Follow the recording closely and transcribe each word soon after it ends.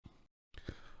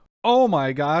Oh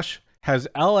my gosh. Has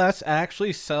LS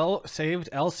actually saved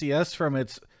LCS from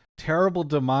its terrible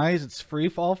demise, its free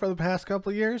fall for the past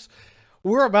couple of years?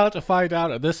 We're about to find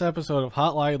out in this episode of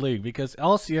Hotline League because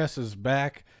LCS is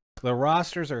back. The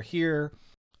rosters are here.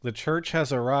 The church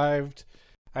has arrived.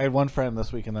 I had one friend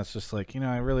this weekend that's just like,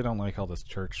 I really don't like all this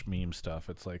church meme stuff.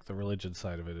 It's like the religion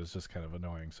side of it is just kind of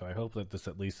annoying. So I hope that this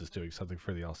at least is doing something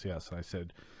for the LCS. And I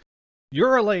said,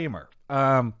 you're a lamer.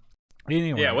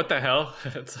 Anyway. Yeah, what the hell?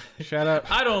 Shout out.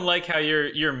 I don't like how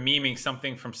you're memeing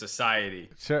something from society.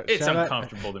 It's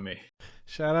uncomfortable to me.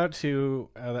 Shout out to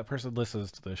that person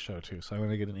listens to this show too, so I'm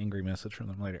going to get an angry message from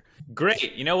them later.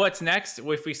 Great. You know what's next?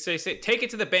 If we say take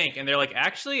it to the bank, and they're like,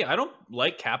 actually, I don't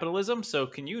like capitalism, so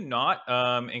can you not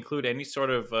include any sort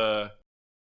of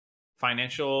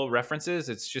financial references?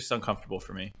 It's just uncomfortable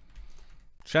for me.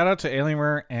 Shout out to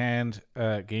Alienware and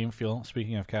GameFuel.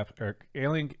 Speaking of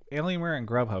Alienware and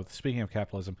Grubhub. Speaking of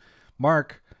capitalism,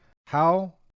 Mark,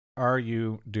 how are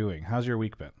you doing? How's your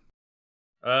week been?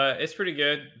 It's pretty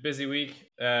good. Busy week.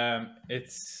 I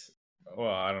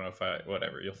don't know if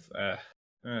whatever.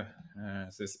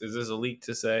 Is this a leak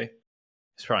to say?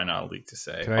 It's probably not a leak to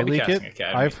say. Can I leak it?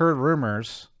 Academy. I've heard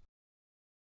rumors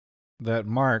that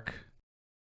Mark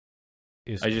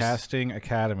is casting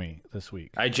Academy this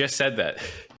week. I just said that.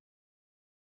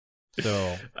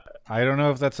 So I don't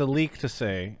know if that's a leak to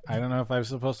say. I don't know if I'm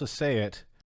supposed to say it.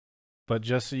 But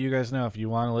just so you guys know, if you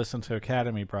want to listen to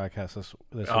Academy broadcasts this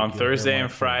week, on Thursday and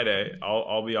Friday,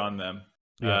 I'll be on them.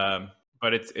 Yeah.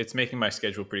 But it's making my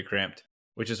schedule pretty cramped,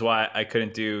 which is why I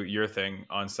couldn't do your thing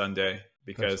on Sunday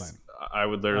because I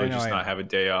would literally not have a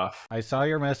day off. I saw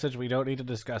your message. We don't need to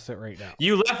discuss it right now.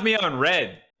 You left me on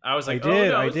red. I was like,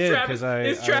 I did because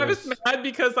is Travis mad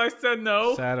because I said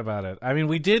no? Sad about it. I mean,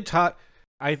 we did talk.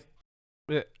 I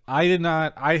did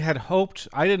not. I had hoped.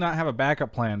 I did not have a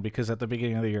backup plan because at the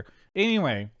beginning of the year.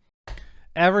 Anyway,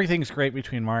 everything's great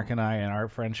between Mark and I, and our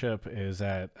friendship is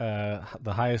at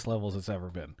the highest levels it's ever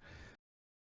been.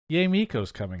 Yay,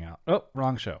 Miko's coming out. Oh,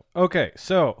 wrong show. Okay,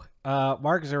 so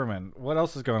Mark Zimmerman, what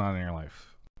else is going on in your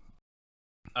life?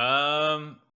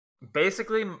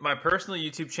 Basically, my personal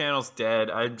YouTube channel's dead.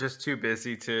 I'm just too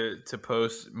busy to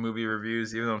post movie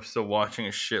reviews, even though I'm still watching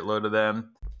a shitload of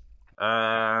them.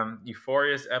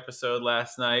 Euphoria's episode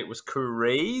last night was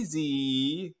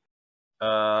crazy.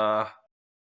 I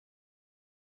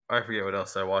forget what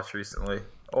else I watched recently.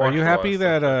 Are you happy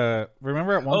that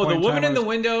remember at one point the woman in the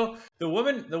window, the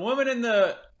woman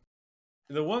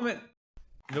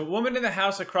in the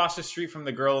house across the street from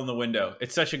the girl in the window.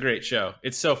 It's such a great show.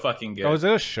 It's so fucking good. Oh, is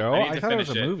it a show? I thought it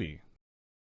was a movie.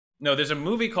 No, there's a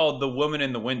movie called The Woman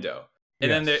in the Window.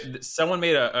 And then someone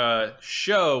made a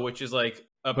show which is like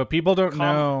but people don't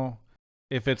know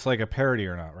if it's like a parody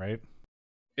or not, right?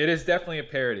 It is definitely a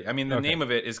parody. I mean, the name of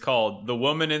it is called "The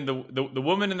Woman in the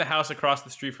Woman in the House Across the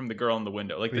Street from the Girl in the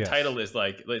Window." Like the title is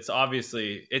like it's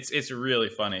obviously it's really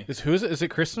funny. Is it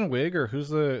Kristen Wiig or who's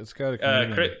the? It's got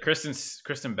a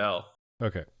Kristen Bell.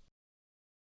 Okay,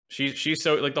 she's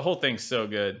so like the whole thing's so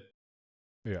good.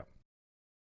 Yeah.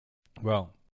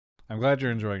 Well, I'm glad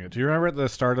you're enjoying it. Do you remember at the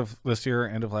start of this year,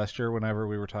 end of last year, whenever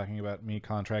we were talking about me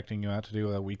contracting you out to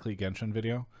do a weekly Genshin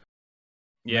video?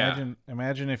 Yeah.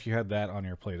 Imagine if you had that on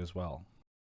your plate as well.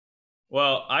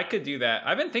 Well, I could do that.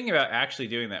 I've been thinking about actually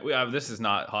doing that. This is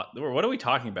not hot. What are we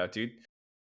talking about, dude?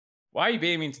 Why are you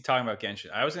baiting me into talking about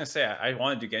Genshin? I was going to say I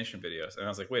want to do Genshin videos. And I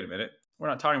was like, wait a minute. We're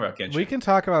not talking about Genshin. We can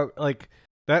talk about, like,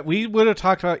 that we would have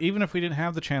talked about, even if we didn't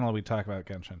have the channel, we'd talk about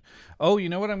Genshin. Oh, you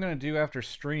know what I'm going to do after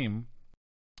stream?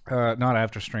 Not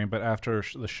after stream, but after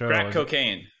the show. Crack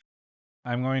cocaine.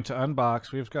 I'm going to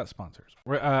unbox. We've got sponsors.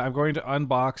 I'm going to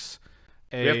unbox...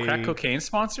 We have crack cocaine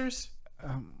sponsors?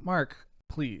 Mark,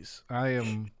 please. I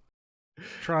am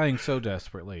trying so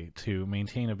desperately to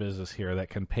maintain a business here that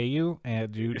can pay you,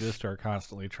 and you just are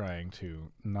constantly trying to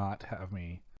not have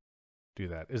me do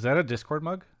that. Is that a Discord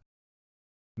mug?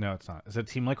 No, it's not. It's a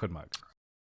Team Liquid mug.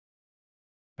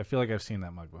 I feel like I've seen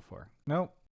that mug before.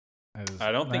 Nope.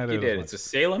 I don't think you did. It's a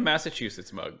Salem,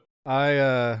 Massachusetts mug.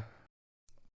 I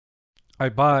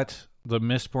bought the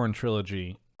Mistborn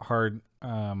trilogy hard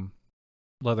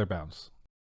leather bounds.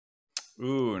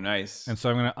 Ooh, nice. And so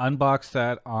I'm going to unbox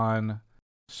that on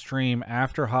stream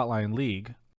after Hotline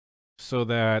League so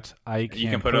that I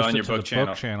can put it on your book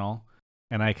channel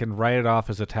and I can write it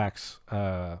off as a tax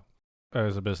as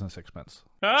a business expense.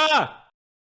 Ah!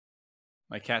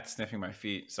 My cat's sniffing my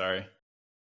feet. Sorry.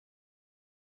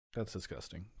 That's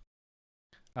disgusting.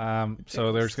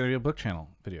 So there's going to be a book channel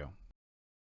video.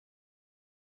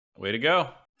 Way to go.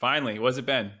 Finally. What's it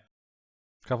been?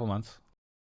 A couple months.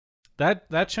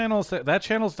 that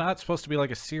channel's not supposed to be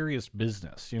like a serious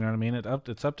business. You know what I mean?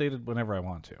 It's updated whenever I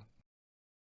want to.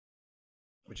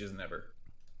 Which is never.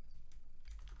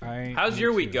 How's How's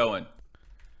your week going?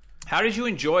 How did you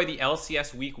enjoy the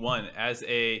LCS week 1 as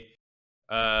a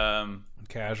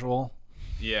casual?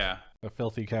 Yeah. A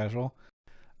filthy casual.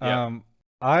 Yeah.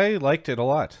 I liked it a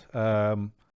lot. I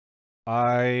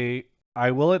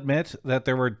will admit that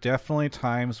there were definitely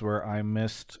times where I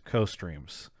missed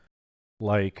co-streams.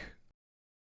 Like,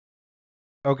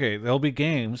 okay, there'll be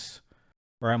games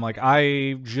where I'm like,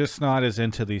 I'm just not as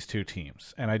into these two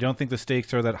teams, and I don't think the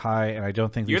stakes are that high, and I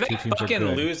don't think these two teams are good. You're that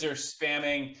fucking loser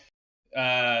spamming.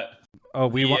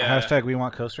 We want hashtag we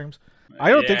want co-streams. I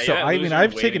don't think so. I mean,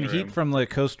 I've taken heat from the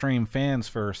co-stream fans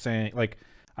for saying, like,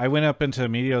 I went up into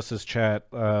Meteos' chat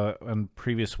on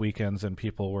previous weekends, and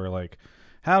people were like,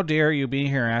 how dare you be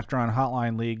here after on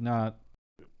Hotline League not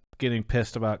getting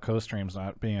pissed about co-streams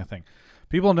not being a thing.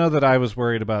 People know that I was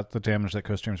worried about the damage that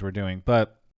co-streams were doing,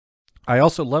 but I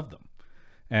also loved them.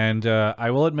 And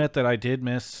I will admit that I did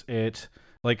miss it,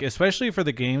 like, especially for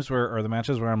the games or the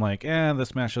matches where I'm like,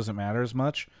 this match doesn't matter as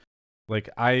much. Like,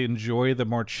 I enjoy the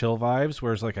more chill vibes,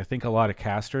 whereas, like, I think a lot of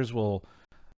casters will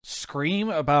scream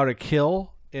about a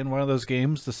kill in one of those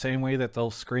games the same way that they'll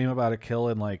scream about a kill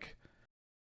in, like,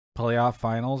 playoff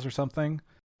finals or something.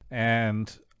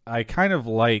 And I kind of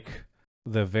like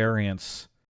the variance,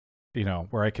 you know,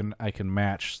 where I can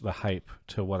match the hype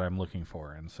to what I'm looking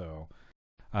for. And so,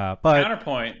 but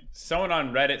counterpoint, someone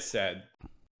on Reddit said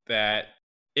that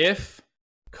if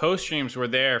co-streams were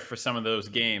there for some of those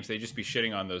games, they'd just be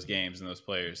shitting on those games and those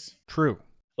players. True.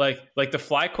 Like the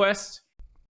FlyQuest,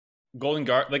 Golden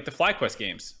Guard, like the FlyQuest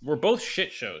games were both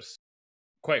shit shows,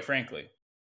 quite frankly.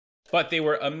 But they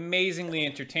were amazingly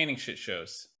entertaining shit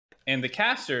shows. And the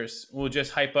casters will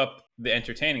just hype up the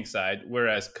entertaining side,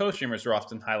 whereas co-streamers will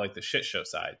often highlight the shit show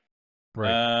side.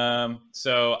 Right.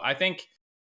 So I think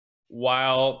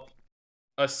while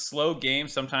a slow game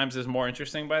sometimes is more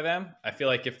interesting by them, I feel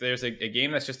like if there's a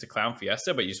game that's just a clown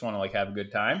fiesta, but you just want to like have a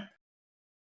good time.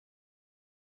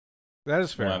 That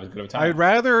is fair. I'd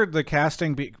rather the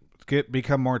casting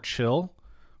become more chill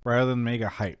rather than mega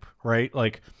hype, right?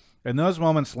 Like, in those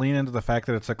moments, lean into the fact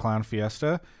that it's a clown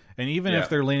fiesta. And even if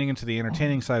they're leaning into the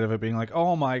entertaining side of it, being like,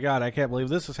 oh my God, I can't believe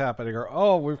this is happening. Or,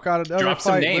 oh, we've got another Drop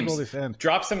fight.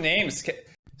 Drop some names.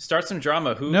 Start some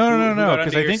drama. No.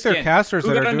 Because I think they're casters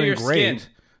that are doing great.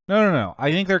 No.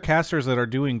 I think they're casters that are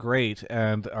doing great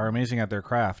and are amazing at their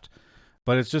craft.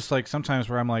 But it's just like sometimes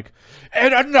where I'm like,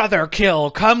 and another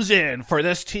kill comes in for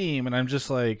this team. And I'm just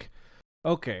like,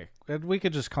 okay, we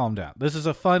could just calm down. This is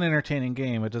a fun, entertaining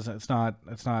game. It's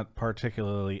not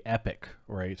particularly epic,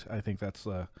 right? I think that's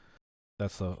the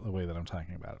way that I'm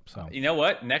talking about it. So, you know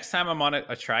what? Next time I'm on a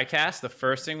TriCast, the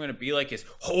first thing I'm going to be like is,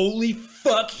 holy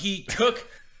fuck, he took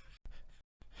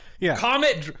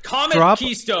Comet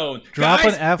Keystone. Drop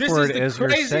Guys, an F word as your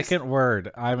second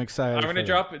word. I'm excited. I'm going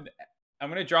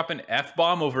to drop an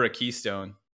F-bomb over a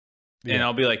Keystone. Yeah. And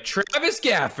I'll be like, Travis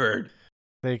Gafford.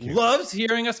 Thank you. Loves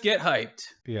hearing us get hyped.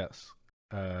 Yes.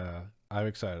 I'm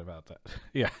excited about that.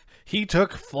 Yeah. He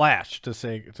took Flash to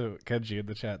Kenji in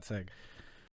the chat saying.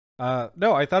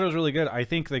 No, I thought it was really good. I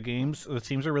think the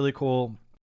teams are really cool.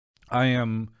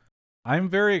 I'm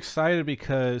very excited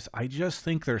because I just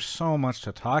think there's so much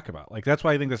to talk about. Like, that's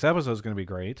why I think this episode is going to be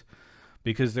great,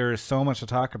 because there is so much to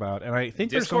talk about. And I think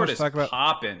there's so much to talk about.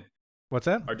 Popping. What's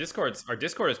that? Our Discord is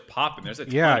popping. There's a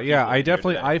ton yeah. of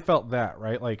I felt that,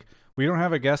 right? Like, we don't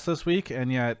have a guest this week,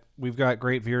 and yet we've got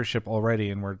great viewership already,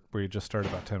 and we just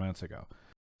started about 10 minutes ago.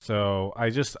 So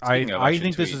I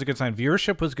think this is a good sign.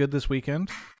 Viewership was good this weekend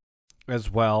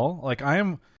as well. Like,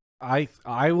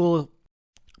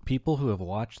 people who have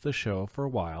watched the show for a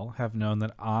while have known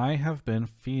that I have been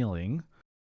feeling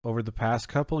over the past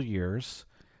couple years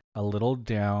a little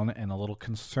down and a little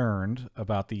concerned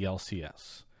about the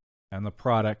LCS and the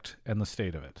product and the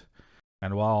state of it.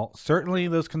 And while certainly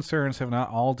those concerns have not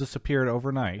all disappeared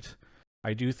overnight,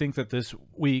 I do think that this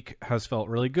week has felt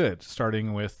really good,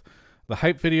 starting with the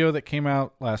hype video that came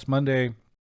out last Monday,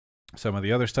 some of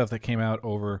the other stuff that came out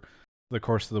over the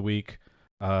course of the week,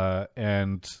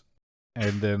 and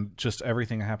then just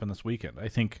everything that happened this weekend. I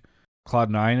think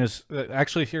Cloud9 is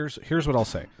actually, here's what I'll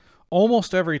say.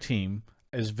 Almost every team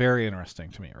is very interesting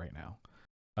to me right now.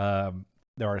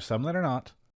 There are some that are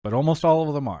not, but almost all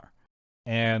of them are.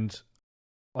 And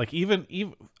like even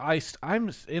I'm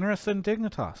interested in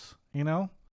Dignitas, you know?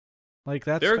 Like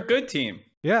they're a good team.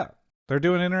 Yeah. They're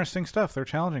doing interesting stuff. They're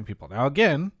challenging people. Now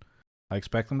again, I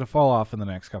expect them to fall off in the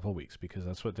next couple of weeks because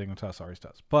that's what Dignitas always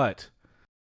does. But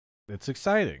it's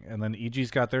exciting. And then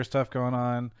EG's got their stuff going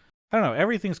on. I don't know.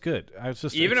 Everything's good. I was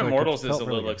just Even it's Immortals like, is a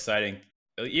little exciting.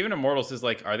 Even Immortals is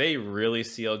like, are they really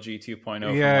CLG 2.0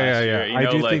 from yeah. last year? You I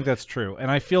know, do like think that's true, and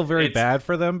I feel very it's bad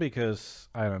for them because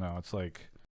I don't know. It's like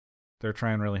they're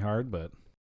trying really hard, but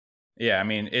yeah. I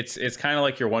mean, it's kind of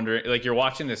like you're wondering, like you're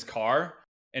watching this car,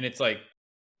 and it's like,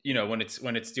 you know, when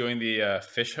it's doing the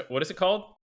fish. What is it called?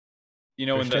 You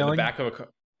know, when the fishtailing? back of a car.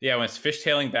 Yeah, when it's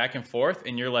fishtailing back and forth,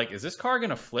 and you're like, is this car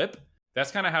gonna flip?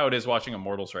 That's kind of how it is watching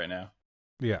Immortals right now.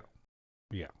 Yeah,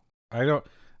 yeah. I don't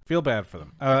feel bad for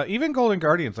them. Even Golden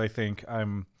Guardians, I think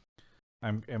I'm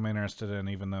interested in,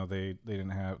 even though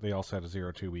they also had a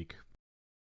 0-2 week.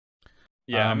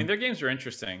 Yeah, I mean their games were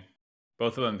interesting,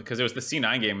 both of them, because it was the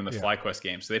C9 game and the Yeah. FlyQuest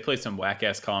game, so they played some whack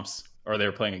ass comps, or they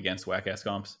were playing against whack ass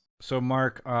comps. So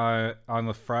Mark, on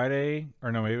the Friday,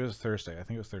 or no, maybe it was Thursday. I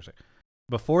think it was Thursday.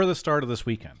 Before the start of this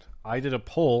weekend, I did a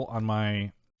poll on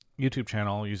my YouTube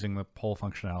channel using the poll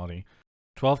functionality.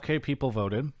 12K people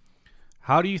voted.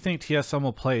 How do you think TSM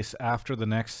will place after the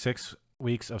next 6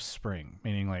 weeks of spring,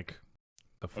 meaning like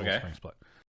the full spring split?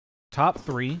 Top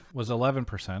 3 was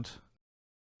 11%.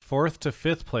 4th to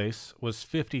 5th place was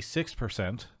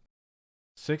 56%.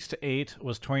 6 to 8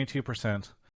 was 22%.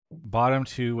 Bottom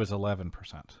 2 was 11%.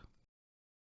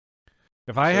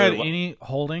 If I had any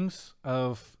holdings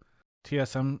of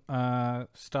TSM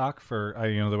stock for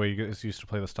the way you guys used to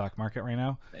play the stock market right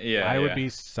now, I would be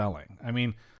selling. I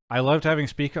mean, I loved having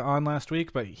Spica on last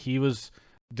week, but he was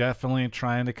definitely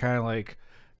trying to kind of like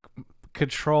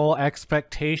control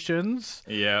expectations.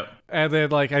 Yeah. And then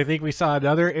like I think we saw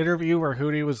another interview where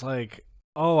Hootie was like,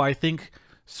 "Oh, I think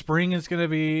spring is going to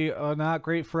be not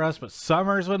great for us, but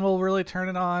summer's when we'll really turn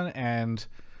it on." And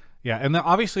yeah, and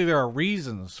obviously there are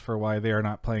reasons for why they are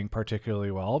not playing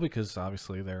particularly well, because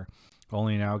obviously they're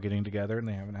only now getting together and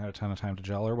they haven't had a ton of time to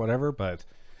gel or whatever. But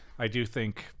I do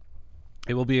think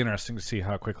it will be interesting to see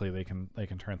how quickly they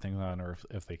can turn things on, or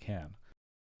if they can.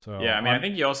 So yeah, I mean, I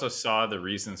think you also saw the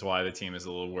reasons why the team is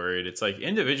a little worried. It's like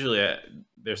individually,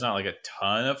 there's not like a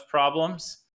ton of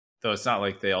problems, though. It's not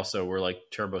like they also were like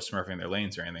turbo smurfing their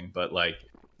lanes or anything, but like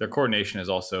their coordination is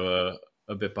also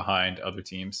a bit behind other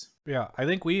teams. Yeah, I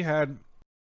think I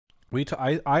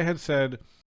had said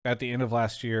at the end of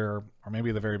last year, or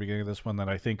maybe the very beginning of this one, that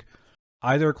I think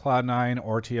either Cloud9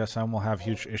 or TSM will have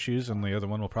huge issues, and the other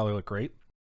one will probably look great.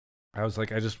 I was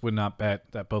like, I just would not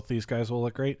bet that both these guys will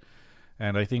look great.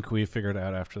 And I think we figured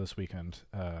out after this weekend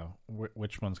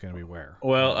which one's going to be where.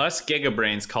 Well, us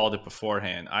Gigabrains called it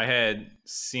beforehand. I had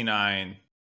C9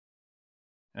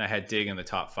 and I had Dig in the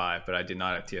top 5, but I did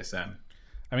not have TSM.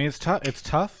 I mean, it's tough. It's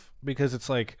tough because it's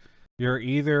like you're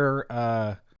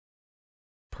either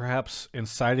perhaps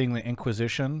inciting the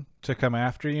Inquisition to come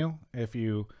after you if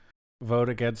you vote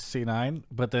against C9,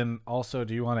 but then also,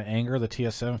 do you want to anger the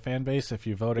TSM fan base if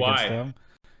you vote against them?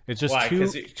 It's just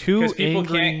too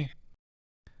angry.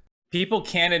 People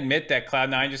can't admit that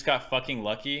Cloud9 just got fucking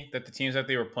lucky, that the teams that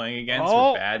they were playing against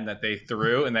were bad and that they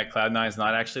threw, and that Cloud9 is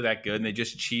not actually that good, and they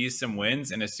just cheese some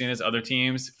wins, and as soon as other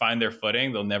teams find their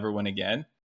footing, they'll never win again.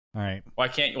 All right. Why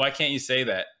can't you say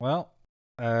that? Well,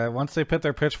 once they put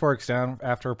their pitchforks down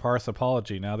after Parth's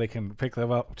apology, now they can pick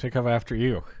them up to come after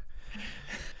you.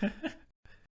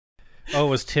 Oh,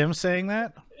 was Tim saying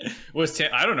that? Was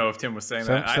Tim? I don't know if Tim was saying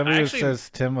that. Somebody says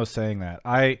Tim was saying that.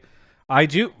 I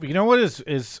do. You know what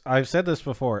is I've said this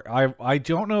before. I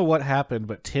don't know what happened,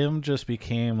 but Tim just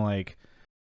became like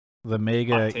the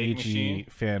mega EG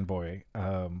fanboy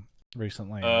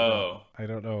recently. Oh, I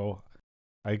don't know.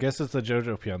 I guess it's the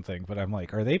Jojo Pion thing, but I'm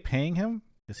like, are they paying him?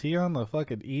 Is he on the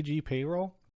fucking EG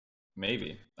payroll?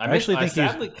 Maybe. I actually think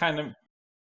sadly kind of.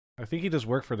 I think he does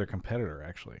work for their competitor,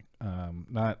 actually,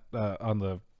 not on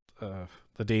the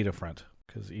data front,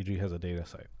 because EG has a data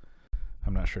site.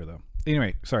 I'm not sure though.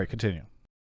 Anyway, sorry, continue.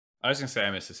 I was gonna say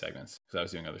I missed the segments because I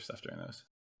was doing other stuff during those.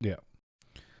 Yeah.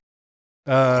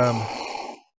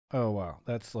 Oh wow,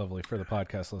 that's lovely for the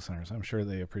podcast listeners. I'm sure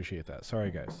they appreciate that.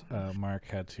 Sorry guys, Mark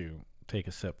had to take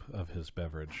a sip of his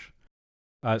beverage.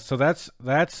 So that's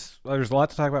there's a lot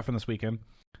to talk about from this weekend.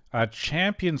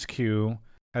 Champions Queue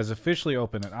has officially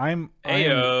opened, and I am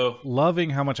loving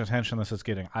how much attention this is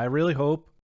getting. I really hope.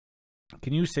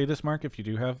 Can you say this, Mark, if you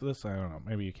do have this? I don't know.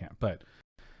 Maybe you can't. But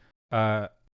are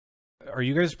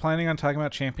you guys planning on talking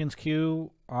about Champions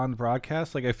Queue on the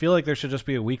broadcast? Like, I feel like there should just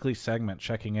be a weekly segment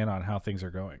checking in on how things are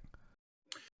going.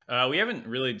 We haven't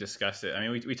really discussed it. I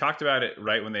mean, we talked about it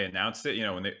right when they announced it. You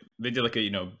know, when they did like a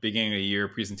beginning of the year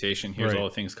presentation. Here's all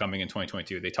the things coming in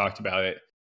 2022. They talked about it,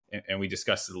 and we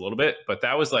discussed it a little bit. But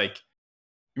that was like,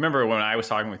 remember when I was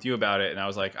talking with you about it, and I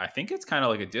was like, I think it's kind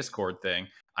of like a Discord thing.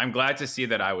 I'm glad to see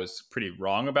that I was pretty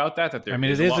wrong about that. That there I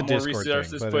mean, is it a is a lot more Discord thing,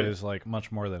 resources, but but it is like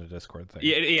much more than a Discord thing.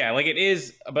 yeah, like it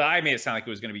is. But I made it sound like it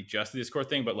was going to be just the Discord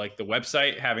thing. But like the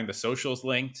website having the socials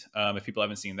linked, if people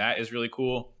haven't seen that, is really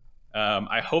cool.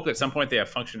 I hope at some point they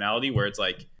have functionality where it's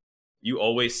like you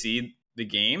always see the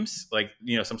games, like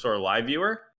some sort of live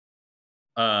viewer.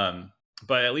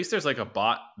 But at least there's like a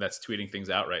bot that's tweeting things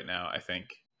out right now. I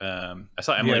think I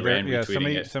saw Emily Rand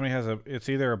retweeting it. Somebody has it's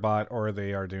either a bot or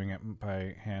they are doing it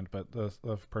by hand, but the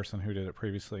person who did it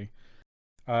previously,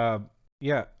 they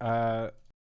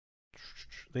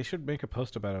should make a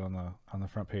post about it on the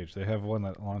front page. They have one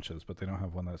that launches, but they don't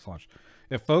have one that's launched.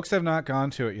 If folks have not gone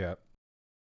to it yet,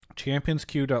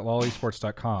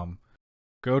 championsq.lolesports.com,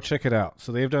 go check it out.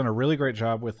 So they've done a really great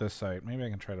job with this site. Maybe I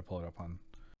can try to pull it up on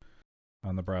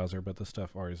the browser, but this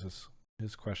stuff always is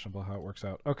questionable how it works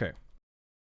out. Okay.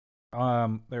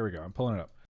 There we go. I'm pulling it up.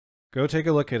 Go take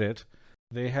a look at it.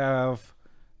 They have,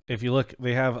 if you look,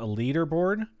 they have a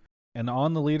leaderboard, and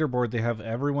on the leaderboard they have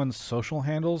everyone's social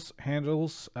handles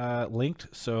linked.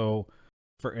 So,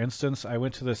 for instance, I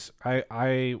went to this.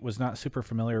 I was not super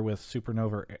familiar with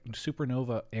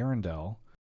Supernova Arundel,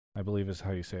 I believe is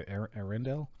how you say it,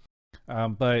 Arundel.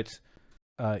 But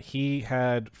he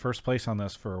had first place on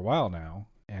this for a while now,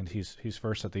 and he's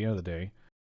first at the end of the day.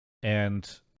 And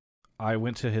I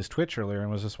went to his Twitch earlier and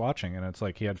was just watching, and it's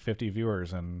like he had 50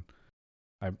 viewers, and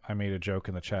I made a joke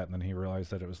in the chat, and then he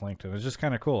realized that it was linked, and it's just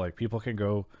kind of cool. Like, people can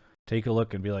go take a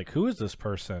look and be like, who is this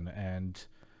person, and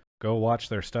go watch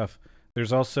their stuff.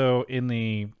 There's also in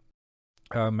the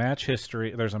match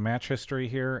history, there's a match history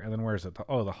here, and then where is it? The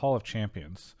Hall of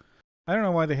Champions. I don't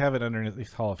know why they have it underneath the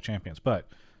Hall of Champions, but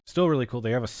still really cool.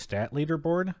 They have a stat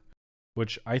leaderboard,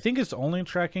 which I think is only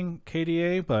tracking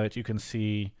KDA, but you can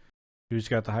see who's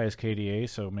got the highest KDA,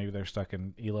 so maybe they're stuck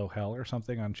in ELO hell or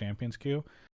something on Champions Queue.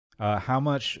 How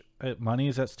much money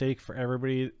is at stake for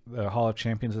everybody? The Hall of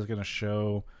Champions is going to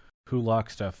show who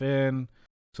locks stuff in.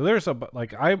 So there's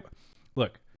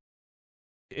look,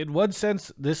 in one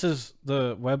sense, this is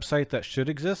the website that should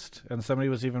exist, and somebody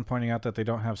was even pointing out that they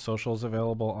don't have socials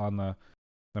available on the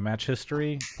match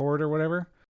history board or whatever.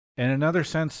 In another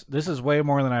sense, this is way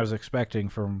more than I was expecting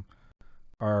from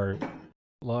our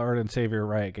Lord and Savior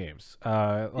Riot Games.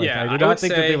 I do not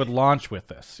think that they would launch with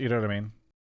this. You know what I mean?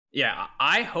 Yeah,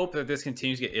 I hope that this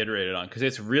continues to get iterated on, because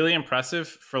it's really impressive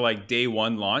for like day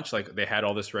one launch. Like, they had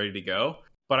all this ready to go.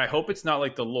 But I hope it's not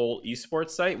like the LoL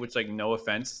esports site, which, like, no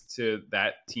offense to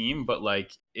that team, but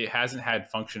like it hasn't had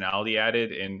functionality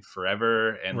added in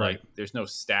forever, and right. Like there's no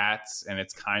stats, and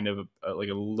it's kind of like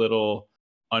a little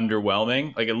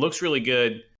underwhelming. Like, it looks really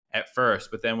good at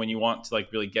first, but then when you want to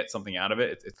like really get something out of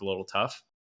it, it's a little tough.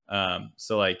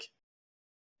 So like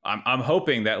I'm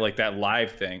hoping that like that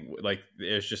live thing, like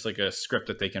there's just like a script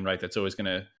that they can write that's always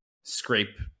gonna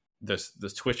scrape the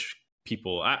Twitch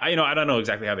people. I don't know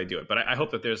exactly how they do it, but I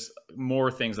hope that there's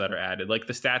more things that are added, like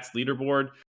the stats leaderboard.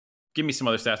 Give me some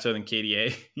other stats other than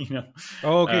KDA.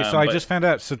 Oh, okay. So I just found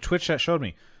out. So Twitch chat showed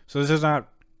me. So this is not.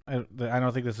 I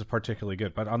don't think this is particularly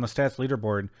good, but on the stats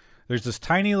leaderboard, there's this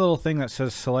tiny little thing that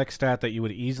says select stat that you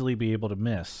would easily be able to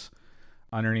miss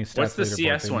underneath stats. What's the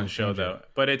CS one show though?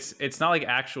 But it's not like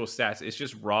actual stats. It's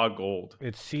just raw gold.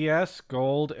 It's CS,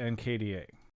 gold, and KDA.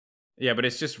 Yeah, but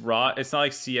it's just raw. It's not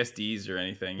like CSDs or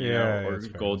anything, or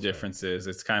gold differences.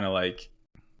 It's kind of like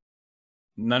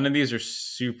none of these are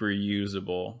super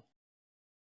usable.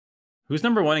 Who's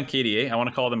number one in KDA? I want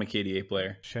to call them a KDA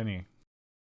player. Shenyi.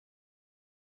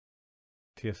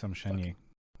 TSM Shenyi.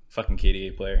 Fucking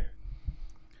KDA player.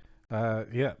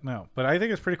 Yeah, no. But I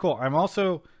think it's pretty cool.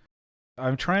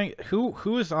 I'm trying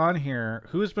who is on here,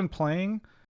 who has been playing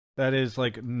that is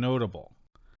like notable.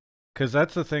 Because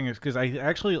that's the thing, is because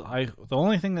the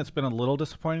only thing that's been a little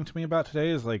disappointing to me about today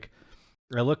is like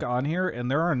I look on here and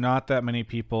there are not that many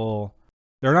people,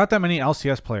 there are not that many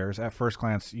LCS players at first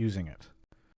glance using it.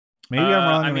 Maybe I'm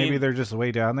wrong, and maybe they're just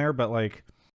way down there, but like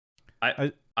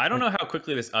I don't know how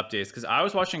quickly this updates, because I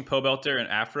was watching Pobelter and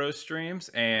Afro streams,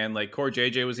 and like Core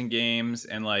JJ was in games,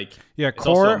 and like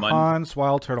Core, Hans,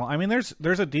 Wild Turtle. I mean,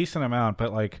 there's a decent amount,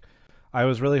 but like I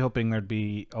was really hoping there'd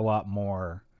be a lot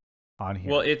more on here.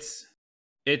 Well,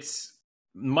 it's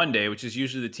Monday, which is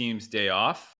usually the team's day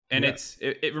off, and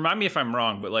it remind me if I'm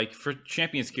wrong, but like for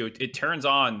Champions Queue, it turns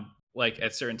on like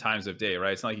at certain times of day,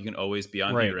 right? It's not like you can always be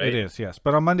on here, right? It is, yes,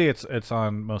 but on Monday it's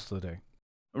on most of the day.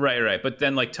 Right. But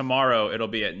then like tomorrow it'll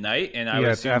be at night, and I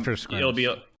assume after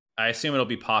scrims. I assume it'll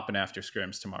be popping after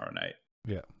scrims tomorrow night.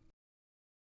 Yeah.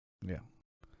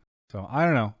 So I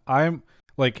don't know. I'm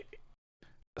like,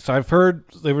 so I've heard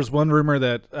there was one rumor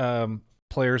that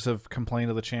players have complained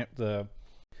to the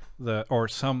or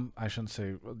some, I shouldn't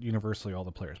say universally all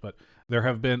the players, but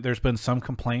there's been some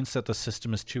complaints that the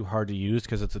system is too hard to use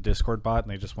because it's a Discord bot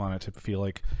and they just want it to feel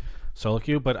like solo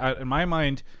queue. But in my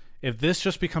mind, if this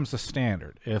just becomes the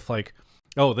standard, if like,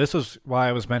 oh, this is why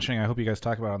I was mentioning, I hope you guys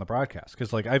talk about it on the broadcast,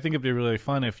 because like I think it'd be really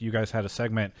fun if you guys had a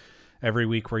segment every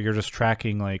week where you're just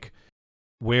tracking like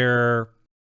where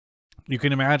you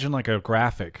can imagine like a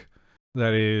graphic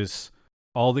that is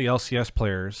all the LCS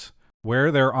players,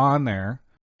 where they're on there,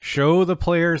 show the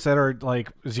players that are like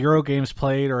 0 games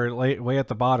played or way at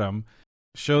the bottom,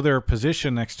 show their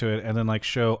position next to it, and then like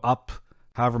show up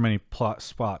however many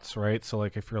spots, right? So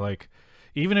like if you're like,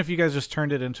 even if you guys just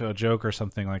turned it into a joke or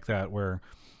something like that, where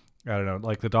I don't know,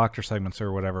 like the doctor segments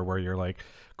or whatever, where you're like,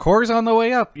 Core's on the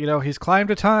way up, he's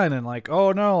climbed a ton, and like,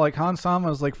 oh no, like Hans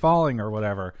Sama's like falling or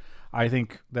whatever. I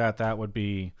think that would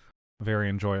be very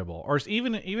enjoyable. Or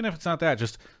even if it's not that,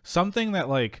 just something that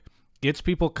like gets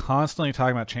people constantly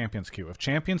talking about Champions Queue. If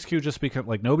Champions Queue just become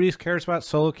like, nobody cares about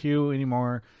solo queue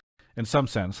anymore in some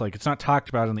sense, like it's not talked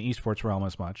about in the esports realm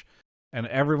as much, and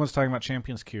everyone's talking about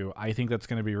Champions Queue, I think that's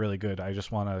going to be really good. I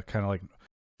just want to kind of like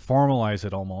formalize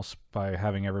it almost by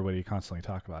having everybody constantly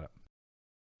talk about it.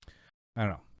 I don't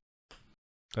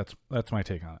know. That's my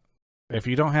take on it. If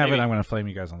you don't have it, I'm going to flame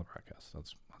you guys on the broadcast.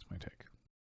 That's my take.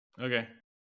 Okay.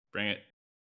 Bring it.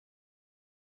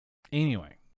 Anyway.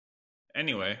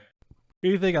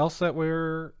 Anything else that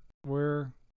we're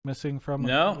missing from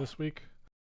this week?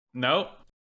 Nope.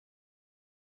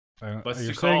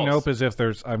 You're saying nope as if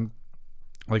I'm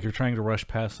like you're trying to rush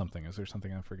past something. Is there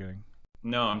something I'm forgetting?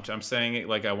 No, I'm saying it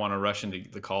like I want to rush into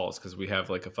the calls because we have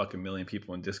like a fucking million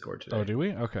people in Discord today. Oh, do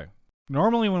we? Okay.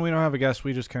 Normally when we don't have a guest,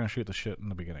 we just kind of shoot the shit in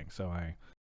the beginning. So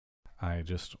I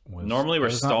just was. Normally we're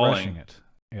stalling. Not rushing it.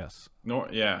 Yes.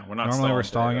 Yeah, we're not. Normally we're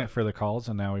stalling it for the calls,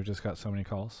 and now we've just got so many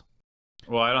calls.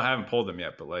 Well, I haven't pulled them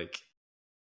yet, but like,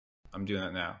 I'm doing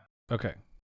that now. Okay.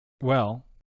 Well,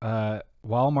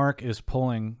 while Mark is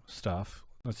pulling stuff,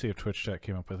 let's see if Twitch chat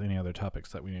came up with any other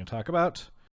topics that we need to talk about.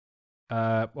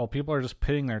 Well, people are just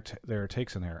pitting their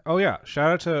takes in there. Oh yeah,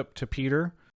 shout out to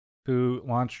Peter, who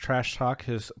launched Trash Talk,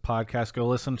 his podcast. Go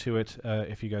listen to it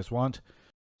if you guys want.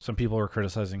 Some people were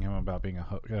criticizing him about being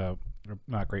a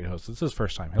not great host. It's his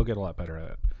first time. He'll get a lot better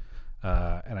at it.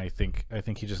 And I think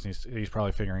he just he's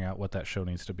probably figuring out what that show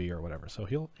needs to be or whatever. So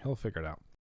he'll figure it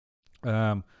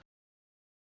out.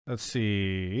 Let's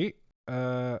see.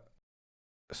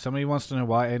 Somebody wants to know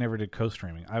why I never did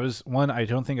co-streaming. I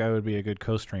don't think I would be a good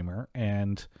co-streamer,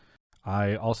 and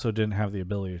I also didn't have the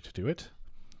ability to do it.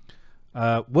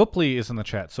 Whoopley is in the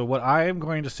chat. So what I am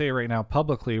going to say right now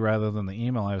publicly, rather than the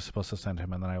email I was supposed to send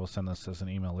him, and then I will send this as an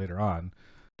email later on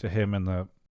to him and the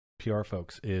PR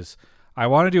folks, is I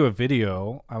want to do a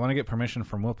video. I want to get permission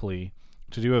from Whoopley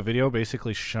to do a video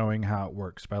basically showing how it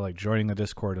works by like joining the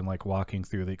Discord and like walking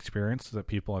through the experience so that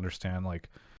people understand like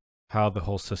how the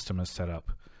whole system is set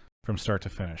up from start to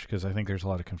finish, because I think there's a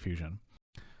lot of confusion.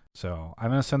 So I'm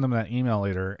going to send them that email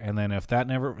later, and then if that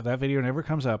video never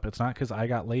comes up, it's not because I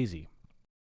got lazy.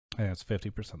 And it's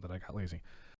 50% that I got lazy.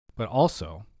 But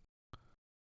also,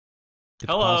 it's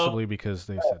possibly because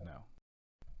they said no.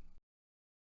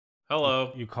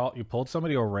 Hello. You pulled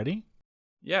somebody already?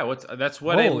 Yeah, that's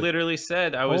what I literally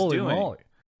said I was doing. Moly.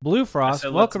 Blue Frost,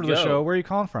 welcome to the show. Where are you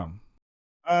calling from?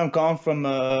 I'm calling from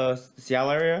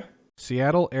Seattle area.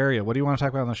 Seattle area. What do you want to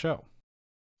talk about on the show?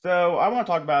 So I want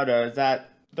to talk about is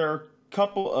that there are a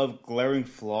couple of glaring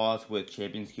flaws with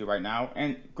Champions Queue right now.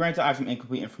 And granted, I have some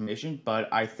incomplete information, but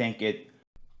I think it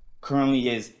currently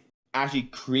is actually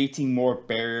creating more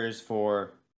barriers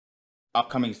for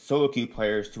upcoming solo queue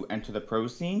players to enter the pro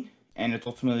scene. And it's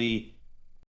ultimately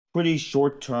pretty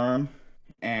short term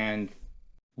and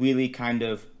really kind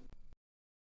of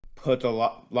puts a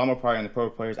lot more priority on the pro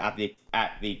players at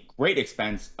the great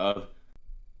expense of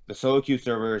the solo queue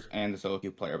servers and the solo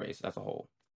queue player base as a whole.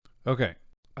 Okay.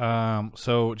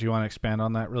 So do you want to expand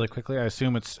on that really quickly? I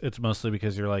assume it's mostly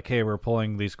because you're like, hey, we're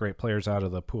pulling these great players out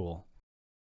of the pool.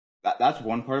 That's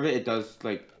one part of it. It does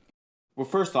well,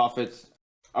 first off,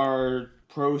 are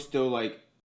pros still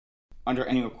under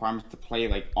any requirements to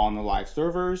play on the live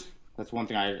servers? That's one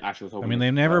thing I actually was hoping. I mean,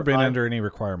 they've never been under any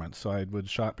requirements, so I would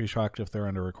be shocked if they're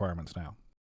under requirements now.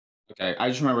 Okay, I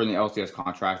just remember in the LCS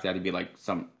contracts, they had to be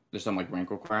there's some rank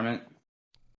requirement.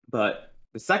 But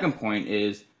the second point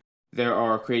is there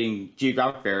are creating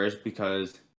geographic barriers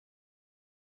because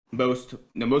most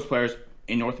players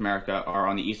in North America are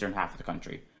on the eastern half of the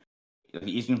country, the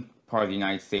eastern part of the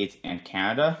United States and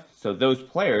Canada. So those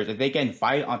players, if they get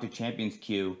invited onto Champions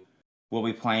Queue, will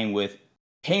be paying worse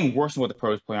than what the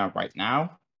pros play on right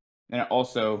now. And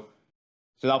also,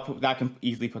 so that can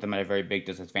easily put them at a very big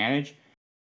disadvantage.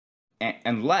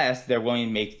 unless they're willing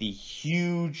to make the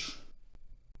huge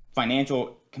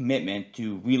financial commitment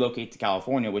to relocate to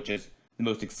California, which is the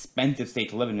most expensive state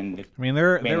to live in. I mean,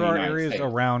 there are United areas States.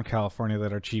 around California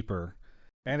that are cheaper,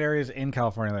 and areas in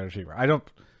California that are cheaper. I don't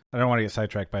want to get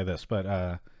sidetracked by this, but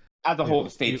As a whole, the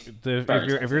state's if very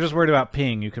you're just worried about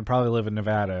ping, you can probably live in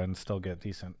Nevada and still get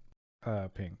decent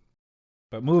ping.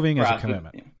 But moving is a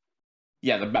commitment.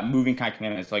 Yeah, the moving kind of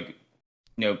commitment is like,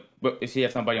 if you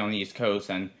have somebody on the East Coast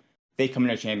and they come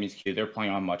into Champions Queue, they're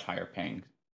playing on much higher ping.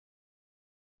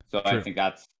 So True. I think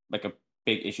that's like a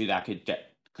big issue that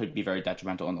could be very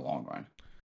detrimental in the long run.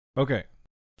 Okay,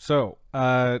 so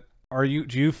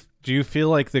do you feel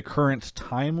like the current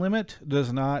time limit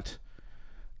does not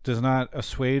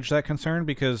assuage that concern?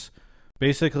 Because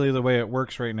basically the way it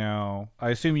works right now,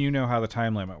 I assume you know how the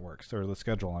time limit works or the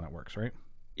schedule on it works, right?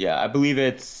 Yeah, I believe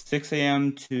it's 6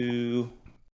 a.m. to.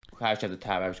 I actually have the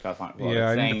tab. I just gotta find. Yeah,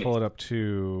 I need to pull it up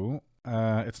too.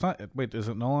 It's not. Wait, is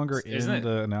it no longer in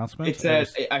the announcement? It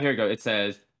says. Here we go. It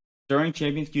says during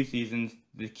Champions Queue seasons,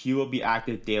 the queue will be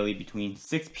active daily between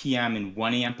 6 p.m. and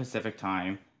 1 a.m. Pacific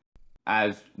time,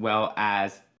 as well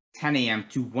as 10 a.m.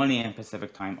 to 1 a.m.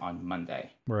 Pacific time on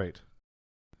Monday. Right.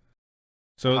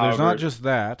 So there's not just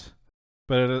that,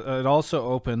 but it also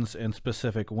opens in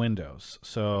specific windows.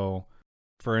 So,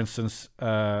 for instance,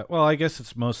 well, I guess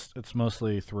it's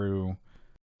mostly through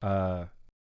there's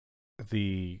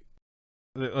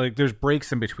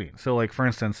breaks in between. So, like, for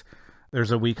instance,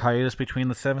 there's a week hiatus between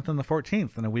the 7th and the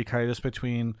 14th, and a week hiatus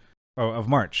of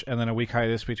March, and then a week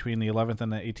hiatus between the 11th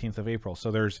and the 18th of April. So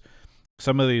there's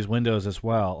some of these windows as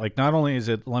well. Like, not only is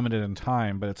it limited in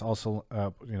time, but it's also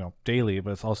daily,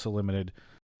 but it's also limited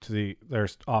to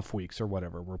there's off weeks or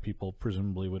whatever, where people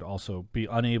presumably would also be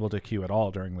unable to queue at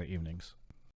all during the evenings.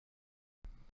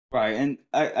 Right, and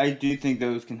I do think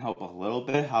those can help a little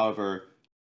bit. However,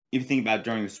 if you think about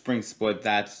during the spring split,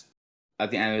 that's at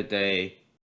the end of the day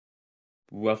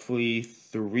roughly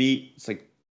it's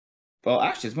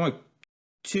more like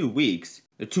 2 weeks.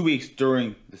 The 2 weeks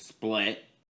during the split,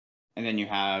 and then you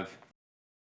have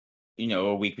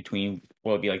a week between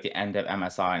what would be like the end of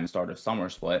MSI and the start of summer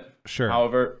split. Sure.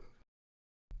 However,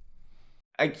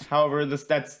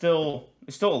 that's still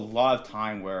a lot of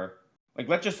time where, like,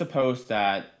 let's just suppose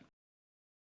that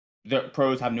the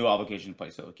pros have no obligation to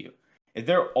play solo queue. If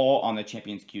they're all on the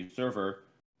Champions Queue server,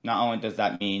 not only does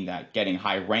that mean that getting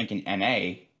high rank in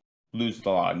NA loses a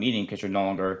lot of meaning because you're no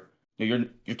longer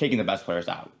you're taking the best players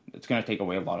out. It's going to take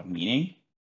away a lot of meaning,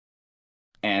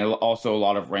 and also a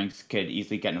lot of ranks could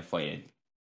easily get inflated.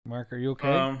 Mark, are you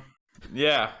okay?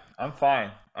 Yeah, I'm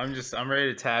fine. I'm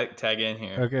ready to tag in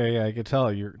here. Okay, yeah, I could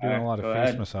tell you're doing a lot of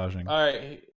face massaging. All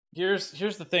right, here's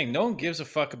the thing. No one gives a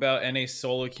fuck about NA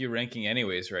solo queue ranking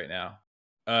anyways right now.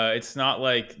 It's not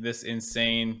like this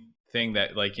insane thing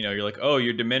that, like, you're like, oh,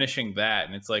 you're diminishing that,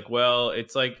 and it's like, well,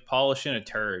 it's like polishing a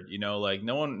turd, like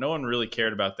no one really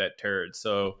cared about that turd.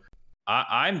 So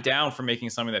I'm down for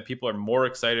making something that people are more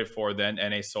excited for than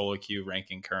NA solo queue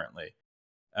ranking currently.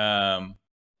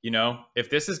 If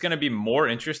this is going to be more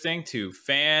interesting to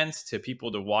fans, to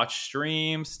people to watch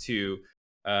streams, to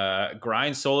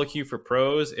grind solo queue for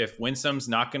pros, if Winsome's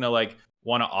not going to like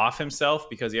want to off himself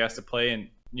because he has to play in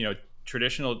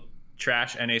traditional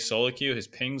trash NA solo queue, his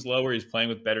ping's lower, he's playing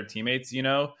with better teammates,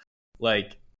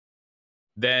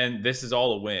 then this is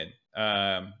all a win.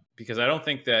 Because I don't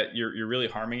think that you're really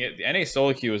harming it. The NA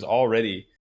solo queue is already,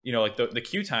 like the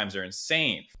queue times are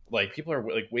insane. Like, people are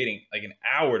like waiting like an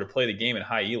hour to play the game in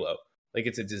high elo. Like,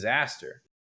 it's a disaster.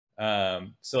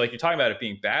 So like, you're talking about it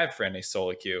being bad for NA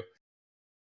solo queue.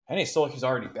 NA solo queue is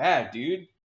already bad, dude.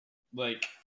 Like,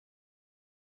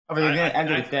 I mean, at the end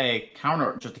of the day,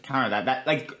 to counter that,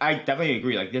 like, I definitely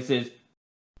agree. Like, this is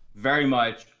very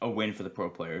much a win for the pro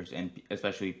players, and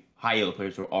especially high elo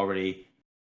players who are already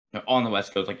on the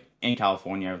West Coast, like in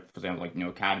California, for example, like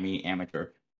academy, amateur.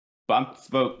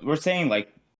 But we're saying,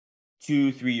 like,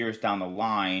 2-3 years down the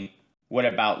line, what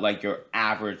about like your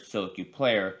average solo queue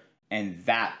player and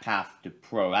that path to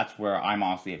pro? That's where I'm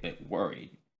honestly a bit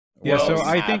worried. Yeah, so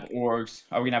I think orgs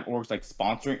are we gonna have orgs like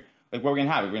sponsoring? Like, what we're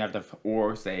gonna have? We're gonna have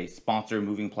orgs say sponsor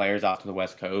moving players out to the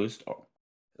West Coast. Or,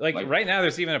 like right now,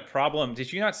 there's even a problem.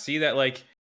 Did you not see that? Like,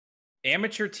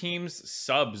 amateur teams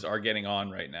subs are getting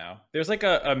on right now. There's like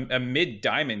a mid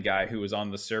diamond guy who was on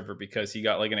the server because he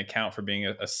got like an account for being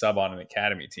a sub on an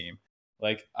academy team.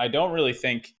 Like, I don't really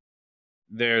think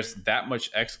there's that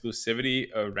much exclusivity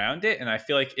around it. And I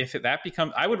feel like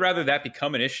I would rather that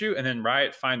become an issue and then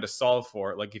Riot find a solve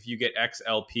for it. Like, if you get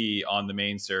XLP on the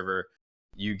main server,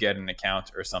 you get an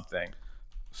account or something.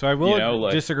 So I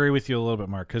will disagree with you a little bit,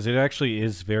 Mark, because it actually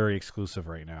is very exclusive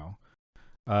right now.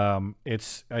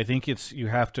 I think you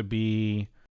have to be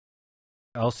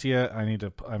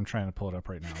LCS. I'm trying to pull it up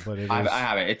right now, but I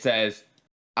have it. It says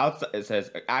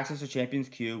access to Champions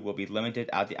Queue will be limited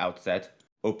at the outset,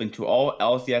 open to all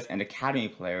LCS and Academy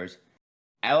players,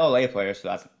 LLA players, so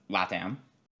that's LATAM,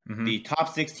 the top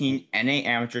 16 NA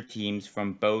amateur teams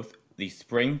from both the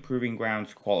Spring Proving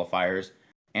Grounds qualifiers,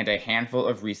 and a handful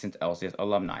of recent LCS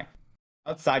alumni.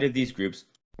 Outside of these groups,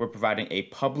 we're providing a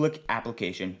public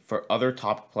application for other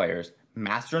top players,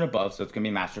 Master and above, so it's going to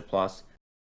be Master Plus,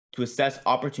 to assess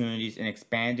opportunities in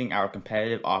expanding our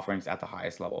competitive offerings at the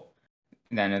highest level.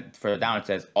 And then further down, it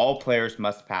says all players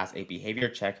must pass a behavior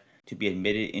check to be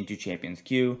admitted into Champions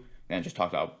Queue. And then just talk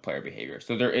about player behavior.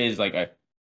 So there is like a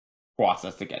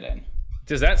process to get in.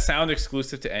 Does that sound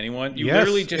exclusive to anyone? Yes,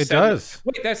 literally just it does.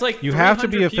 Wait, that's like you have to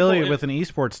be affiliated with an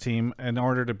esports team in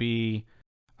order to be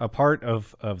a part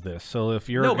of this. So if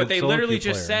you're but they literally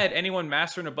just said anyone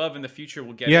Master and above in the future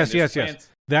will get yes.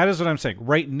 That is what I'm saying.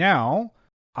 Right now,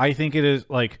 I think it is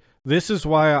like this is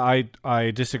why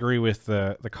I disagree with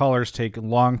the callers take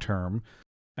long term.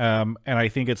 And I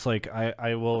think it's like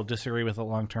I will disagree with it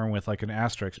long term with like an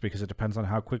asterisk because it depends on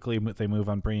how quickly they move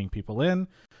on bringing people in.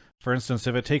 For instance,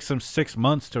 if it takes them 6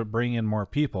 months to bring in more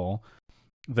people,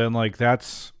 then like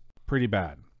that's pretty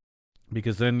bad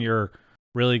because then you're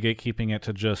really gatekeeping it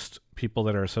to just people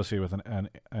that are associated with an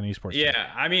esports team.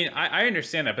 Yeah, I mean, I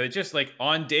understand that, but it's just like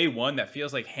on day one that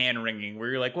feels like hand wringing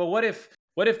where you're like, well, what if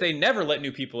they never let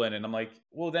new people in? And I'm like,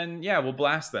 well, then yeah, we'll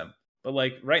blast them. But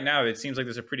like right now, it seems like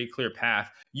there's a pretty clear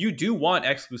path. You do want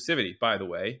exclusivity, by the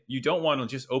way. You don't want to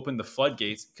just open the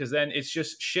floodgates because then it's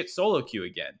just shit solo queue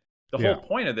again. The whole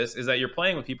point of this is that you're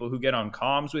playing with people who get on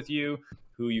comms with you,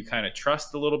 who you kind of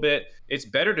trust a little bit. It's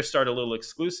better to start a little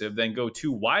exclusive than go too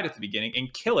wide at the beginning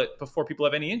and kill it before people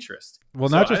have any interest. Well,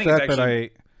 so not just that,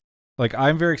 but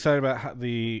I'm very excited about how on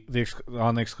the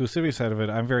exclusivity side of it.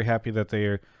 I'm very happy that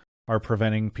they are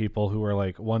preventing people who are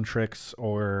like one tricks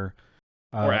or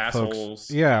assholes.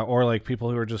 Yeah, or like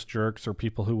people who are just jerks or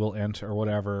people who will ent or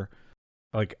whatever.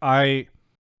 Like I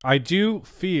do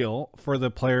feel for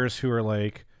the players who are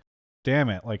like, damn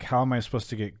it, like how am I supposed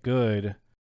to get good?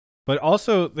 But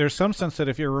also there's some sense that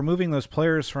if you're removing those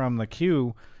players from the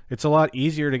queue, it's a lot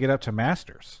easier to get up to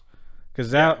Masters. Because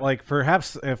that like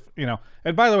perhaps if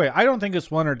and by the way, I don't think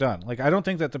it's one or done. Like I don't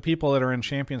think that the people that are in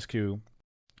Champions Queue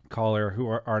caller who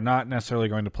are not necessarily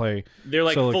going to play, they're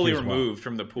like fully removed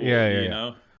from the pool. You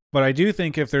know? But I do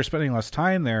think if they're spending less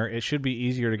time there, it should be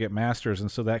easier to get Masters,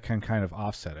 and so that can kind of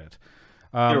offset it.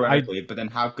 Theoretically, but then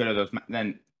how good are those?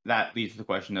 Then that leads to the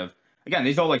question of, again,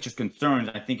 these are all like just concerns.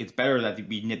 I think it's better that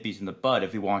we nip these in the bud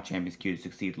if we want Champions Queue to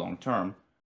succeed long term.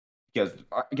 Because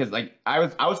like I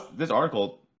was this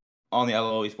article on the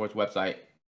LOL Esports website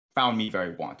found me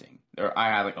very wanting. I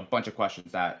had like a bunch of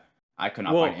questions that I could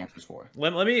not find answers for.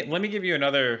 Let me give you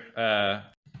another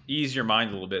ease your mind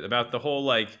a little bit about the whole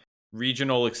like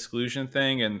regional exclusion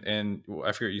thing and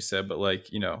I forget what you said, but like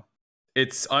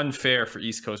it's unfair for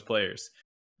East Coast players.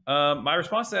 My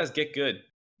response to that is get good.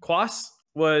 Quas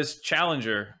was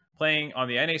challenger playing on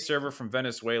the NA server from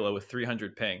Venezuela with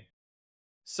 300 ping.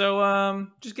 So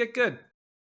just get good.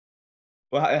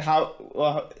 Well,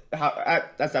 how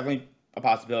that's definitely a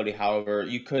possibility. However,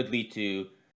 you could lead to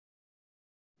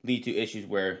issues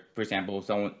where, for example,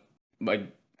 someone like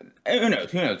who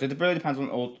knows? It really depends on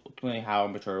ultimately how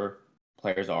mature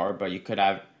players are. But you could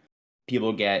have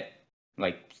people get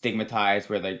like stigmatized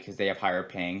where because they have higher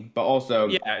ping, but also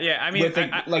I mean,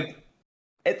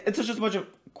 it's just a bunch of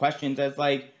questions. As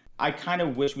like I kind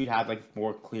of wish we'd have like a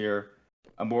more clear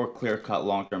cut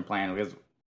long term plan, because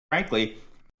frankly,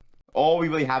 all we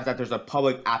really have is that there's a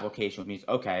public application, which means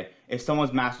okay, if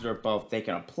someone's mastered or above, they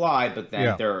can apply, but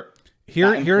then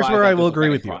here's where I will agree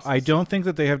with you. I don't think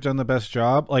that they have done the best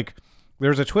job. Like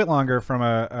there's a twitlonger from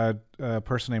a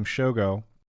person named Shogo,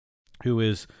 who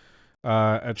is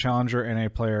a challenger NA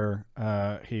player.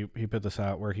 He put this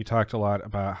out where he talked a lot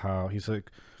about how he's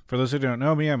like, for those who don't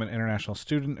know me, I'm an international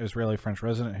student, Israeli-French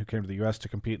resident who came to the U.S. to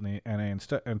compete in the NA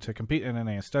and to compete in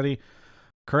NA and study.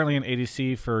 Currently in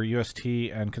ADC for UST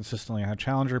and consistently had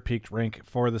challenger, peaked rank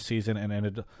for the season and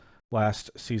ended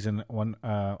last season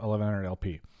 1100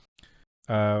 LP.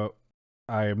 I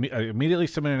immediately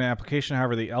submitted an application.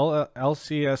 However, the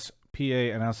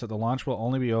LCSPA announced that the launch will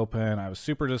only be open. I was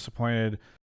super disappointed.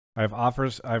 I've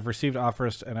received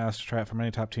offers and asked to try it from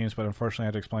many top teams, but unfortunately I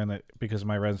had to explain that because of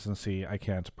my residency, I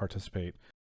can't participate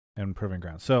in Proving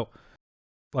Grounds. So,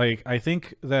 like, I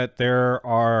think that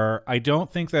I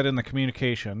don't think that in the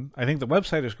communication, I think the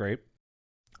website is great.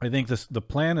 I think the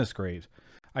plan is great.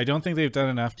 I don't think they've done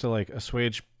enough to, like,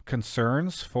 assuage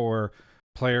concerns for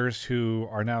players who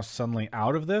are now suddenly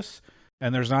out of this,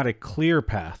 and there's not a clear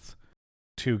path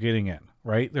to getting in,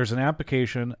 right? There's an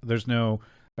application, there's no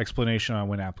explanation on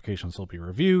when applications will be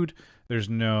reviewed, there's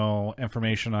no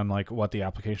information on like what the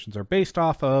applications are based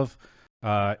off of.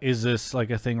 Is this like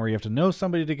a thing where you have to know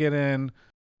somebody to get in?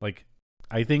 Like,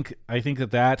 I think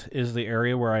that is the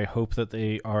area where I hope that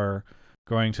they are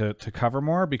going to cover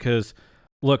more, because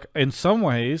look, in some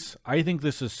ways, I think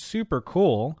this is super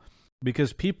cool,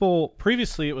 because people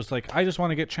previously, it was like, I just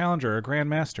want to get Challenger or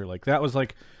Grandmaster. Like, that was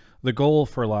like the goal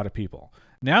for a lot of people.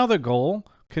 Now the goal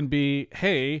can be,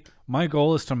 hey, my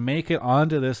goal is to make it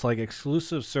onto this like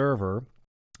exclusive server.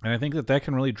 And I think that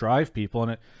can really drive people,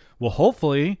 and it will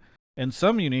hopefully, in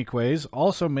some unique ways,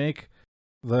 also make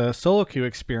the solo queue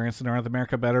experience in North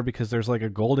America better, because there's like a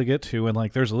goal to get to, and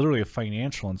like there's literally a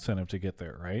financial incentive to get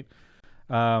there, right?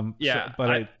 Yeah, so,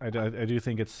 but I do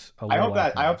think it's a I little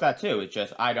hope that too. It's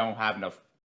just I don't have enough.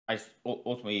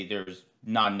 Ultimately, there's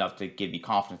not enough to give me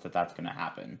confidence that that's going to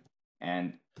happen.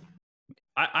 And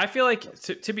I feel like,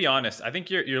 to be honest, I think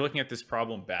you're looking at this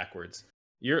problem backwards.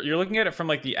 You're looking at it from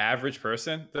like the average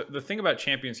person. The thing about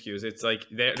Champions Queue is it's like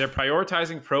they're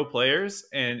prioritizing pro players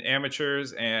and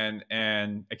amateurs and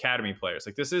academy players.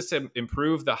 Like, this is to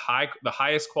improve the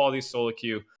highest quality solo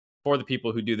queue for the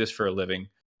people who do this for a living,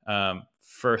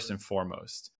 first and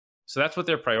foremost. So that's what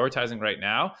they're prioritizing right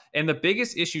now. And the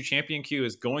biggest issue Champion Queue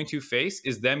is going to face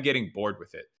is them getting bored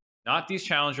with it. Not these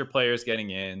challenger players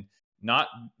getting in, not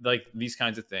like these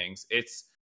kinds of things. It's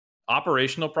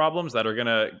operational problems that are going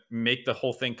to make the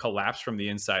whole thing collapse from the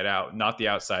inside out, not the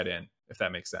outside in, if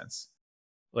that makes sense.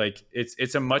 Like,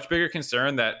 it's a much bigger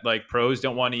concern that like pros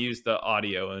don't want to use the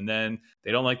audio, and then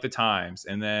they don't like the times,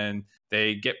 and then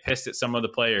they get pissed at some of the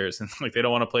players, and like they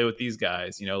don't want to play with these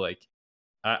guys, you know. Like,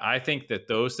 I think that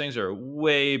those things are a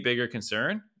way bigger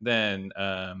concern than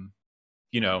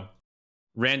you know,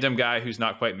 random guy who's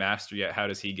not quite master yet, how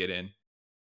does he get in?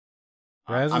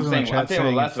 I'm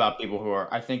saying less about people who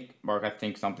are. I think, Mark. I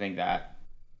think something that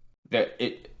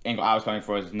angle I was coming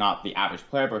for is not the average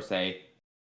player per se,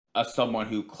 someone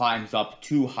who climbs up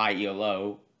too high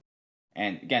ELO,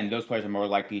 and again, those players are more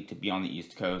likely to be on the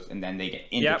East Coast, and then they get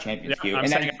into Champions Queue,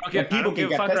 and then people can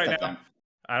get pissed at them.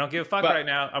 I don't give a fuck right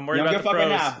now. I'm worried about the pros. Right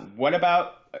now. What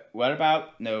about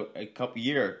a couple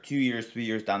years, 2 years, 3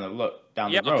 years down the road?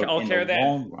 I'll care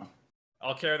then.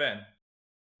 I'll care then.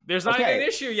 There's not even an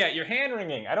issue yet. You're hand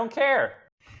wringing. I don't care.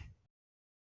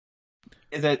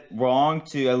 Is it wrong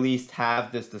to at least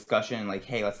have this discussion? Like,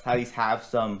 hey, let's at least have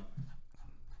some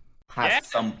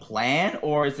plan,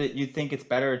 or is it you think it's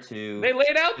better to? They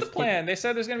laid out the plan. They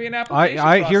said there's going to be an application.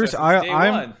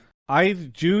 I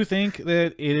do think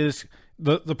that it is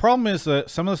the problem is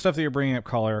that some of the stuff that you're bringing up,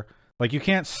 Caller, like you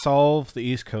can't solve the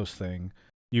East Coast thing.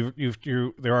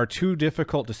 There are two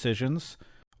difficult decisions.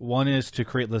 One is to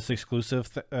create this exclusive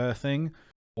thing,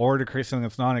 or to create something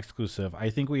that's non-exclusive.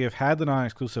 I think we have had the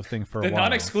non-exclusive thing for a while. The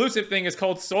non-exclusive thing is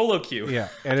called solo queue. Yeah,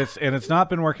 and it's not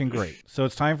been working great. So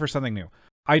it's time for something new.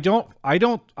 I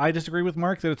disagree with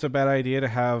Mark that it's a bad idea to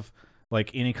have like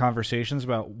any conversations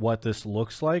about what this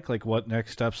looks like what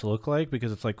next steps look like,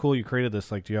 because it's like, cool, you created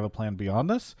this, like, do you have a plan beyond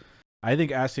this? I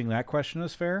think asking that question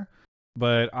is fair,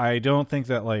 but I don't think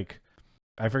that, like,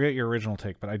 I forget your original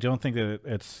take, but I don't think that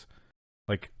it's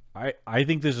like, I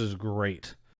think this is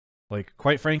great. Like,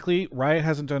 quite frankly, Riot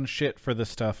hasn't done shit for this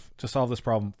stuff to solve this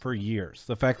problem for years.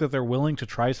 The fact that they're willing to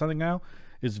try something now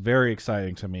is very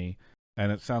exciting to me,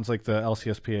 and it sounds like the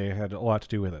LCSPA had a lot to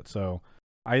do with it. So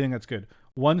I think that's good.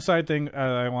 One side thing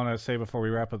I want to say before we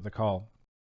wrap up the call.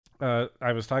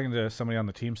 I was talking to somebody on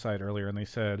the team side earlier, and they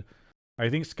said, I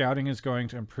think scouting is going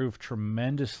to improve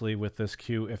tremendously with this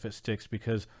queue if it sticks,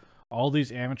 because all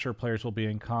these amateur players will be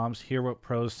in comms, hear what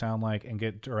pros sound like, and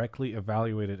get directly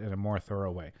evaluated in a more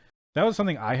thorough way. That was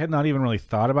something I had not even really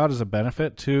thought about as a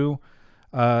benefit to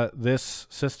this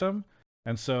system.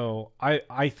 And so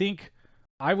I think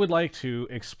I would like to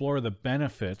explore the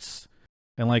benefits,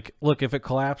 and like, look, if it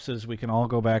collapses, we can all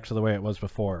go back to the way it was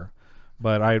before.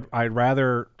 But I'd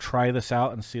rather try this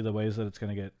out and see the ways that it's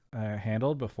going to get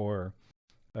handled before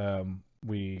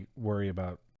we worry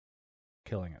about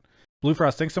killing it. Blue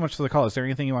Frost, thanks so much for the call. Is there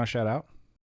anything you want to shout out?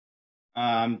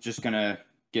 I'm just gonna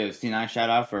give C9 a shout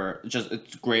out for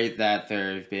it's great that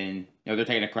they've been, they're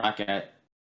taking a crack at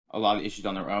a lot of the issues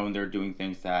on their own. They're doing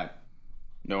things that,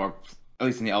 are, at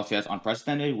least in the LCS,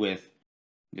 unprecedented, with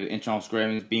the internal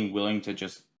scrims being willing to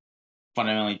just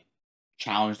fundamentally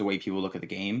challenge the way people look at the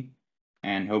game.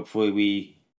 And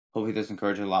hopefully this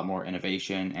encourages a lot more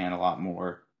innovation and a lot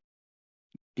more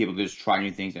people to just try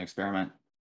new things and experiment.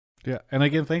 Yeah, and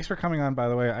again, thanks for coming on, by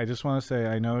the way. I just want to say,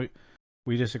 I know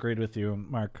we disagreed with you,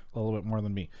 Mark, a little bit more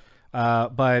than me.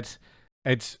 But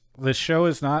the show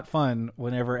is not fun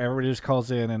whenever everybody just calls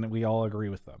in and we all agree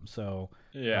with them. So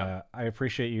I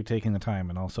appreciate you taking the time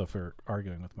and also for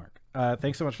arguing with Mark.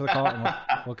 Thanks so much for the call. And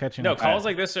we'll catch you. No, next calls time.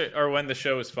 like this are when the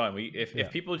show is fun.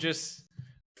 If people just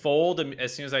fold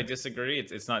as soon as I disagree,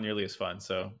 it's not nearly as fun.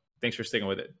 So thanks for sticking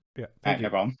with it. Yeah, thank you. No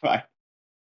problem. Bye.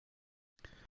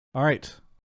 All right.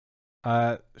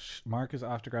 Mark is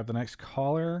off to grab the next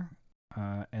caller.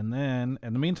 And then,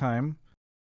 in the meantime,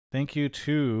 thank you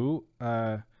to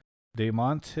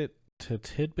Damon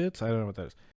Tidbits. I don't know what that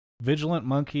is. Vigilant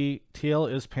Monkey,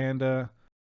 TL is Panda,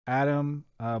 Adam,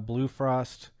 Blue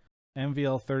Frost,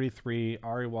 MVL33,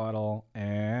 Ari Waddle,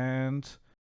 and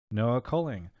Noah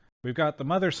Colling. We've got the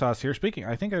Mother Sauce here speaking.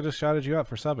 I think I just shouted you out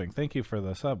for subbing. Thank you for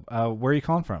the sub. Where are you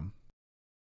calling from?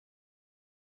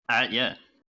 Yeah.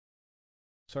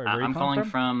 Sorry, where are you I'm calling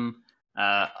from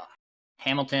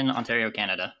Hamilton, Ontario,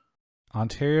 Canada.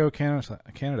 Ontario,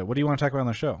 Canada. What do you want to talk about on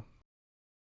the show?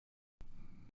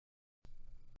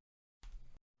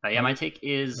 My take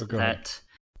is that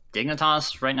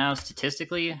Dignitas right now,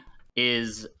 statistically,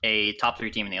 is a top 3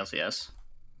 team in the LCS.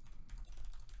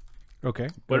 Okay.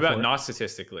 What about not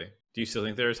statistically? Do you still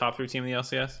think they're a top 3 team in the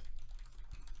LCS?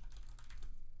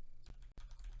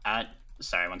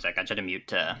 Sorry, one sec. I tried to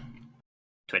mute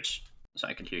Twitch so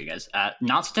I could hear you guys.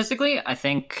 Not statistically, I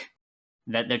think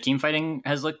that their team fighting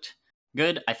has looked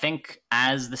good. I think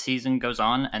as the season goes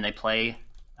on and they play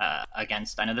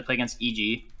against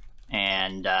EG,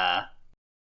 and I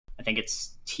think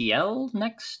it's TL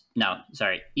next. No,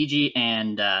 sorry, EG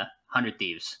and 100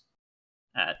 Thieves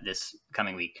this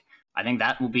coming week. I think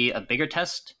that will be a bigger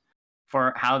test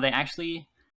for how they actually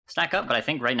stack up. But I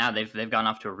think right now they've gone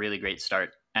off to a really great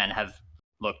start and have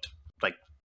looked like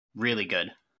really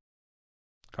good.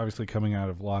 Obviously coming out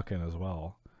of lock-in as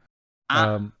well.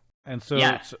 And so,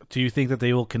 yeah. Do you think that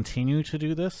they will continue to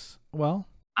do this well?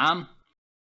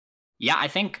 Yeah, I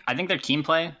think their team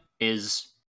play has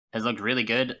looked really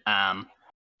good.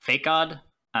 Fake God,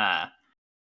 I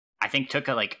think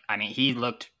he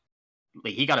looked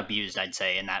like he got abused, I'd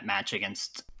say, in that match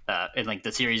against in like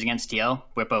the series against TL.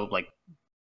 Whippo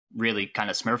really kind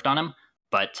of smurfed on him,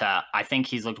 but I think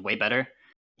he's looked way better.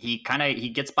 He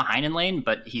gets behind in lane,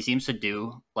 but he seems to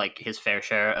do like his fair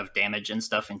share of damage and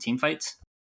stuff in team fights.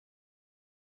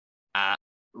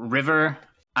 River,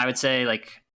 I would say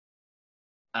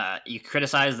you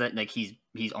criticize that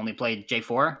he's only played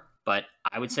J4, but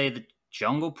I would say the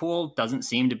jungle pool doesn't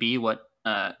seem to be what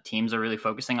teams are really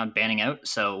focusing on banning out.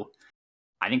 So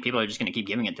I think people are just going to keep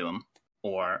giving it to him.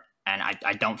 And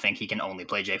I don't think he can only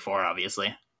play J4,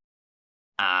 obviously.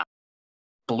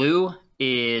 Blue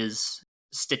is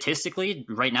statistically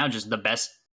right now just the best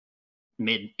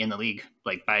mid in the league.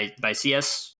 Like by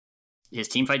CS, his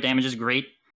team fight damage is great.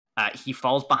 He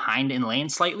falls behind in lane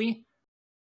slightly.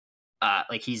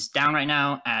 He's down right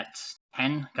now at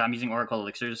 10. I'm using Oracle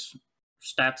Elixir's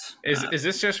stats. Is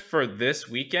this just for this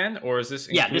weekend, or is this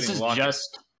including this is lock-in?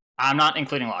 just... I'm not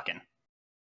including lock-in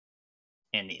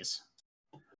in these.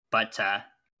 But,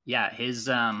 his...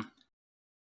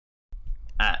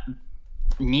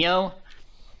 Neo,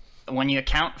 when you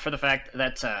account for the fact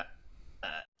that,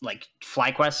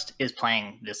 FlyQuest is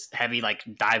playing this heavy,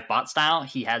 dive bot style,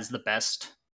 he has the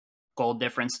best gold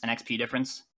difference and XP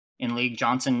difference in league.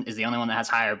 Johnson is the only one that has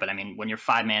higher, but I mean, when you're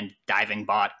 5-man diving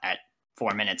bot at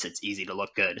 4 minutes, it's easy to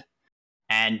look good.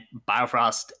 And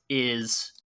Biofrost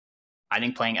is, I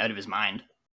think, playing out of his mind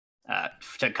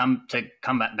to come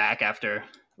back after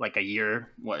a year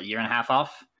and a half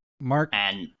off. Mark,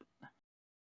 and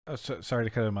sorry to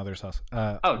cut in Mother's House.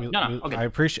 No. Okay.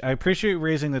 I appreciate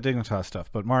raising the Dignitas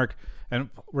stuff, but Mark, and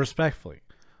respectfully,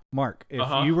 Mark,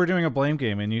 if you were doing a blame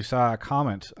game and you saw a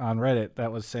comment on Reddit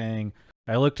that was saying,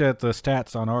 I looked at the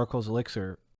stats on Oracle's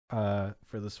Elixir for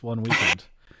this one weekend,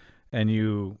 and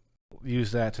you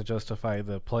use that to justify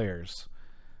the players,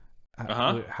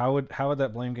 how would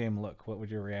that blame game look? What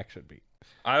would your reaction be?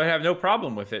 I would have no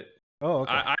problem with it. Oh,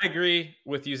 okay. I agree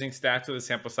with using stats with a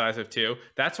sample size of 2.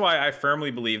 That's why I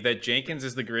firmly believe that Jenkins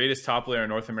is the greatest top laner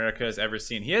North America has ever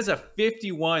seen. He has a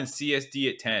 51 CSD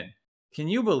at 10. Can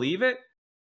you believe it?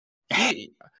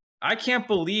 I can't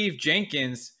believe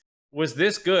Jenkins was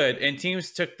this good and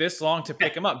teams took this long to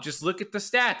pick him up. Just look at the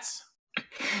stats.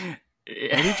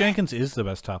 Maybe Jenkins is the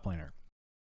best top laner.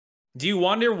 Do you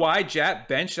wonder why Jat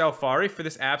benched Alfari for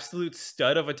this absolute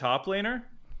stud of a top laner?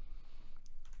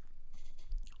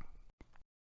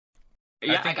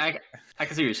 Yeah, I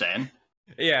can see what you're saying.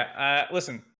 Yeah,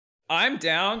 listen, I'm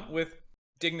down with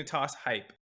Dignitas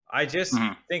hype. I just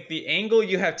think the angle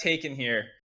you have taken here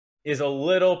is a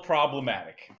little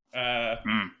problematic.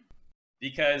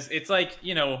 because it's like,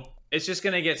 it's just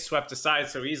going to get swept aside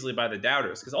so easily by the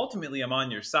doubters, because ultimately I'm on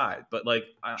your side. But like,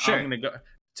 Sure. I'm going to go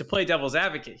to play devil's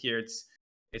advocate here.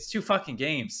 It's 2 fucking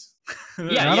games.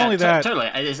 Yeah, Not only that, totally.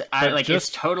 It's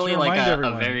totally to like remind a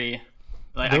everyone, very.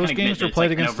 Like, those games were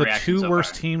played against the 2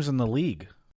 worst teams in the league.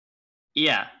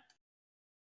 Yeah.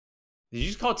 Did you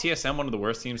just call TSM one of the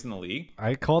worst teams in the league?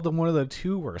 I called them one of the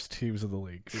 2 worst teams in the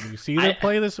league. Did you see them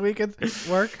play this weekend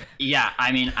work? Yeah,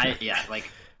 I mean,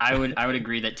 I would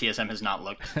agree that TSM has not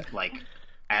looked like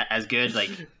as good. Like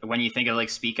when you think of like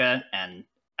Spica and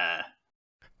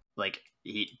like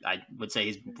I would say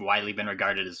he's widely been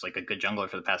regarded as like a good jungler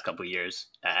for the past couple of years,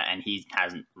 and he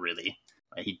hasn't really.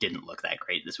 He didn't look that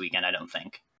great this weekend, I don't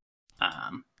think.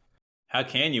 How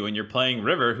can you when you're playing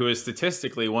River, who is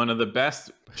statistically one of the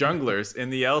best junglers in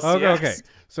the LCS? Okay.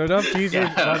 So enough teasing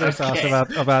other sauce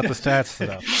about the stats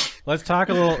stuff. Let's talk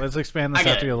a little. Let's expand this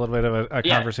out to be a little bit of a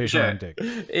conversation on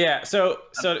Dig. Yeah. So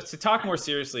to talk more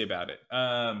seriously about it,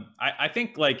 I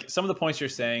think like some of the points you're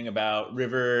saying about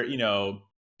River,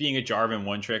 being a Jarvan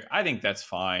one trick, I think that's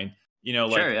fine.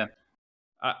 Sure, yeah.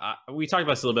 We talked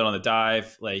about this a little bit on the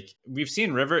dive. Like we've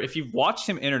seen River, if you've watched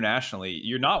him internationally,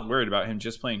 you're not worried about him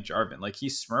just playing Jarvan. Like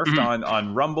he's smurfed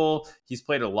on Rumble. He's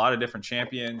played a lot of different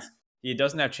champions. He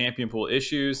doesn't have champion pool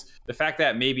issues. The fact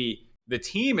that maybe the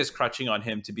team is crutching on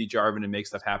him to be Jarvan and make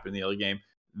stuff happen in the early game,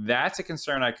 that's a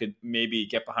concern I could maybe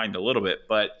get behind a little bit.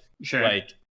 But sure.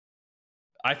 Like,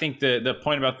 I think the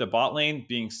point about the bot lane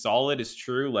being solid is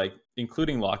true, like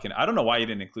including Lock-in. I don't know why you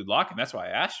didn't include Lock-in. That's why I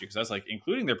asked you, because I was like,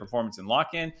 including their performance in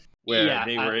Lock-in, where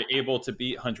they were able to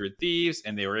beat 100 Thieves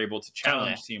and they were able to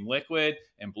challenge Team Liquid,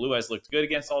 and Blue has looked good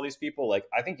against all these people. Like,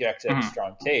 I think you actually have a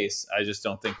strong case. I just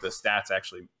don't think the stats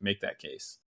actually make that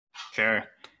case. Sure.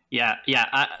 Yeah.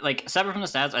 Like, separate from the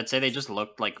stats, I'd say they just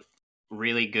looked like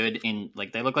really good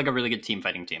they look like a really good team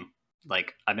fighting team.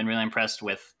 Like, I've been really impressed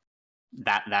with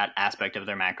that aspect of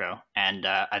their macro, and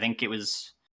I think it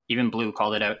was even Blue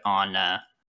called it out on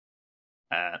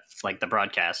like the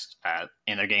broadcast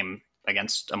in their game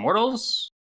against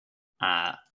Immortals,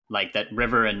 like that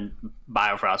River and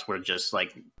Biofrost were just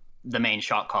like the main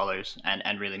shot callers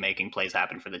and really making plays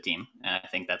happen for the team, and I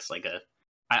think that's like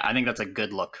I think that's a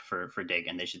good look for Dig,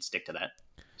 and they should stick to that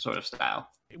sort of style.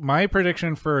 My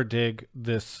prediction for Dig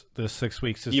this 6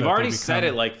 weeks is you've already said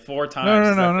it like 4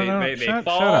 times. No. Shut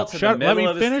up. Let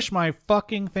me finish my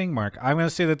fucking thing, Mark. I'm going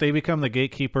to say that they become the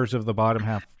gatekeepers of the bottom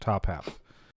half, top half.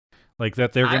 Like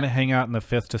that they're going to hang out in the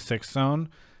 5th to 6th zone,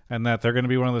 and that they're going to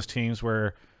be one of those teams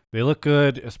where they look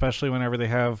good, especially whenever they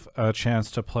have a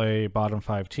chance to play bottom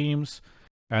 5 teams.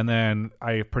 And then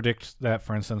I predict that,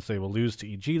 for instance, they will lose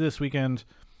to EG this weekend.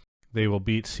 They will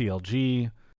beat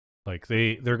CLG. Like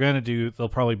they'll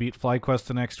probably beat FlyQuest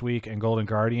the next week and Golden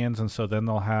Guardians, and so then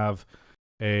they'll have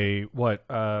a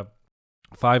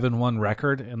 5-1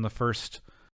 record in the first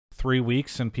 3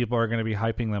 weeks, and people are going to be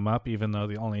hyping them up, even though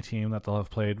the only team that they'll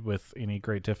have played with any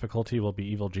great difficulty will be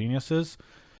Evil Geniuses.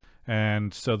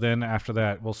 And so then after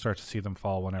that, we'll start to see them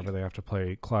fall whenever they have to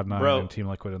play Cloud9 and Team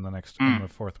Liquid in the next in the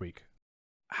 4th week.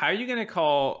 How are you going to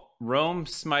call Rome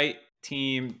Smite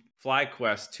Team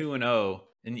FlyQuest 2-0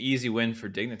 an easy win for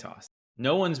Dignitas?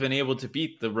 No one's been able to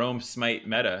beat the Rome Smite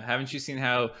meta. Haven't you seen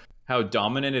how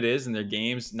dominant it is in their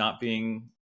games, not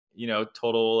being,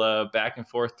 total back and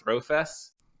forth throw fests?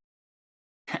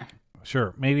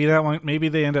 Sure, maybe that one. Maybe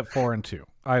they end up 4-2.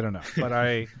 I don't know, but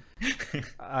I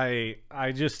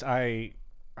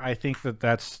think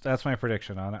that's my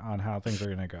prediction on how things are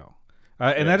going to go.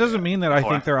 And that doesn't mean that I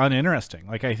think they're uninteresting.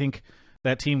 Like, I think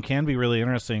that team can be really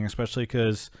interesting, especially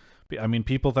because, I mean,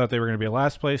 people thought they were going to be a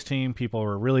last place team. People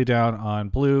were really down on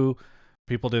Blue.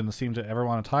 People didn't seem to ever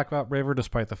want to talk about River,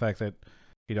 despite the fact that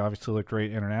he'd obviously looked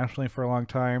great internationally for a long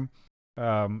time.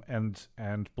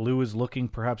 And Blue is looking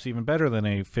perhaps even better than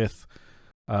a 5th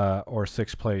or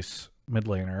 6th place mid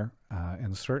laner.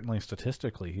 And certainly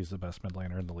statistically, he's the best mid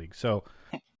laner in the league. So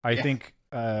I think,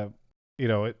 the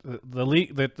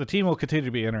league, the team will continue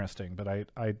to be interesting, but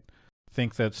I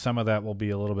think that some of that will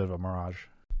be a little bit of a mirage.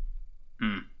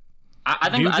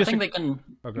 I think they can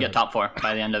get top 4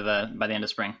 by the end of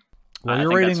spring. Well,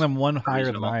 you're rating them one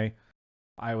higher than I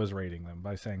was rating them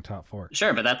by saying top 4.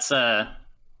 Sure, but that's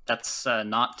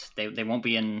not they won't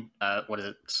be in what is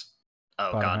it?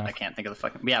 Oh Bottom god, half. I can't think of the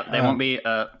fucking they won't be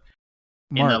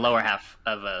in the lower half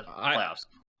of playoffs.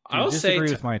 I will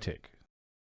disagree with my take.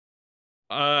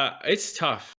 It's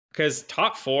tough because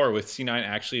top 4 with C9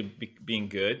 actually being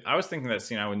good. I was thinking that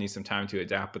C9 would need some time to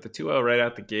adapt, but the 2-0 right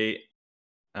out the gate,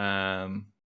 does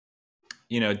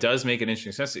make it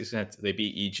interesting, especially since they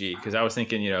beat EG. Because I was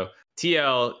thinking,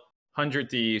 TL, 100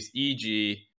 Thieves,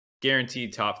 EG,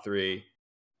 guaranteed top 3.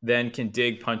 then can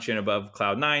dig punch in above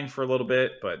Cloud9 for a little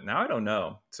bit. But now I don't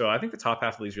know. So I think the top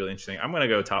half of the league is really interesting. I'm going to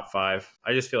go top 5.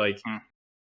 I just feel like,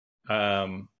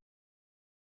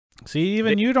 see,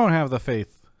 even you don't have the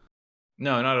faith.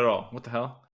 No, not at all. What the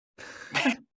hell?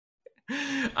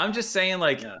 I'm just saying,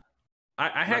 like,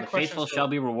 I had the faithful shall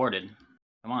be rewarded.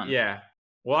 Come on. Yeah.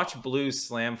 Watch Blue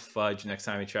slam Fudge next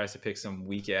time he tries to pick some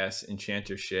weak ass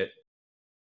enchanter shit.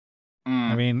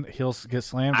 I mean, he'll get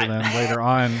slammed, and then later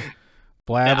on,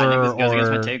 Blabber I think this goes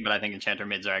against my take, but I think enchanter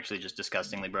mids are actually just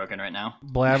disgustingly broken right now.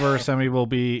 Blabber or somebody will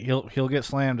be he'll get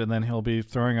slammed, and then he'll be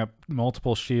throwing up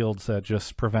multiple shields that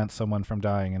just prevent someone from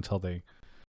dying until they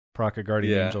proc a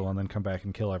Guardian Angel and then come back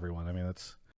and kill everyone. I mean,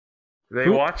 that's they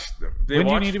watched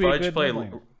Fudge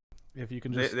play. If you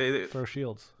can just throw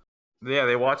shields. Yeah,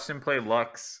 they watched him play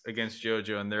Lux against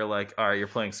JoJo, and they're like, "All right, you're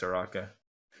playing Soraka."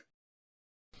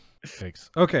 Thanks.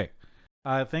 Okay.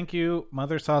 Thank you,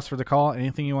 Mother Sauce, for the call.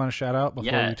 Anything you want to shout out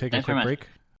before we take a quick break?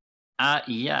 I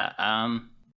just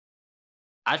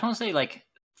want to say, like,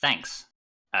 thanks.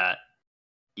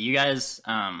 You guys,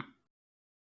 I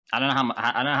don't know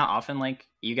how often, like,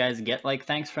 you guys get, like,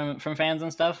 thanks from fans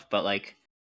and stuff, but, like,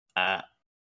 I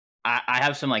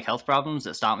have some, like, health problems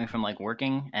that stop me from, like,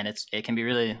 working, and it can be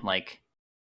really, like,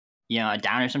 you know, a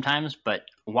downer sometimes, but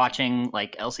watching,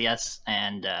 like, LCS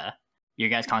and your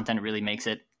guys' content really makes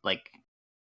it, like,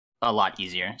 a lot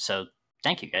easier. So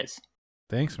thank you guys.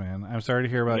 Thanks, man. I'm sorry to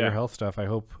hear about your health stuff. I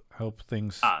hope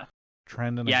things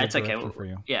trend in a good direction for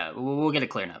you. Yeah, we'll get it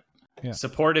cleared up. Yeah.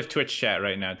 Supportive Twitch chat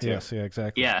right now too. Yes, yeah,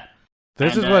 exactly. Yeah.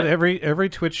 This is what every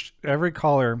Twitch, every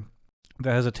caller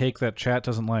that has a take that chat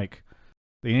doesn't like,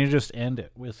 they need to just end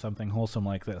it with something wholesome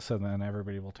like this, and then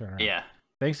everybody will turn around. Yeah.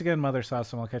 Thanks again, Mother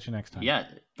Sauce, and I'll catch you next time. Yeah,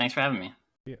 thanks for having me.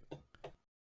 Yeah.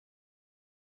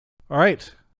 All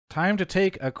right, time to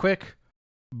take a quick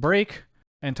break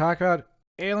and talk about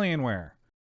Alienware.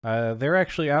 They're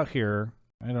actually out here,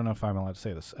 I don't know if I'm allowed to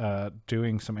say this,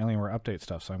 doing some Alienware update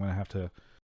stuff, so I'm going to have to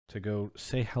go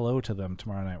say hello to them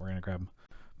tomorrow night. We're going to grab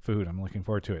food. I'm looking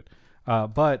forward to it.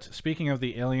 But speaking of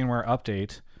the Alienware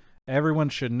update, everyone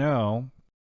should know,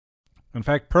 in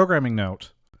fact, programming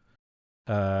note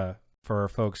for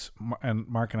folks, and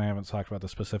Mark and I haven't talked about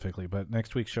this specifically, but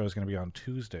next week's show is going to be on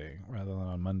Tuesday rather than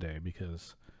on Monday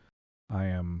because I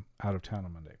am out of town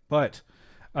on Monday. But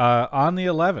on the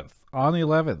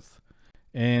 11th,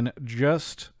 in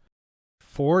just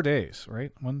 4 days,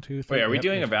 right? 1, 2, 3. Wait, are we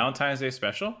doing a Valentine's Day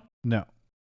special? No.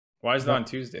 Why is it on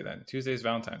Tuesday then? Tuesday's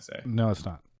Valentine's Day. No, it's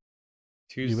not.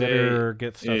 Tuesday you better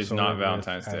get stuff is not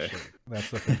Valentine's Day. Ashley.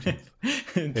 That's the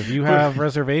 15th. If you have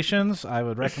reservations, I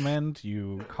would recommend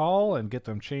you call and get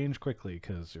them changed quickly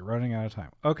because you're running out of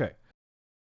time. Okay.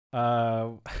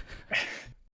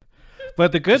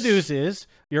 But the good news is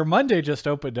your Monday just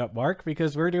opened up, Mark,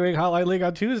 because we're doing Hotline League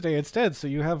on Tuesday instead. So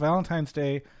you have Valentine's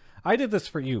Day. I did this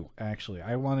for you, actually.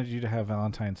 I wanted you to have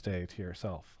Valentine's Day to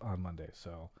yourself on Monday.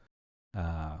 So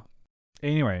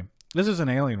anyway, this is an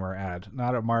Alienware ad,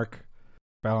 not a Mark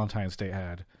Valentine's Day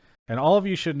ad. And all of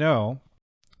you should know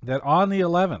that on the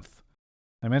 11th,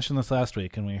 I mentioned this last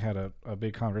week, and we had a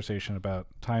big conversation about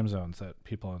time zones that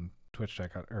people on Twitch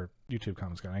or YouTube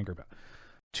comments got angry about.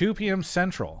 2 p.m.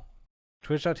 Central.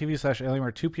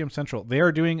 Twitch.tv/Alienware, 2 p.m. Central. They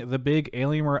are doing the big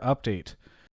Alienware update.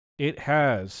 It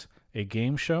has a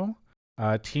game show,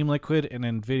 Team Liquid and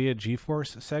NVIDIA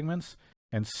GeForce segments,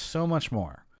 and so much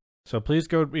more. So please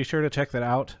go be sure to check that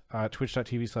out,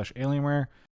 twitch.tv/Alienware.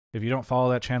 If you don't follow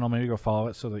that channel, maybe go follow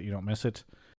it so that you don't miss it.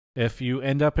 If you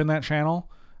end up in that channel,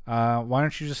 why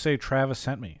don't you just say Travis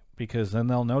sent me? Because then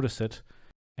they'll notice it,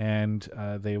 and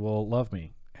they will love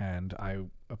me. And I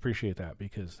appreciate that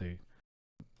because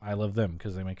I love them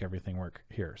because they make everything work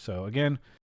here. So again,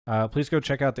 please go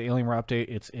check out the Alienware update.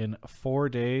 It's in 4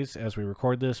 days as we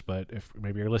record this, but if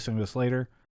maybe you're listening to this later,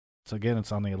 so again,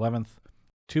 it's on the 11th,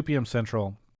 2 p.m.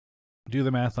 Central. Do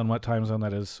the math on what time zone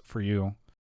that is for you.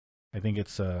 I think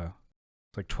it's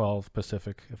like 12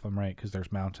 Pacific, if I'm right, because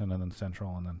there's Mountain and then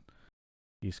Central and then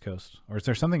East Coast. Or is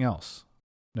there something else?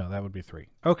 No, that would be 3.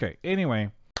 Okay,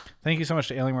 anyway, thank you so much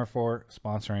to Alienware for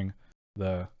sponsoring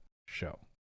the show.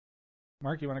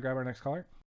 Mark, you want to grab our next caller?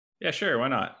 Yeah, sure. Why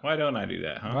not? Why don't I do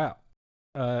that, huh?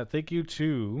 Wow. Thank you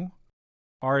to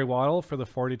Ari Waddle for the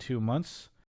 42 months.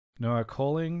 Noah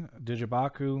Coling,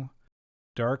 Digibaku,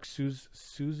 Dark Souza,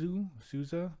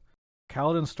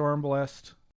 Kaladin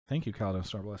Stormblessed. Thank you, Kaladin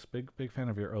Stormblessed. Big fan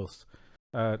of your oaths.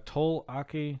 Tol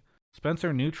Aki,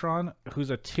 Spencer Neutron,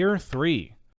 who's a tier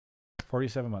 3.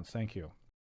 47 months. Thank you.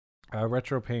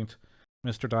 Retro Paint,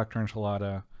 Mr. Dr.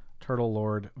 Enchilada, Turtle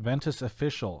Lord, Ventus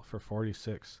Official for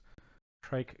 46.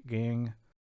 Trike Gang,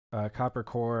 Copper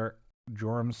Core,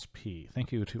 Jorms P.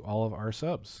 Thank you to all of our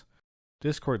subs.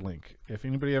 Discord link. If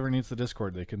anybody ever needs the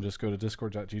Discord, they can just go to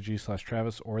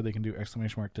discord.gg/Travis, or they can do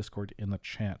 !Discord in the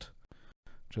chat,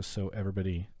 just so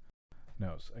everybody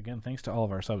knows. Again, thanks to all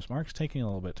of our subs. Mark's taking a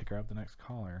little bit to grab the next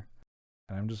caller,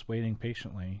 and I'm just waiting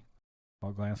patiently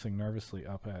while glancing nervously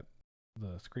up at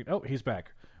the screen. Oh, he's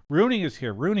back. Rooney is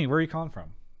here. Rooney, where are you calling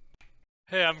from?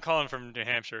 Hey, I'm calling from New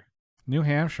Hampshire. New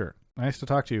Hampshire. Nice to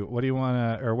talk to you. What do you want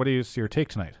to, or what is your take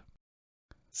tonight?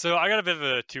 So I got a bit of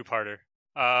a two-parter.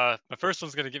 My first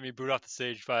one's going to get me booed off the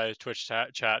stage by Twitch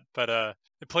chat, but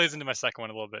it plays into my second one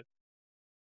a little bit.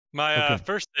 My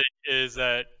first take is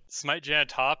that Smite Jan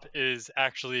top is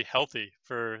actually healthy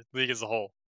for League as a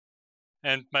whole.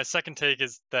 And my second take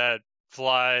is that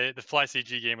the Fly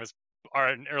CG game was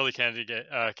an early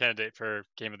candidate for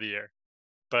Game of the Year.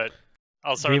 But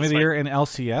I'll start Game with of the Year in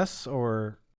LCS,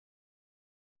 or?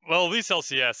 Well, at least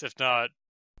LCS, if not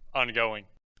ongoing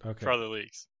for other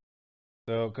leagues.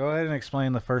 So go ahead and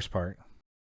explain the first part.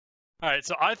 All right,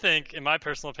 so I think, in my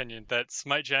personal opinion, that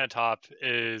Smite Jan top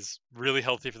is really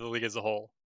healthy for the league as a whole.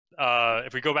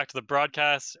 If we go back to the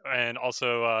broadcast and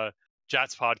also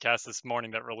Jat's podcast this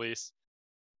morning that released,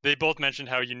 they both mentioned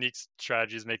how unique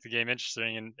strategies make the game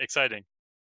interesting and exciting.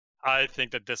 I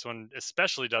think that this one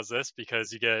especially does this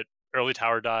because you get early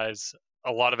tower dives,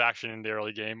 a lot of action in the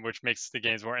early game, which makes the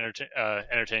games more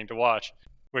entertaining to watch,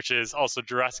 which is also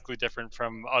drastically different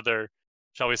from other,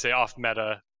 shall we say,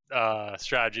 off-meta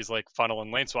strategies like funnel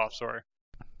and lane swaps were.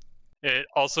 It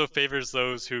also favors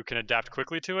those who can adapt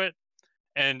quickly to it,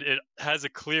 and it has a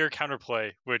clear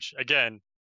counterplay, which, again,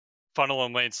 funnel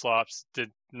and lane swaps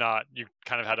did not. You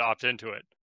kind of had to opt into it.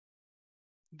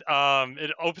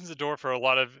 It opens the door for a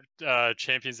lot of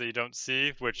champions that you don't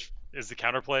see, which is the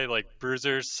counterplay, like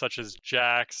bruisers such as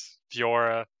Jax,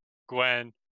 Fiora,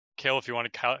 Gwen, Kayle if you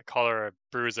want to call her a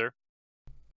bruiser.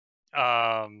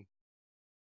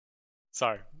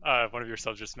 Sorry, one of your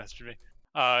subs just messaged me.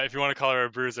 If you want to call her a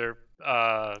bruiser,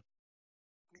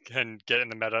 can get in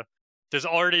the meta. There's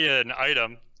already an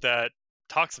item that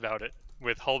talks about it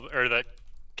with that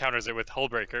counters it with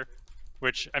Hullbreaker,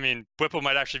 which, I mean, Whipple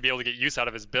might actually be able to get use out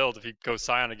of his build if he goes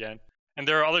Scion again. And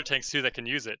there are other tanks too that can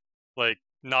use it, like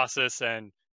Nasus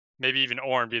and maybe even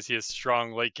Ornn, because he has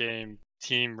strong late game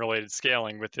team related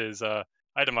scaling with his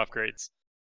item upgrades.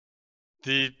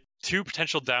 The two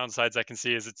potential downsides I can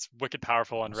see is it's wicked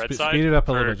powerful on red side. Speed it up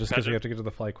a little bit, just because we have to get to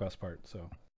the fly quest part. So.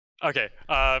 Okay,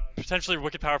 potentially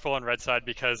wicked powerful on red side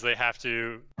because they have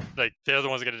to, they're the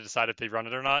ones that get to decide if they run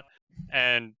it or not.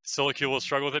 And solo queue will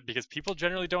struggle with it because people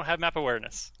generally don't have map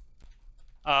awareness.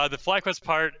 The fly quest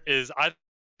part is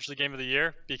actually Game of the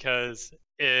Year because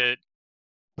it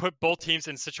put both teams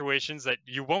in situations that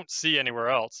you won't see anywhere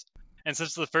else. And since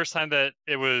it's the first time that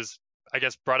it was, I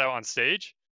guess, brought out on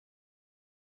stage,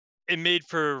 it made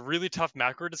for really tough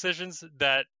macro decisions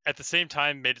that at the same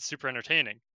time made it super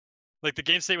entertaining. Like, the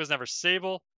game state was never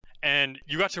stable, and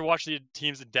you got to watch the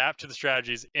teams adapt to the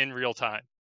strategies in real time.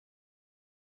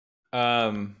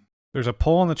 There's a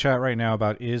poll in the chat right now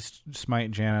about, is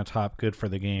Smite Janna top good for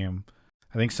the game?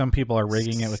 I think some people are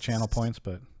rigging it with channel points,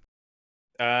 but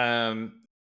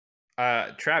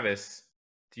Travis,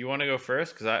 do you want to go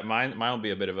first? Because mine will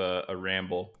be a bit of a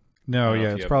ramble. No,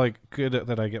 yeah, it's probably good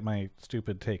that I get my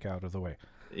stupid take out of the way.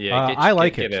 Yeah, I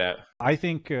like it. I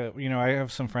think I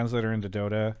have some friends that are into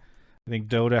Dota. I think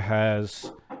Dota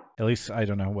has, at least I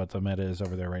don't know what the meta is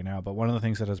over there right now, but one of the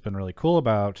things that has been really cool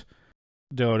about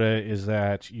Dota is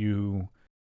that you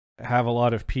have a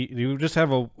lot of you just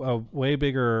have a way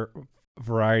bigger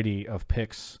variety of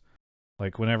picks.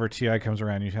 Like, whenever TI comes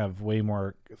around, you have way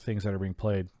more things that are being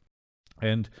played.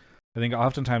 And I think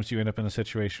oftentimes you end up in a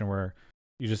situation where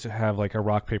you just have like a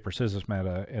rock, paper, scissors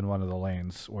meta in one of the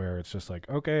lanes where it's just like,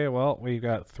 okay, well, we've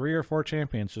got 3 or 4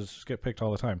 champions just get picked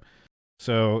all the time.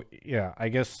 So, yeah, I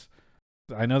guess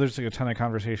I know there's like a ton of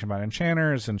conversation about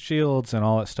enchanters and shields and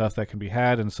all that stuff that can be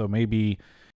had. And so maybe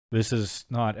this is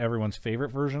not everyone's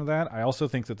favorite version of that. I also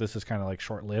think that this is kind of like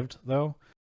short-lived, though.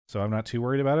 So I'm not too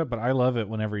worried about it. But I love it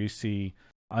whenever you see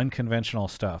unconventional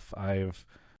stuff. I've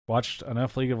watched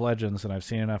enough League of Legends and I've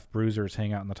seen enough bruisers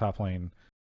hang out in the top lane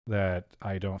that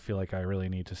I don't feel like I really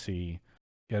need to see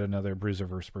yet another bruiser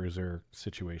versus bruiser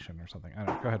situation or something. I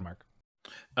don't know. Go ahead, Mark.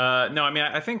 No, I mean,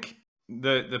 I think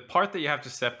the part that you have to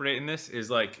separate in this is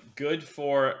like good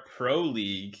for Pro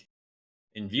League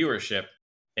in viewership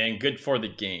and good for the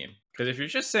game. Because if you're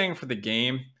just saying for the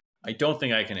game, I don't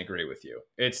think I can agree with you.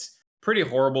 It's pretty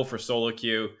horrible for solo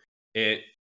queue. It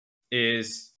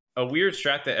is a weird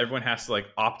strat that everyone has to like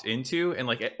opt into, and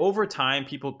like over time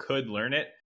people could learn it,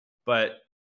 but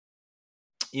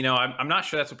I'm not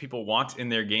sure that's what people want in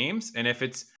their games. And if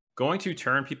it's going to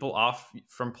turn people off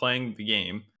from playing the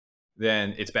game,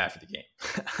 then it's bad for the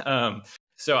game.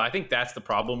 So I think that's the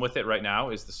problem with it right now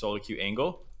is the solo queue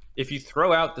angle. If you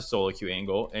throw out the solo queue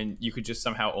angle and you could just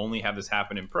somehow only have this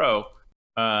happen in pro,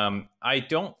 I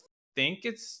don't think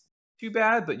it's too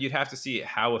bad, but you'd have to see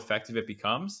how effective it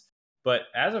becomes. But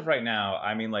as of right now,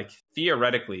 I mean, like,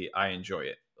 theoretically, I enjoy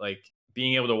it. Like,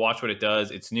 being able to watch what it does,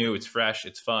 it's new, it's fresh,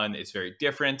 it's fun, it's very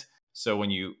different. So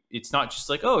when it's not just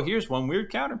like, oh, here's one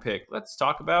weird counter pick. Let's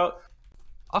talk about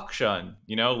Akshan,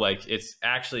 like it's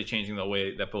actually changing the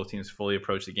way that both teams fully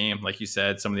approach the game. Like you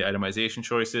said, some of the itemization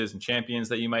choices and champions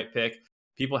that you might pick,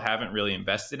 people haven't really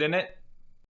invested in it.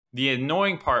 The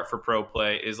annoying part for pro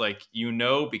play is like,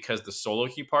 because the solo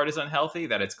queue part is unhealthy,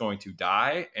 that it's going to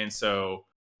die. And so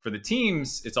for the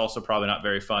teams, it's also probably not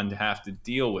very fun to have to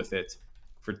deal with it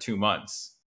for 2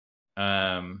 months.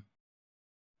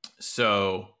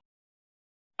 So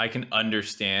I can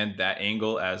understand that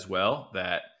angle as well,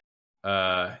 that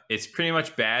it's pretty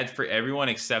much bad for everyone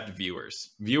except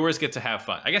viewers. Viewers get to have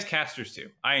fun. I guess casters too.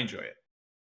 I enjoy it.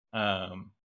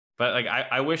 But like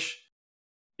I wish,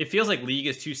 it feels like League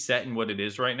is too set in what it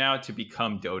is right now to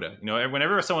become Dota.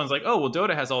 Whenever someone's like, oh, well,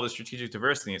 Dota has all this strategic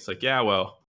diversity, it's like, yeah,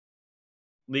 well,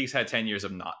 League's had 10 years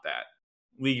of not that.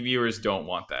 League viewers don't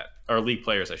want that. Or League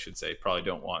players, I should say, probably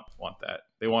don't want that.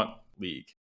 They want League.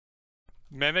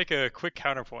 May I make a quick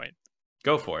counterpoint?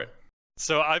 Go for it.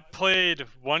 So I played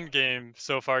one game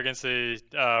so far against a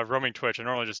roaming Twitch. I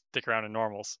normally just stick around in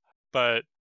normals, but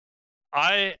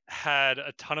I had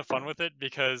a ton of fun with it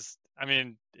because, I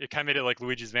mean, it kind of made it like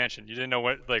Luigi's Mansion. You didn't know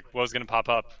what was going to pop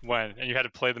up when, and you had to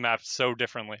play the map so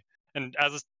differently. And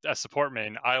as a support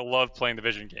main, I love playing the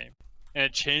Vision game, and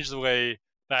it changed the way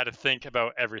that I had to think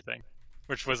about everything,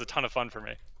 which was a ton of fun for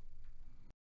me.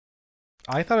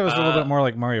 I thought it was a little bit more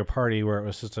like Mario Party, where it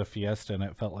was just a fiesta and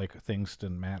it felt like things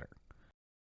didn't matter.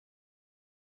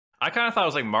 I kind of thought it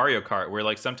was like Mario Kart, where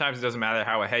like sometimes it doesn't matter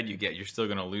how ahead you get, you're still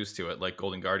going to lose to it, like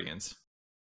Golden Guardians.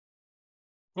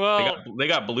 Well, they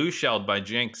got blue shelled by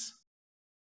Jinx.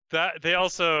 That they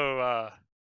also,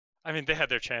 I mean, they had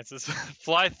their chances.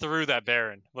 Fly through that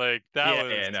Baron, like that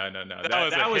was. Yeah, no.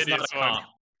 That was not a comp. one.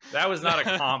 That was not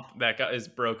a comp that is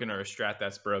broken or a strat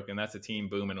that's broken. That's a team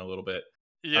booming a little bit.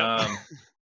 Yeah.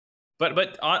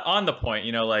 But on the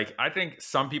point, like I think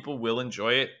some people will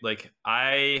enjoy it. Like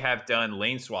I have done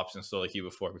lane swaps in solo queue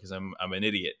before because I'm an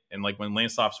idiot. And like when lane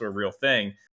swaps were a real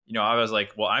thing, I was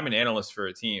like, well, I'm an analyst for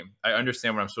a team. I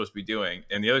understand what I'm supposed to be doing,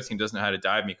 and the other team doesn't know how to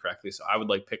dive me correctly. So I would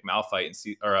like pick Maokai in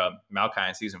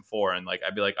season 4, and like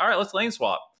I'd be like, all right, let's lane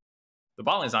swap. The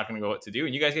bot lane's not going to know what to do,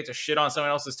 and you guys get to shit on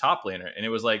someone else's top laner. And it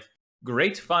was like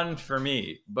great fun for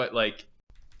me, but like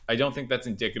I don't think that's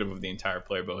indicative of the entire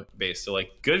player base. So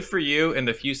like good for you and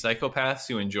the few psychopaths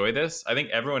who enjoy this. I think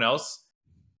everyone else,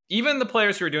 even the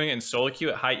players who are doing it in solo queue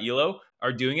at high elo,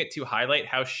 are doing it to highlight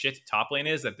how shit top lane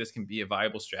is, that this can be a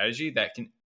viable strategy that can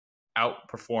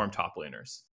outperform top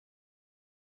laners.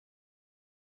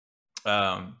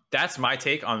 That's my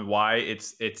take on why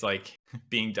it's like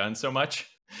being done so much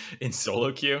in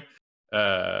solo queue.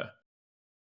 But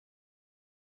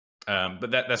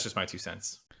that's just my 2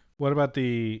 cents. What about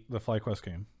the FlyQuest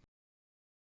game?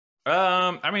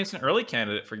 I mean, it's an early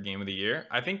candidate for game of the year.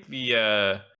 I think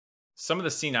some of the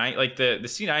C9, like the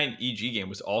C9 EG game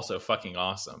was also fucking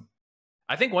awesome.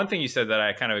 I think one thing you said that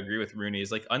I kind of agree with, Rooney,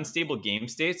 is like unstable game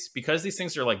states, because these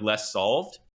things are like less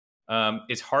solved.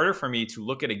 It's harder for me to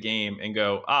look at a game and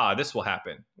go, this will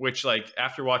happen. Which, like,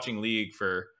 after watching League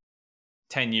for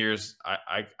 10 years,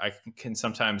 I can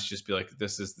sometimes just be like,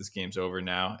 this game's over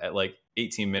now at like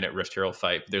 18-minute Rift Herald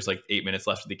fight. There's like 8 minutes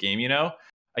left of the game,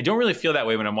 I don't really feel that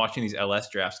way when I'm watching these LS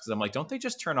drafts, because I'm like, don't they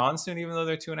just turn on soon, even though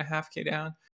they're 2.5K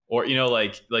down? Or,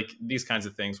 like these kinds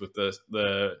of things with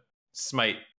the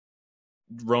Smite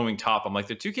roaming top. I'm like,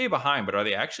 they're 2K behind, but are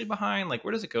they actually behind? Like,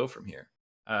 where does it go from here?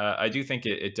 I do think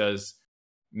it does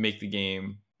make the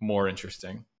game more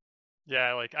interesting.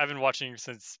 Yeah, like I've been watching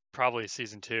since probably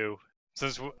season 2.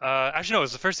 Since actually no, it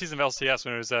was the first season of LCS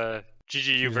when it was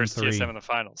GGU versus 3. TSM in the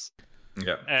finals.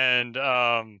 Yeah. And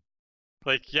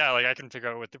like I can figure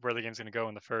out where the game's gonna go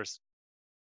in the first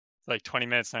like 20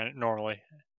 minutes normally,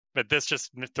 but this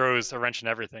just throws a wrench in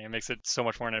everything. It makes it so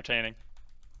much more entertaining.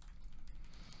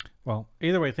 Well,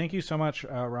 either way, thank you so much,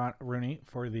 Rooney,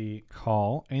 for the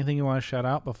call. Anything you want to shout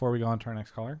out before we go on to our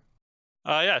next caller?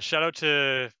 Yeah, shout out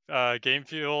to Game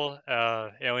Fuel,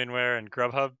 Alienware, and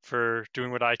Grubhub for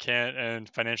doing what I can and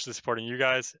financially supporting you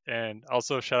guys. And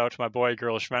also shout out to my boy,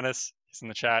 Girlish Menace. He's in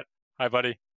the chat. Hi,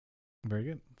 buddy. Very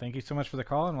good. Thank you so much for the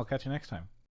call, and we'll catch you next time.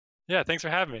 Yeah, thanks for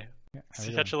having me. Yeah,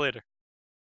 Catch you later.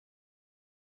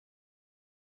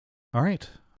 All right.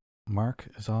 Mark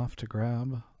is off to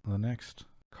grab the next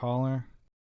caller.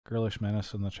 Girlish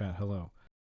Menace in the chat. Hello.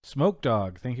 Smoke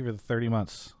Dog, thank you for the 30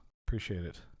 months. Appreciate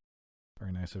it.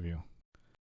 Very nice of you.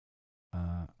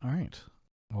 All right.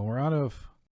 Well, we're out of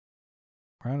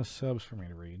subs for me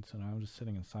to read, so now I'm just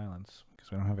sitting in silence because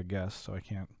we don't have a guest, so I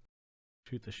can't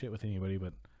shoot the shit with anybody,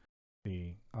 but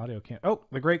the audio can't. Oh,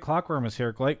 the Great Clockworm is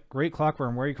here. Great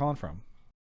Clockworm, where are you calling from?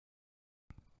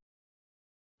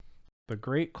 The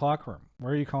Great Clockworm,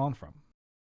 where are you calling from?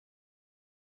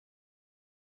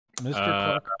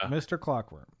 Mr.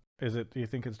 Clockworm. Is it? Do you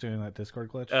think it's doing that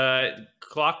Discord glitch?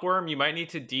 Clockworm, you might need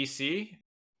to DC,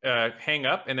 hang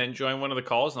up, and then join one of the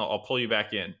calls, and I'll pull you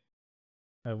back in.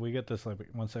 We get this like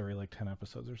once every 10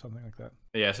 episodes or something like that.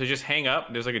 Yeah, so just hang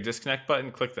up. There's like a disconnect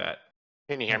button. Click that.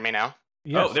 Can you hear me now?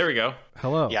 Yes. Oh, there we go.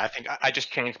 Hello. Yeah, I think I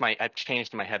just changed my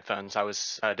headphones.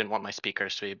 I didn't want my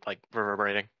speakers to be like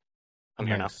reverberating. I'm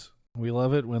here now. We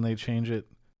love it when they change it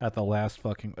at the last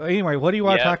fucking. Anyway, what do you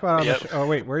want to talk about on the show? Oh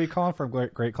wait, where are you calling from,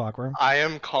 Great Clockworm? I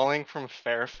am calling from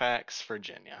Fairfax,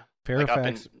 Virginia. Fairfax, like up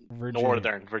in Virginia.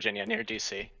 Northern Virginia, near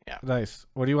DC. Yeah. Nice.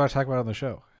 What do you want to talk about on the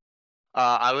show?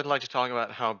 I would like to talk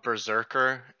about how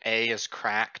Berserker A is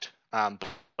cracked,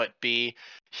 but B,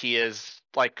 he is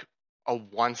like a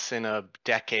once in a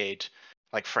decade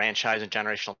like franchise and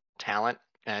generational talent.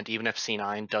 And even if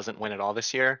C9 doesn't win it all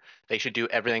this year, they should do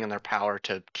everything in their power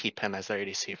to keep him as their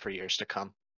ADC for years to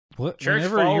come. What? Church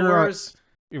Whenever followers.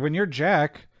 when you're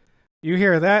Jack, you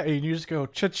hear that and you just go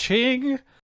cha-ching.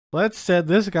 Let's send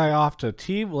this guy off to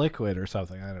Team Liquid or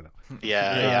something. I don't know.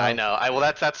 Yeah, I know. Well,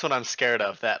 that's what I'm scared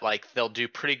of. That like they'll do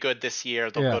pretty good this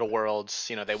year. They'll go to Worlds.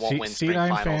 You know, they won't win spring C9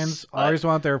 finals. fans but... always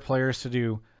want their players to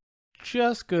do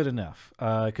just good enough.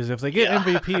 Because if they get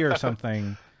MVP or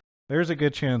something, there's a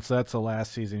good chance that's the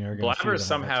last season you're going to see them. Blabber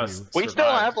somehow We still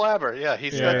have Blabber. Yeah,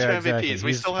 he's got 2 exactly. MVPs.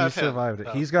 We still have him. Survived it.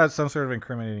 He's got some sort of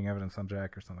incriminating evidence on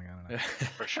Jack or something. I don't know.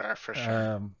 For sure.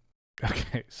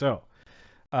 Okay, so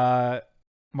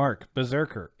Mark,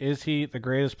 Berserker, is he the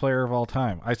greatest player of all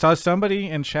time? I saw somebody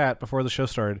in chat before the show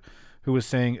started who was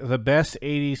saying the best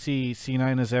ADC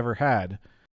C9 has ever had.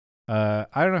 I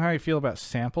don't know how you feel about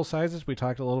sample sizes. We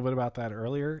talked a little bit about that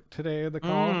earlier today in the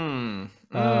call. I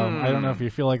don't know if you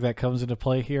feel like that comes into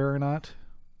play here or not.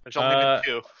 There's only been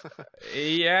 2.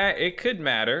 Yeah, it could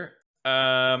matter.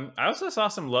 I also saw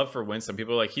some love for Winston.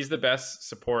 People are like, he's the best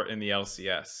support in the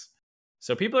LCS.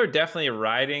 So people are definitely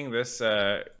riding this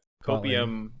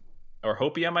Hopium,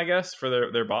 I guess, for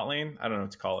their bot lane. I don't know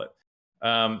what to call it.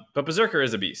 But Berserker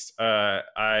is a beast.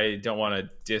 I don't want to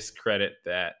discredit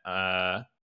that.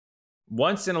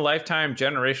 Once in a lifetime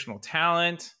generational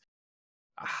talent.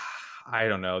 I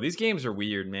don't know. These games are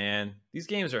weird, man. These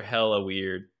games are hella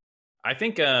weird. I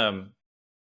think I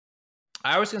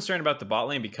was concerned about the bot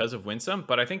lane because of Winsome,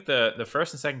 but I think the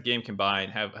first and second game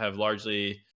combined have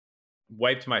largely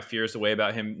wiped my fears away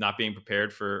about him not being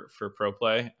prepared for pro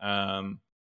play.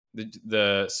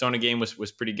 The Sona game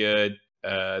was pretty good.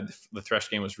 The Thresh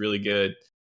game was really good.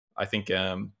 I think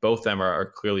both of them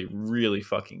are clearly really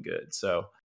fucking good. So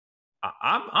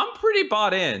I'm pretty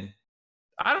bought in.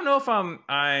 I don't know if I'm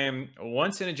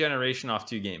once in a generation off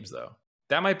 2 games though.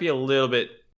 That might be a little bit.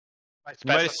 You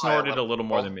might have snorted a little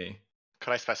more than me.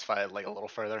 Could I specify it like a little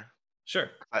further?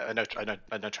 Sure. I know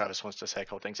Travis wants to say a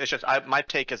couple things. It's just my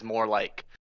take is more like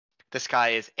this guy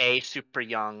is super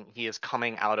young. He is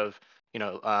coming out of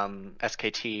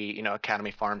SKT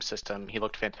Academy Farm System. He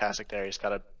looked fantastic there. He's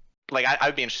got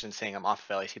I'd be interested in seeing him off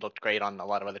Phillies. He looked great on a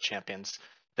lot of other champions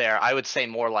there. I would say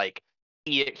more like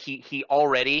he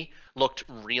already looked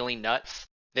really nuts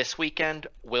this weekend.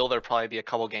 Will there probably be a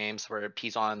couple games where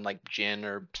he's on like Jhin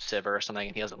or Sivir or something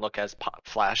and he doesn't look as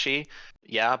flashy?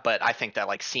 Yeah, but I think that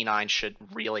like C9 should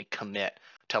really commit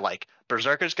to like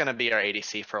Berserker's going to be our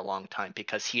ADC for a long time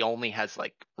because he only has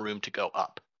like room to go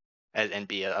up and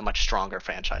be a much stronger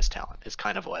franchise talent is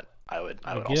kind of what I would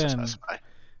also specify.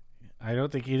 I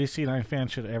don't think any C9 fan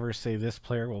should ever say this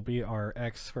player will be our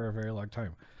X for a very long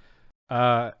time.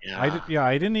 I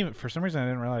didn't even, for some reason I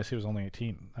didn't realize he was only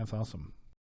 18. That's awesome.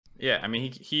 Yeah, I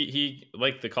mean he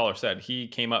like the caller said, he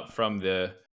came up from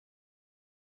the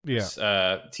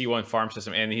T1 farm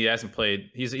system, and he hasn't played.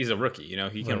 He's a rookie,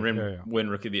 he can win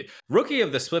rookie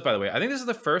of the split. By the way, I think this is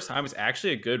the first time it's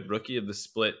actually a good rookie of the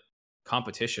split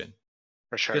competition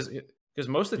for sure. Because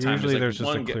most of the time usually there's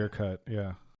just a clear cut.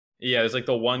 Yeah, there's like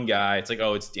the one guy. It's like,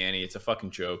 oh, it's Danny. It's a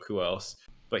fucking joke. Who else?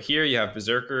 But here you have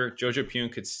Berserker. Jojo Pune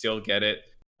could still get it.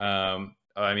 I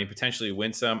mean, potentially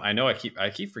Winsome. I know I keep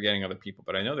forgetting other people,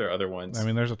 but I know there are other ones. I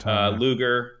mean, there's a ton.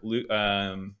 Luger. It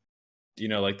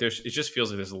just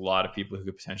feels like there's a lot of people who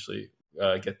could potentially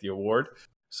get the award.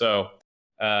 So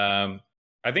I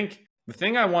think The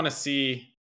thing I want to see.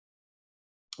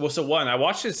 Well, so one, I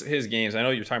watched his games. I know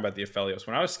you're talking about the Aphelios.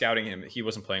 When I was scouting him, he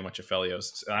wasn't playing much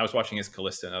Aphelios, and I was watching his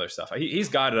Callista and other stuff. He's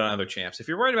got it on other champs. If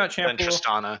you're worried about champ Then pool,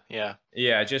 Tristana, yeah.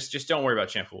 yeah, just don't worry about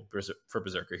champ pool for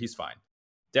Berserker. He's fine.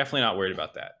 Definitely not worried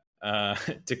about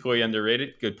that. Decoy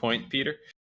underrated. Good point, Peter.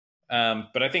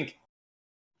 But I think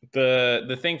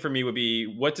the thing for me would be,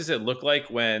 what does it look like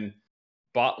when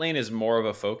bot lane is more of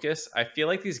a focus? I feel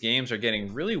like these games are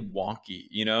getting really wonky,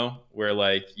 you know, where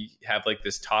like you have like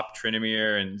this top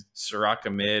Tryndamere and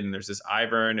Soraka mid, and there's this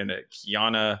Ivern and a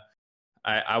Kiana.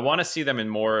 I want to see them in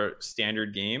more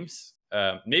standard games.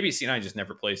 Maybe C9 just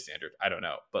never plays standard. I don't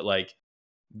know. But like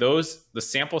the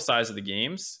sample size of the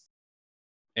games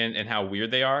and how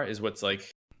weird they are is what's like,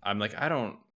 I'm like, I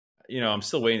don't, I'm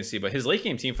still waiting to see. But his late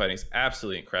game team fighting is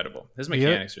absolutely incredible. His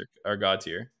mechanics are god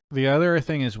tier. The other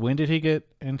thing is, when did he get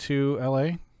into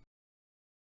LA?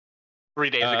 3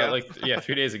 days ago.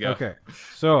 3 days ago. Okay,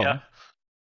 so Yeah.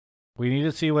 we need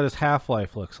to see what his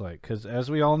half-life looks like, because as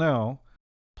we all know,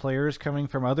 players coming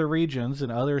from other regions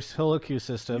and other solo queue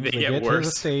systems, They they get get to worse.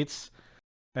 the States,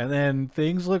 and then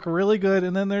things look really good,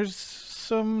 and then there's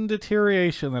some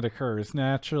deterioration that occurs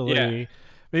naturally. Yeah.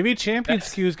 Maybe Champions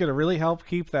That's- Queue is going to really help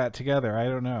keep that together. I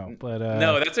don't know, but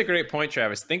No, that's a great point,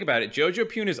 Travis. Think about it. Jojo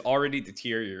Pune is already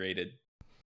deteriorated.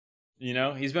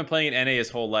 He's been playing in NA his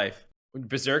whole life.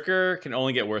 Berserker can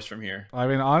only get worse from here. I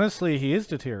mean, honestly, he is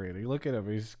deteriorating. Look at him;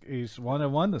 he's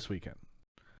 1-1 this weekend.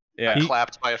 Yeah.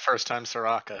 Clapped by a first-time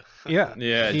Soraka. Yeah,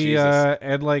 Yeah, He, Jesus.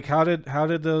 and like, how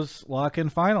did those lock-in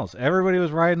finals? Everybody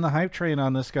was riding the hype train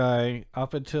on this guy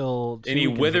up until And he 2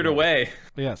 weekends withered ago. away.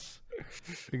 Yes,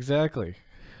 exactly.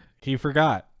 He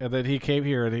forgot, and then he came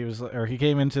here, and he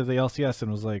came into the LCS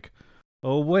and was like,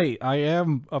 "Oh wait, I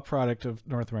am a product of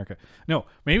North America." No,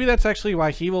 maybe that's actually why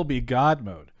he will be God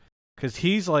mode, because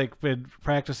he's like been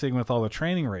practicing with all the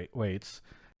training weights.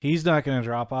 He's not going to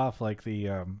drop off like the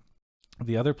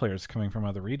other players coming from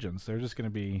other regions. They're just going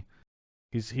to be.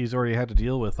 He's already had to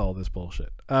deal with all this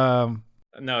bullshit. No,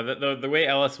 the way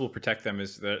LS will protect them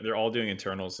is they're all doing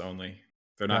internals only.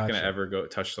 They're not going Gotcha. to ever go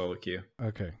touch solo queue.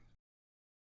 Okay.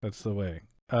 That's the way.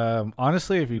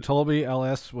 Honestly, if you told me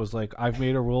LS was like, I've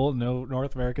made a rule, no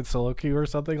North American solo queue or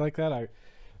something like that,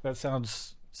 that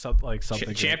sounds like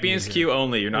something. Champions good. queue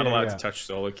only. You're not Yeah, allowed yeah. to touch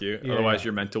solo queue. Yeah, Otherwise, yeah.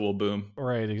 your mental will boom.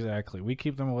 Right, exactly. We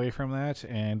keep them away from that,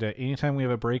 and anytime we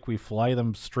have a break, we fly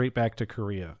them straight back to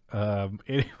Korea.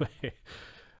 Anyway,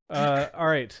 all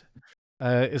right.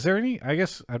 Is there any? I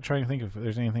guess I'm trying to think if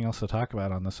there's anything else to talk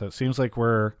about on this. So it seems like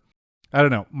I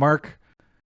don't know, Mark.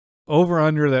 Over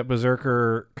under that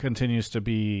Berserker continues to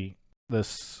be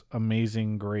this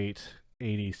amazing, great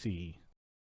ADC.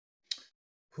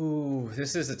 Ooh,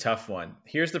 this is a tough one.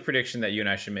 Here's the prediction that you and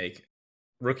I should make.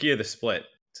 Rookie of the split,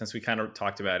 since we kind of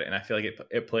talked about it, and I feel like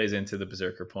it plays into the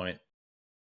Berserker point.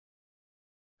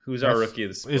 Who's our rookie of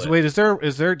the split?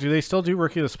 Is there? Do they still do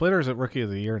Rookie of the Split, or is it Rookie of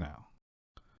the Year now?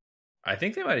 I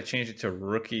think they might have changed it to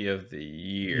Rookie of the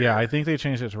Year. Yeah, I think they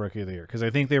changed it to Rookie of the Year because I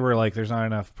think they were like, there's not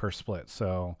enough per split,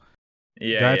 so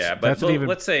Yeah. But that's an even-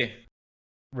 let's say,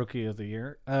 Rookie of the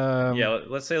Year.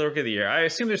 let's say Rookie of the Year. I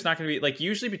assume there's not going to be, like,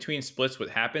 usually between splits, what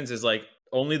happens is like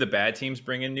only the bad teams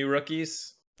bring in new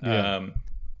rookies. Yeah.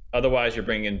 Otherwise, you're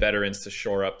bringing in veterans to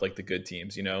shore up like the good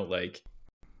teams.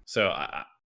 So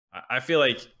I feel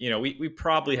like we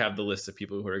probably have the list of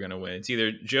people who are going to win. It's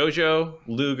either JoJo,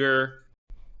 Luger.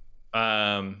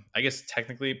 I guess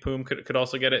technically Poom could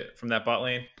also get it from that bot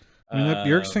lane. I mean, that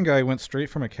Bjergsen guy went straight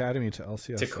from Academy to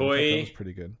LCS. So I thought Takoi. that was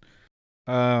pretty good.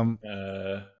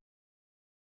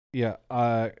 Yeah,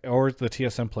 or the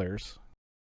TSM players.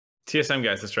 TSM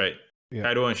guys, that's right. Yeah.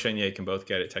 Kaido and Shenye can both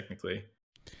get it technically.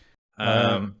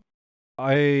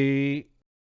 I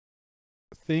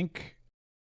think.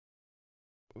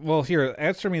 Well, here,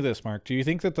 answer me this, Mark. Do you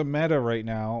think that the meta right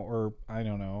now, or I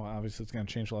don't know, obviously it's going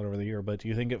to change a lot over the year, but do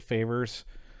you think it favors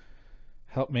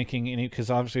help making any?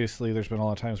 Because obviously there's been a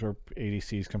lot of times where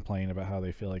ADCs complain about how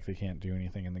they feel like they can't do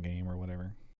anything in the game or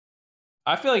whatever.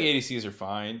 I feel like ADCs are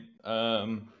fine.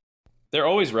 They're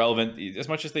always relevant. As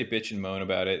much as they bitch and moan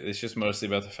about it, it's just mostly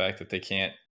about the fact that they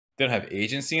don't have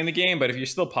agency in the game. But if you're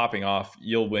still popping off,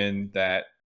 you'll win that.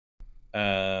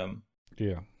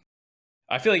 Yeah.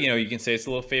 I feel like you can say it's a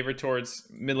little favored towards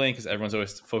mid lane because everyone's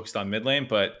always focused on mid lane.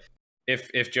 But if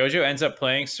JoJo ends up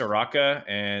playing Soraka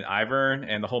and Ivern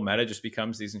and the whole meta just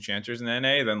becomes these enchanters in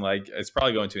NA, then like it's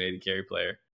probably going to an AD carry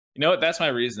player. You know what? That's my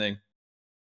reasoning.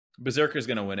 Berserker's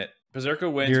gonna win it. Berserker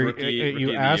wins rookie of the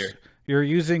year. You're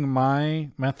using my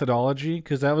methodology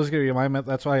because that was going to be my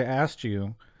that's why I asked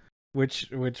you which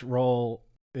role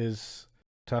is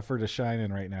tougher to shine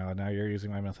in right now, and now you're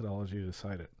using my methodology to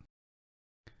decide it.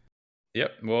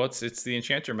 Yep. Well, it's the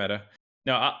Enchanter meta.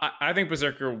 No, I think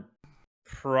Berserker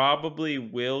probably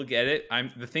will get it.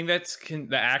 The thing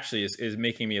that actually is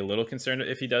making me a little concerned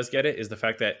if he does get it is the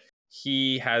fact that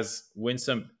he has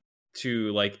Winsome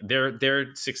to like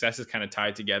their success is kind of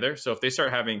tied together. So if they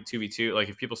start having 2v2, like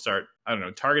if people start, I don't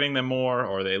know, targeting them more,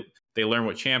 or they learn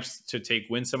what champs to take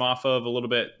Winsome off of a little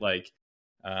bit, like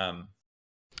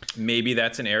maybe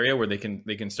that's an area where they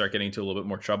can start getting into a little bit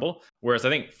more trouble. Whereas I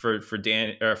think for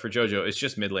JoJo, it's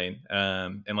just mid lane,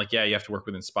 and like you have to work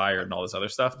with Inspired and all this other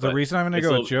stuff. The reason I'm going to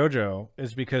go with JoJo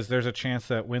is because there's a chance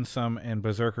that Winsome and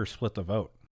Berserker split the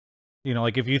vote. You know,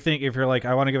 like if you're like,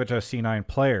 I want to give it to a C9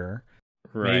 player,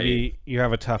 right, maybe you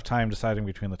have a tough time deciding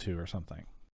between the two or something.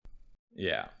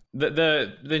 Yeah.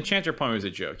 The Enchanter point was a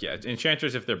joke. Yeah,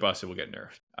 Enchanters, if they're busted, will get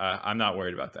nerfed. I'm not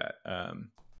worried about that.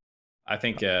 I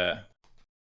think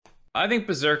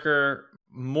Berserker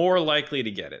more likely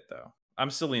to get it though. I'm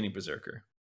still leaning Berserker.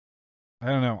 I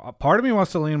don't know. Part of me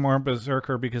wants to lean more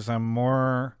Berserker because I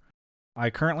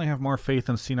currently have more faith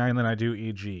in C9 than I do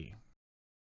EG.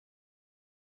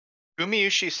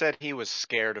 Umiushi said he was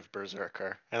scared of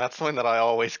Berserker, and that's something that I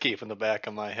always keep in the back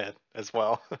of my head as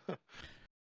well.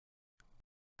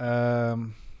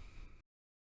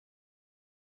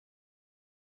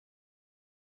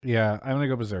 Yeah, I'm gonna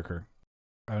go Berserker.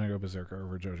 I'm gonna go Berserker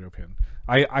over JoJo Pin.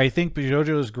 I think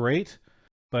JoJo is great,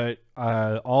 but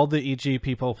all the EG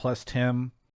people plus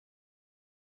Tim,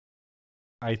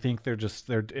 I think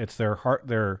it's their heart.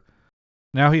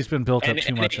 Now he's been built up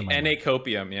too much in my mind.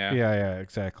 Copium, yeah. Yeah,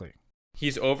 exactly.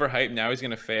 He's overhyped. Now he's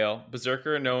gonna fail.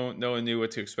 Berserker, no one knew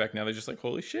what to expect. Now they're just like,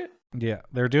 holy shit. Yeah,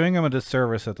 they're doing him a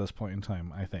disservice at this point in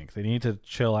time. I think they need to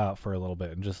chill out for a little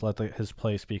bit and just let his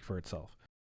play speak for itself.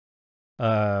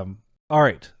 All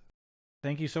right.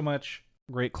 Thank you so much,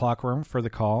 Great Clockworm, for the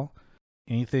call.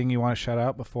 Anything you want to shout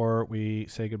out before we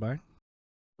say goodbye?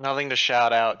 Nothing to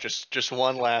shout out. Just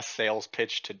one last sales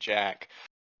pitch to Jack.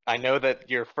 I know that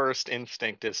your first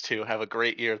instinct is to have a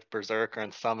great year with Berserker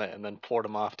and Summit and then port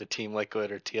them off to Team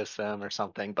Liquid or TSM or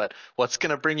something, but what's going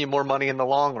to bring you more money in the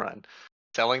long run?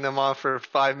 Selling them off for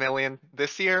 $5 million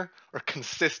this year, or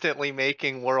consistently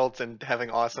making worlds and having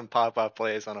awesome pop-up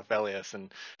plays on Aphelios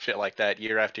and shit like that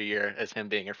year after year as him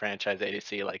being your franchise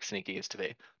ADC like Sneaky used to be?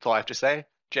 That's all I have to say.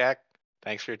 Jack,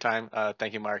 thanks for your time.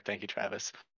 Thank you, Mark. Thank you,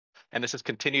 Travis. And this has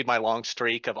continued my long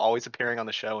streak of always appearing on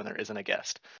the show when there isn't a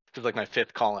guest. This is like my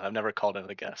 5th call-in. I've never called in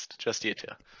a guest. Just you two.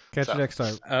 Catch you next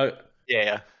time.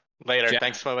 Yeah. Later. Jack.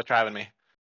 Thanks so much for having me.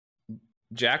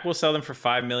 Jack will sell them for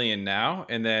 $5 million now,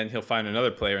 and then he'll find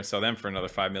another player and sell them for another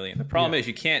 $5 million. The problem is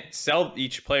you can't sell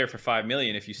each player for $5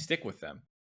 million if you stick with them.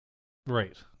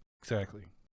 Right. Exactly.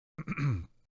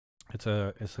 It's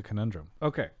a conundrum.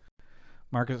 Okay.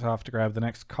 Mark is off to grab the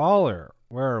next caller.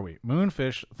 Where are we?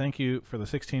 Moonfish, thank you for the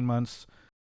 16 months.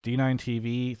 D9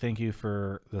 TV, thank you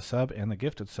for the sub and the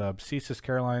gifted sub. Cesis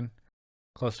Caroline,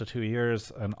 close to 2 years.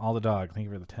 And All the Dog, thank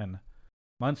you for the 10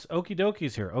 months. Okie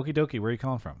Doki's here. Okie Dokie, where are you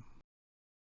calling from?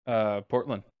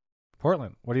 Portland.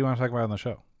 Portland. What do you want to talk about on the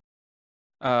show?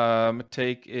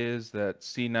 Take is that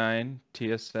C9,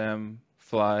 TSM,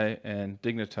 Fly, and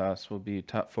Dignitas will be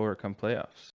top 4 come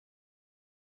playoffs.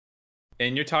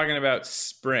 And you're talking about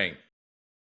spring.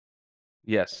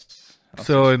 Yes.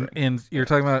 So in you're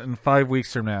talking about in 5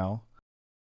 weeks from now,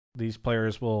 these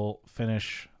players will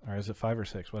finish, or is it 5 or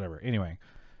 6? Whatever. Anyway,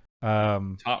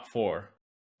 top 4.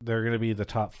 They're going to be the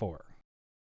top 4.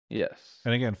 Yes.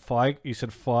 And again, Fly. You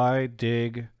said Fly,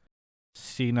 Dig,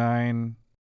 C9,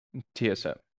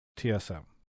 TSM.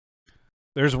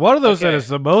 There's one of those that is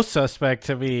the most suspect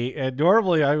to me, and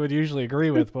normally I would usually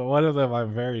agree with, but one of them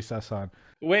I'm very sus on.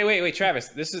 Wait, Travis.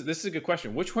 This is a good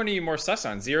question. Which one are you more sus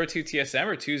on? 0-2 TSM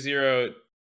or 2-0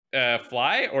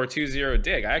 Fly or 2-0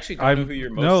 Dig? I actually don't know who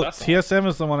you're most sus on. No, TSM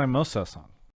is the one I'm most sus on.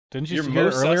 Didn't you hear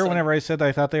it earlier whenever I said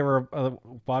I thought they were a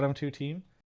bottom 2 team?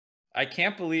 I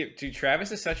can't believe, dude.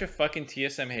 Travis is such a fucking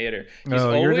TSM hater. He's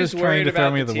always worried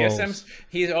about the TSMs.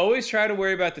 He's always trying to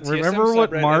worry about the TSM. Remember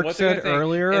what Mark said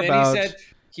earlier about?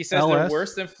 He says they're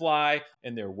worse than Fly,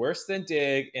 and they're worse than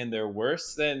Dig, and they're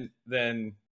worse than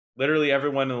literally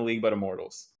everyone in the league but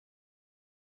Immortals.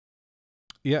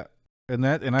 Yeah, and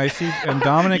I see, and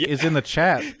Dominic is in the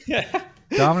chat.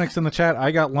 Dominic's in the chat.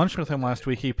 I got lunch with him last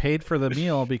week. He paid for the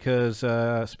meal because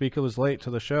Spica was late to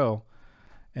the show.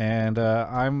 And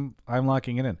I'm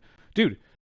locking it in, dude.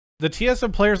 The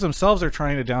TSM players themselves are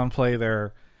trying to downplay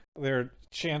their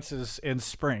chances in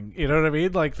spring. You know what I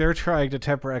mean? Like they're trying to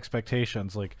temper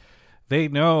expectations. Like they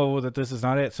know that this is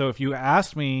not it. So if you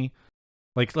ask me,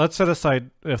 like let's set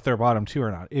aside if they're bottom 2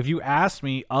 or not. If you ask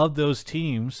me of those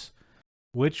teams,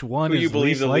 which one is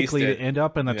least likely to end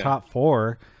up in the top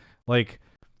 4? Like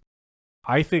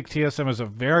I think TSM is a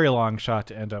very long shot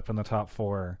to end up in the top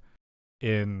 4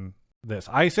 in this.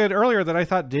 I said earlier that I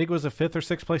thought Dig was a 5th or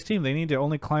 6th place team. They need to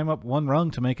only climb up one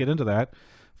rung to make it into that.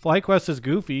 FlyQuest is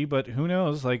goofy, but who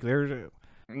knows? Like I feel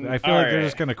like they're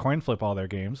just going to coin flip all their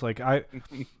games. Like I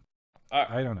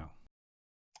don't know.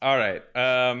 All right.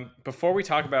 Before we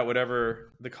talk about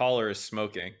whatever the caller is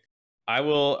smoking, I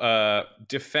will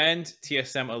defend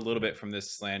TSM a little bit from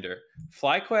this slander.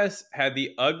 FlyQuest had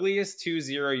the ugliest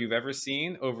 2-0 you've ever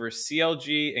seen over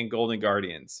CLG and Golden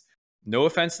Guardians. No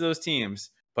offense to those teams,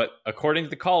 but according to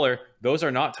the caller, those are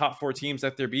not top 4 teams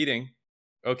that they're beating.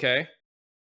 Okay?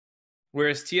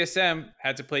 Whereas TSM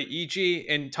had to play EG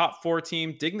and top 4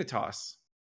 team Dignitas.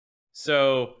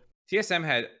 So TSM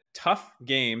had tough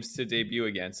games to debut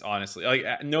against, honestly. Like,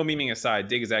 no memeing aside,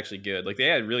 Dig is actually good. Like, they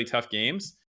had really tough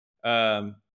games.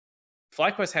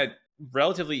 FlyQuest had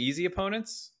relatively easy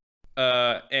opponents,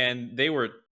 and they were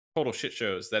total shit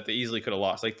shows that they easily could have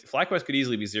lost. Like, FlyQuest could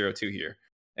easily be 0-2 here.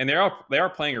 And they are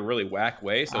playing a really whack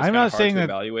way, so it's I'm not hard saying to that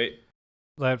evaluate.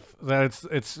 That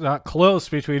it's not close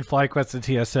between FlyQuest and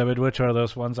TSM, and which are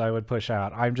those ones I would push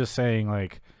out. I'm just saying,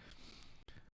 like,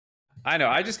 I know.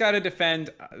 I just got to defend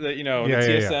the Yeah.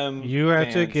 TSM. You have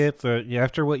to fans. get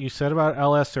after what you said about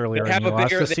LS earlier. They have and you a lost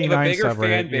bigger- the they have a C9 bigger fan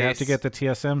subreddit. You have to base. get the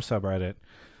TSM subreddit.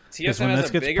 TSM when has this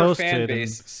a gets bigger posted fan and-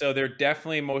 base, so they're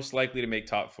definitely most likely to make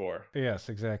top 4. Yes,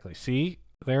 exactly. See,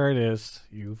 there it is.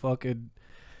 You fucking.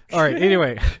 All right.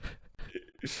 Anyway,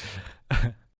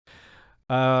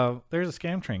 there's a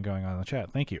scam train going on in the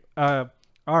chat. Thank you. All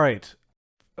right,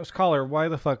 caller, why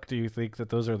the fuck do you think that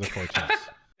those are the 4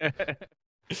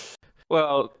 teams?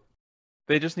 Well,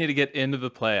 they just need to get into the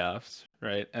playoffs,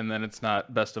 right? And then it's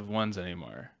not best of ones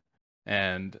anymore.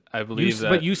 And I believe that.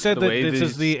 But you said the that way this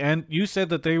is these- the end. You said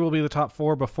that they will be the top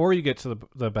 4 before you get to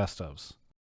the best ofs.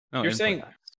 No, You're in saying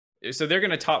playoffs. so they're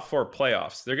going to top 4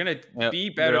 playoffs. They're going to Yep, be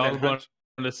they're better all than going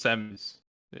to semis.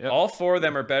 Yep. all 4 of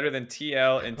them are better than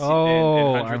TL and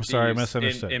Oh, 100 I'm sorry, I Thieves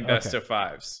misunderstood. in best Okay. of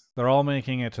 5s. They're all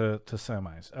making it to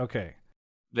semis. Okay.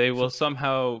 They will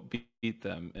somehow beat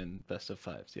them in best of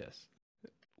 5s, yes.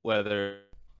 Whether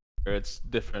it's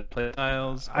different play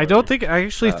styles. I don't think. I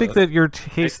actually think that your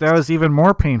case now is even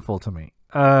more painful to me.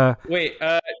 Wait,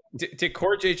 did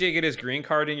Core JJ get his green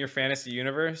card in your fantasy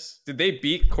universe? Did they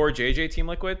beat Core JJ Team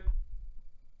Liquid?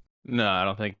 No, I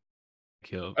don't think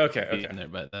he'll Okay, be okay. in there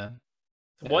by then.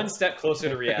 One step closer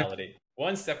to reality.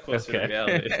 One step closer to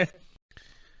reality.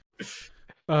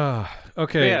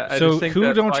 Okay. Yeah, I so just think who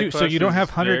that don't you? So you FlyQuest don't is have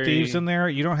 100 Thieves very- in there.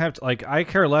 You don't have to, like. I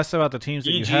care less about the teams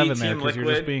that you EG, have in there Team because you're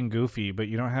just Liquid. being goofy. But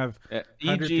you don't have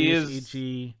 100 EG Thieves, is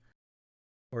EG,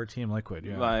 or Team Liquid.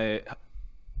 Yeah. my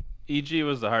EG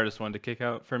was the hardest one to kick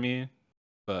out for me,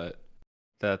 but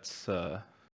that's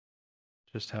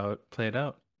just how it played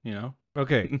out, you know.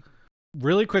 Okay.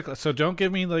 Really quick. So don't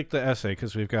give me like the essay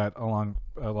because we've got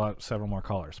several more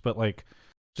callers. But like,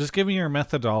 just give me your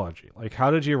methodology. Like, how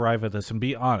did you arrive at this? And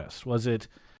be honest. Was it?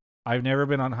 I've never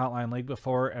been on Hotline League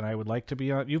before, and I would like to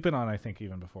be on. You've been on, I think,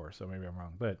 even before. So maybe I'm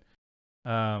wrong. But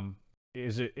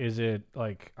is it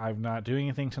like I'm not doing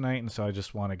anything tonight, and so I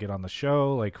just want to get on the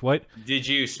show? Like, what? Did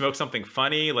you smoke something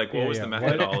funny? Like, what was the What-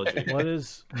 methodology? What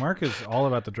is Mark is all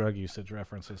about the drug usage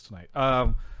references tonight.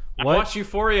 I What? watched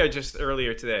Euphoria just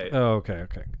earlier today. Oh, okay.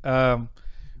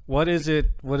 What is it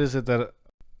that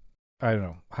I don't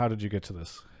know. How did you get to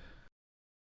this?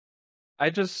 I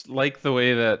just like the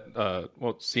way that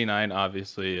C9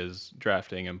 obviously is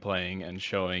drafting and playing and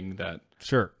showing that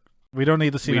Sure. We don't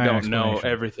need the C9 we don't know explanation.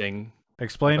 everything.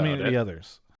 Explain me about the it.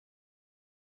 others.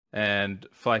 And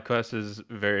FlyQuest is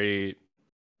very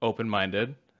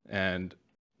open-minded and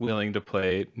willing to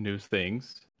play new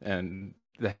things, and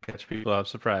that catch people off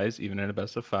surprise, even in a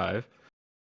best of 5,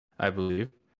 I believe.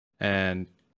 And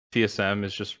TSM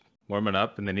is just warming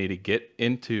up, and they need to get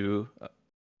into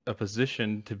a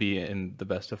position to be in the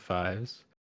best of 5s.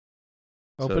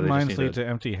 So they Open just minds need lead to- to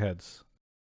empty heads.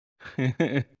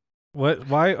 What?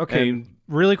 Why? Okay, And-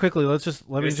 really quickly. Let This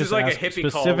me just is like ask a hippie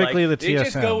call. specifically Like, the they TSM.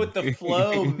 just go with the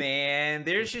flow, man.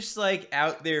 They're just like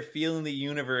out there feeling the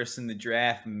universe in the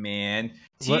draft, man.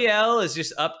 Let- TL is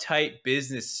just uptight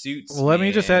business suits. Well, let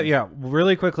me just add. man. Yeah,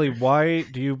 really quickly. Why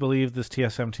do you believe this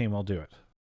TSM team will do it?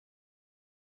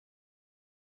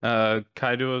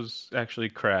 Kaido's actually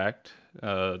cracked.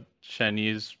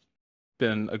 Shenyi's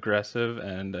been aggressive,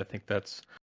 and I think that's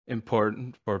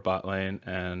important for bot lane.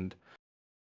 And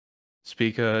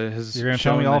Spica has You're gonna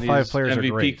tell me shown all that 5 he's players are MVP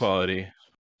great. quality.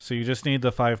 So you just need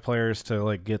the 5 players to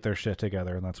like get their shit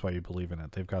together, and that's why you believe in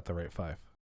it. They've got the right 5.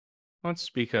 Once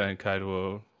Spica and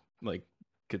Kaido like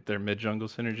get their mid jungle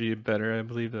synergy better, I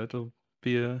believe that'll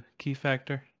be a key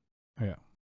factor. Yeah.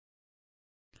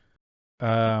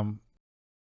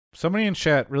 Somebody in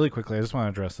chat, really quickly, I just want to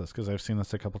address this because I've seen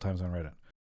this a couple times on Reddit.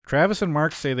 Travis and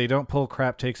Mark say they don't pull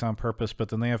crap takes on purpose, but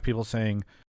then they have people saying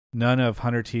none of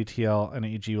Hunter T, TL, and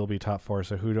EG will be top 4,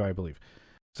 so who do I believe?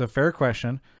 It's a fair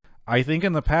question. I think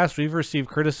in the past we've received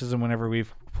criticism whenever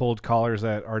we've pulled callers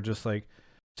that are just like,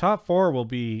 top 4 will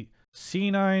be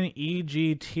C9,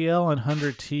 EG, TL, and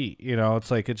Hunter T. You know,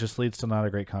 it's like it just leads to not a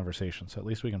great conversation, so at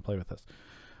least we can play with this.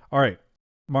 All right,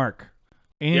 Mark,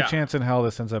 any chance in hell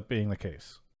this ends up being the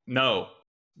case? No,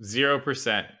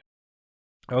 0%.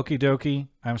 Okie dokie.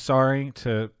 I'm sorry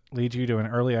to lead you to an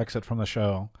early exit from the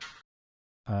show,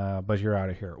 but you're out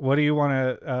of here. What do you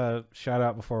want to shout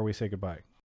out before we say goodbye?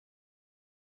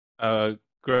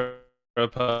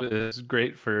 Grubhub is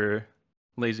great for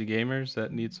lazy gamers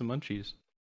that need some munchies.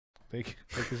 Thank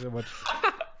you so much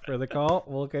for the call.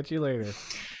 We'll catch you later.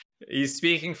 He's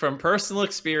speaking from personal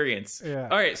experience. Yeah.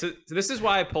 All right, so this is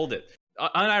why I pulled it.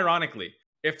 Unironically,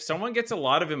 if someone gets a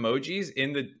lot of emojis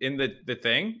in the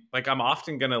thing, like I'm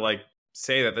often gonna like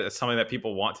say that that's something that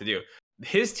people want to do.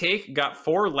 His take got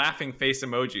 4 laughing face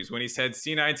emojis when he said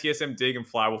C9, TSM, Dig, and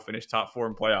Fly will finish top 4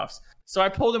 in playoffs. So I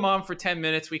pulled him on for 10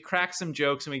 minutes. We crack some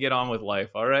jokes and we get on with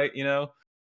life. All right, you know,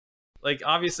 like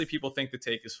obviously people think the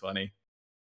take is funny.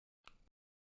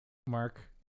 Mark,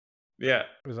 yeah,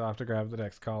 was off to grab the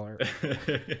next caller.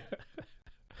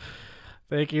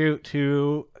 Thank you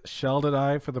to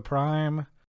Sheldon for the Prime.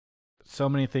 So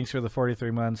many thanks for the 43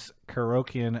 months.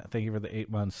 Karokian, thank you for the 8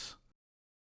 months.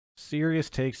 Serious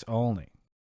takes only.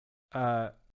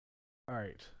 All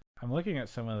right. I'm looking at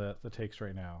some of the takes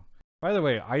right now. By the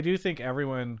way, I do think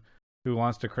everyone who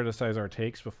wants to criticize our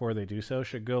takes before they do so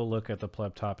should go look at the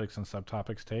pleb topics and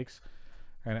subtopics takes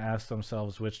and ask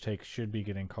themselves which take should be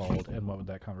getting called and what would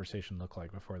that conversation look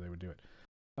like before they would do it.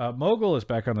 Mogul is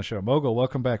back on the show. Mogul,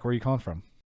 welcome back. Where are you calling from?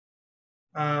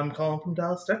 I'm calling from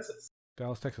Dallas, Texas.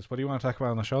 Dallas, Texas. What do you want to talk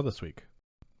about on the show this week?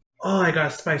 Oh, I got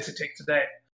a spicy take today.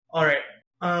 All right.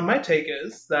 My take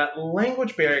is that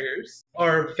language barriers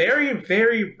are very,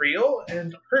 very real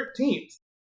and hurt teams.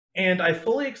 And I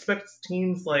fully expect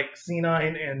teams like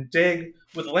C9 and Dig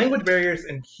with language barriers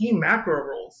and key macro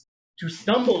roles to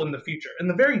stumble in the future, in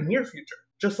the very near future,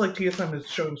 just like TSM is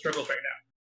showing struggles right now.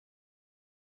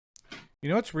 You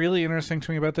know what's really interesting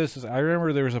to me about this is I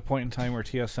remember there was a point in time where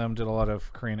TSM did a lot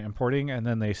of Korean importing, and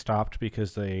then they stopped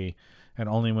because they and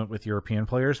only went with European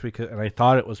players. And I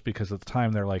thought it was because at the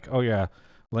time they're like, oh yeah,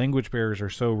 language barriers are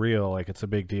so real, like it's a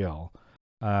big deal.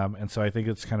 And so I think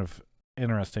it's kind of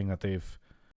interesting that they've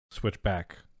switched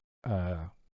back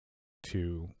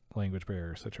to language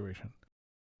barrier situation.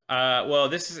 Well,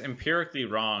 this is empirically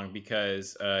wrong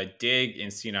because Dig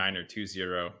and C9 are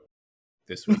 2-0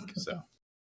 this week. So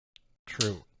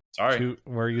true. Sorry,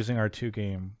 we're using our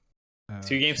 2-game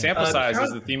sample size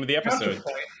as the theme of the episode.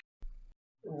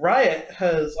 Riot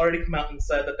has already come out and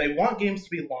said that they want games to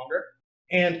be longer,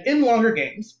 and in longer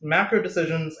games, macro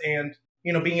decisions and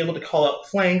being able to call out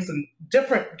flanks and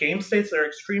different game states that are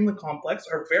extremely complex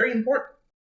are very important.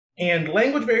 And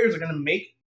language barriers are going to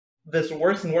make this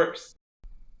worse and worse,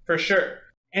 for sure.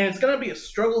 And it's going to be a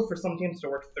struggle for some teams to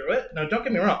work through it. Now, don't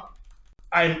get me wrong.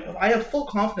 I have full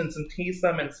confidence in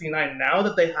TSM and C9 now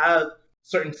that they have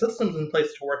certain systems in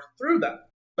place to work through them.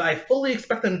 But I fully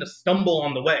expect them to stumble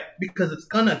on the way because it's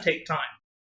going to take time.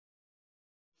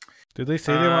 Did they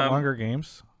say they want longer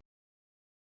games?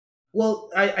 Well,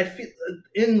 I feel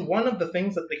in one of the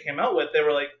things that they came out with, they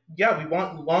were like, yeah, we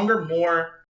want longer,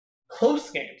 more close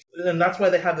games. And that's why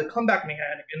they have the comeback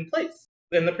mechanic in place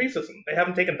in the pre-system. They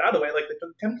haven't taken that away like they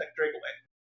took Chemtech Drake away.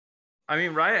 I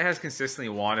mean, Riot has consistently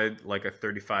wanted like a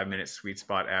 35-minute sweet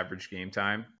spot average game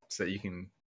time so that you can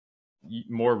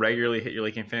more regularly hit your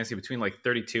late game fantasy. Between like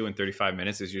 32 and 35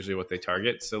 minutes is usually what they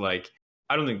target. So like,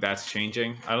 I don't think that's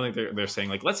changing. I don't think they're saying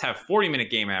like, let's have 40-minute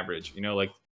game average, like,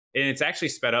 and it's actually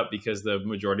sped up because the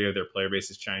majority of their player base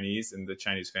is Chinese and the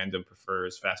Chinese fandom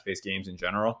prefers fast-paced games in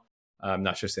general.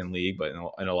 Not just in League, but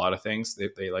in a lot of things,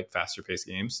 they like faster-paced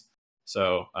games.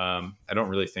 So I don't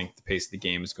really think the pace of the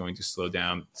game is going to slow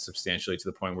down substantially to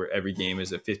the point where every game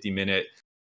is a 50-minute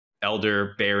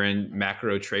Elder, Baron,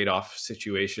 macro trade-off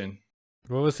situation.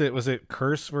 What was it? Was it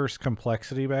Curse versus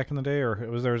Complexity back in the day? Or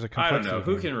there was a Complexity I don't know.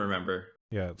 Who game? Can remember?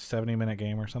 Yeah, 70-minute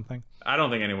game or something? I don't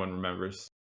think anyone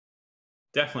remembers.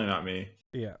 Definitely not me.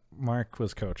 Yeah, Mark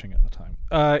was coaching at the time.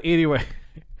 Anyway,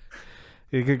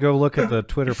 you could go look at the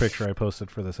Twitter picture I posted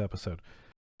for this episode.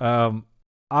 Are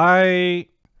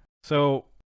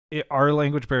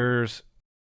language barriers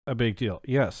a big deal?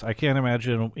 Yes, I can't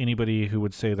imagine anybody who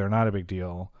would say they're not a big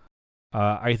deal.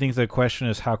 I think the question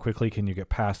is how quickly can you get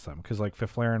past them? Because like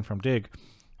Fiflaren from Dig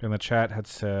in the chat had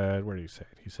said, where did he say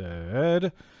it? He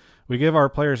said, We give our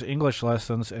players English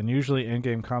lessons, and usually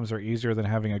in-game comms are easier than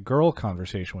having a girl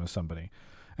conversation with somebody.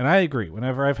 And I agree.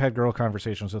 Whenever I've had girl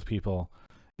conversations with people,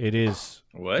 it is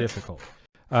difficult.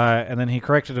 And then he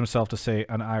corrected himself to say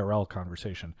an IRL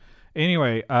conversation.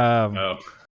 Anyway,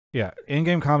 yeah,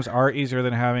 in-game comms are easier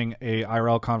than having a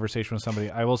IRL conversation with somebody.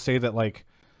 I will say that like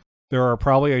there are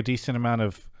probably a decent amount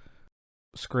of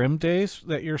scrim days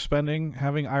that you're spending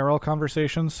having IRL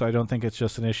conversations, so I don't think it's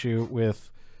just an issue with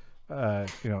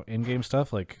in-game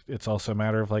stuff. Like it's also a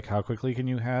matter of like how quickly can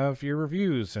you have your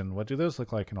reviews and what do those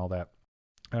look like and all that.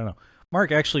 I don't know.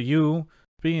 Mark, actually, you,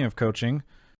 speaking of coaching,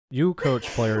 you coach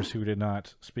players who did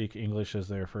not speak English as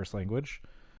their first language.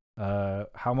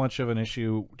 How much of an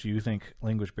issue do you think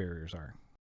language barriers are?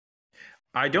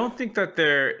 I don't think that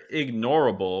they're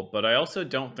ignorable, but I also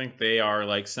don't think they are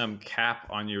like some cap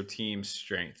on your team's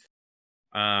strength.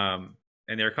 And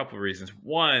there are a couple of reasons.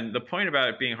 One, the point about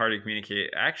it being hard to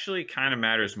communicate actually kind of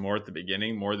matters more at the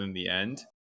beginning more than the end.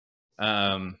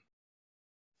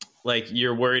 Like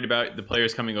you're worried about the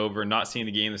players coming over, not seeing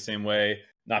the game the same way,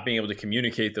 not being able to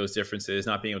communicate those differences,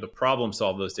 not being able to problem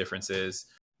solve those differences,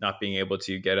 not being able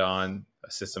to get on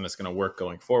a system that's going to work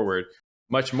going forward,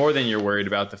 much more than you're worried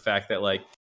about the fact that like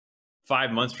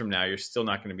 5 months from now, you're still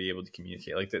not going to be able to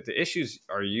communicate. Like the issues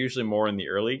are usually more in the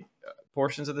early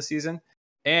portions of the season.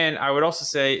 And I would also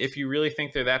say, if you really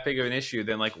think they're that big of an issue,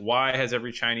 then like, why has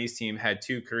every Chinese team had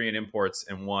 2 Korean imports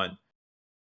and won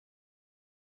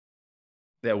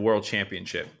that world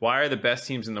championship? Why are the best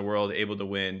teams in the world able to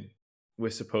win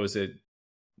with supposed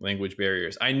language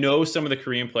barriers? I know some of the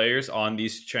Korean players on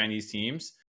these Chinese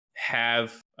teams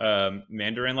have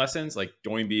Mandarin lessons. Like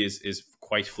Doinby is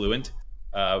quite fluent,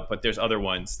 but there's other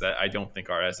ones that I don't think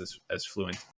are as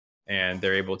fluent, and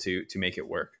they're able to make it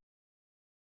work.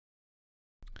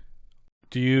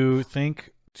 Do you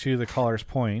think, to the caller's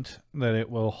point, that it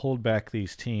will hold back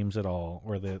these teams at all,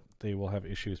 or that they will have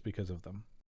issues because of them?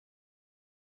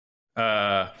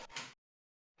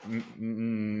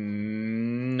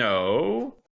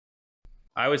 No.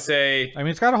 I would say... I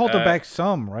mean, it's got to hold them back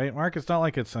some, right, Mark? It's not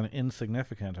like it's an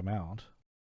insignificant amount.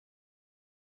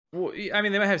 Well, I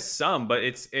mean, they might have some, but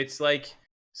it's like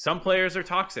some players are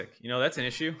toxic. You know, that's an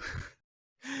issue.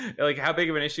 Like how big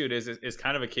of an issue it is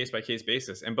kind of a case-by-case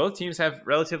basis. And both teams have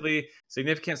relatively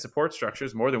significant support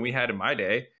structures, more than we had in my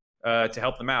day, to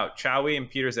help them out. Chowie and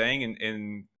Peter Zhang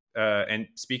and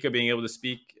Spica being able to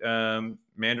speak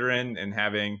Mandarin and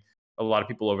having a lot of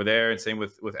people over there, and same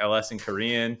with LS and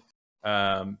Korean,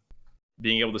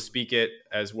 being able to speak it,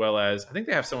 as well as I think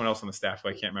they have someone else on the staff who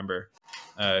I can't remember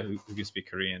who can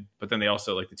speak Korean. But then they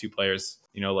also, like the 2 players,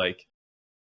 you know, like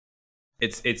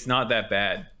it's not that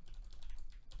bad.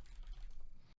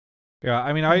 Yeah,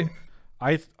 I mean,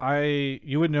 I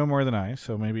you would know more than I,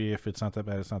 so maybe if it's not that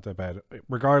bad, it's not that bad.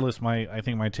 Regardless, I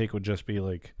think my take would just be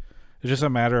like, it's just a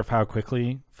matter of how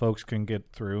quickly folks can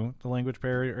get through the language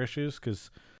barrier issues,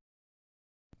 because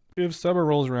if summer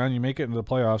rolls around, you make it into the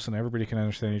playoffs, and everybody can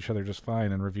understand each other just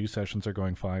fine, and review sessions are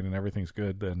going fine, and everything's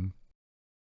good, then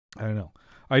I don't know.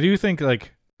 I do think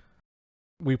like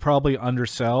we probably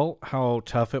undersell how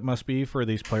tough it must be for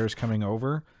these players coming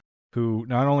over, who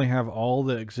not only have all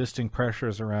the existing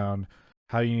pressures around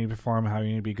how you need to perform, how you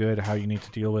need to be good, how you need to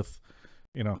deal with,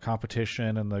 you know,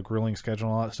 competition and the grueling schedule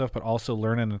and all that stuff, but also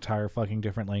learn an entire fucking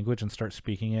different language and start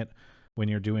speaking it when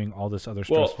you're doing all this other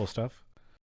stressful stuff.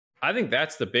 I think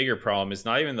that's the bigger problem. It's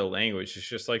not even the language. It's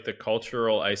just like the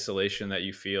cultural isolation that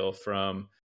you feel from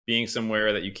being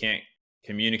somewhere that you can't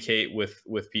communicate with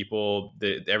people.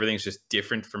 Everything's just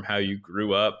different from how you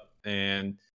grew up.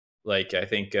 And like, I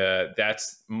think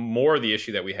that's more the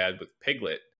issue that we had with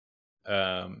Piglet,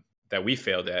 that we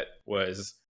failed at,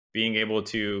 was being able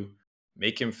to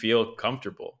make him feel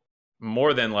comfortable,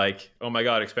 more than like, oh my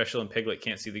God, Xpecial and Piglet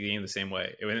can't see the game the same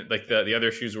way. Like the other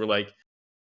issues were like,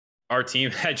 our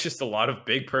team had just a lot of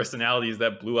big personalities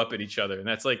that blew up at each other. And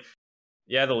that's like,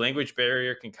 yeah, the language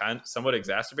barrier can kind of somewhat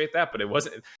exacerbate that, but it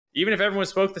wasn't, even if everyone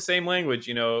spoke the same language,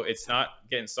 you know, it's not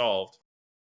getting solved.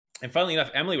 And funnily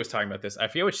enough, Emily was talking about this. I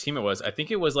forget which team it was. I think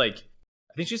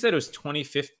she said it was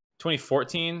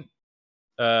 2014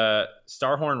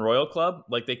 Starhorn Royal Club.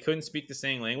 Like they couldn't speak the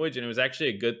same language, and it was actually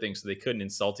a good thing, so they couldn't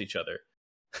insult each other.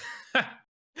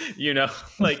 You know,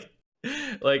 like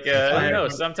you know,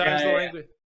 sometimes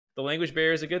the language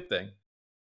barrier is a good thing.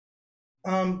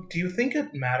 Do you think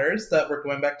it matters that we're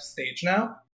going back to stage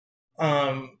now?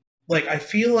 Like I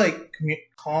feel like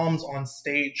comms on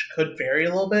stage could vary a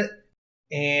little bit,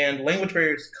 and language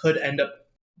barriers could end up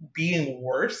being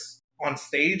worse on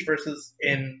stage versus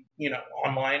in, you know,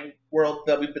 online world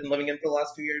that we've been living in for the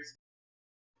last 2 years.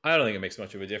 I don't think it makes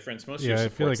much of a difference. Most of your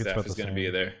support staff is going to be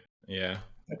there. Yeah.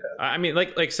 I mean,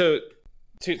 like so.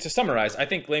 To summarize, I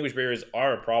think language barriers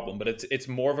are a problem, but it's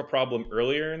more of a problem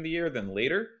earlier in the year than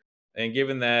later. And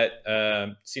given that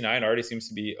C9 already seems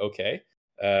to be okay,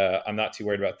 I'm not too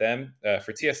worried about them.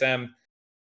 For TSM,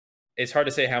 it's hard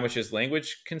to say how much is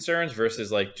language concerns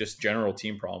versus like just general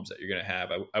team problems that you're going to have.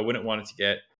 I wouldn't want it to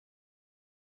get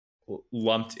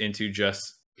lumped into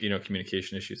just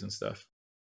communication issues and stuff.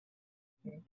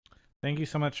 Thank you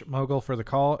so much, Mogul, for the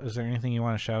call. Is there anything you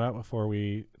want to shout out before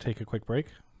we take a quick break?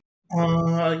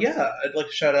 Yeah, I'd like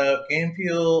to shout out Game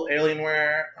Fuel,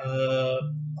 Alienware,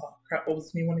 crap, what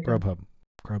was the new one again?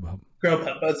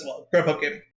 Grubhub as well. Grubhub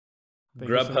Gaming.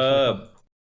 Grubhub.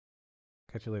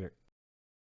 Catch you later.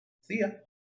 See ya.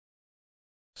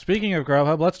 Speaking of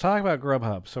Grubhub, let's talk about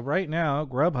Grubhub. So right now,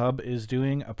 Grubhub is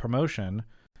doing a promotion.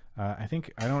 I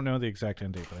don't know the exact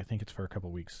end date, but I think it's for a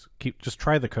couple weeks. Just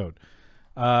try the code,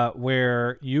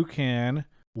 where you can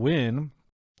win,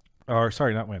 or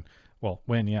sorry, not win. Well,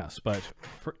 win, yes, but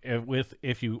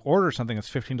if you order something that's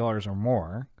 $15 or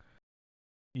more,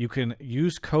 you can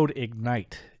use code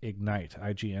IGNITE,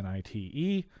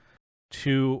 IGNITE,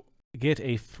 to get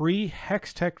a free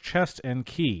Hextech chest and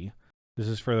key. This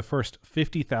is for the first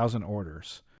 50,000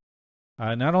 orders.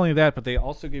 Not only that, but they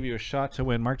also give you a shot to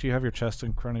win. Mark, do you have your chest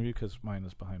in front of you? Because mine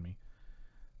is behind me.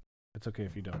 It's okay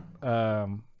if you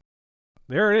don't.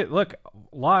 There it is. Look,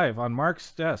 live on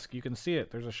Mark's desk. You can see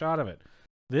it. There's a shot of it.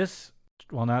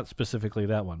 Well, not specifically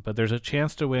that one, but there's a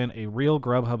chance to win a real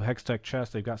Grubhub Hextech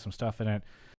chest. They've got some stuff in it.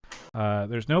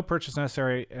 There's no purchase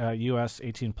necessary, US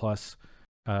 18 plus.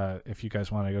 If you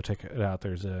guys want to go check it out,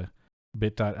 there's a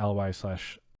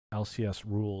bit.ly/LCS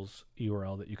rules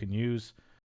URL that you can use.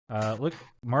 Look,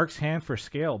 Mark's hand for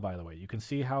scale, by the way. You can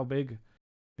see how big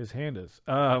his hand is.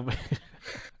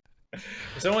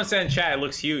 Someone said in chat, it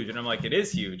looks huge, and I'm like, it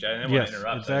is huge. I didn't want to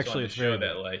interrupt. It's show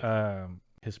that like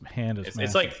his hand is massive.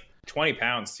 It's like 20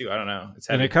 pounds too. I don't know. It's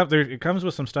heavy. And it comes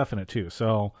with some stuff in it too.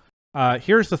 So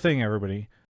here's the thing, everybody,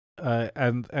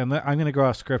 and I'm going to go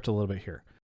off script a little bit here.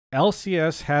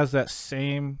 LCS has that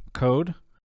same code,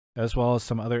 as well as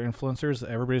some other influencers.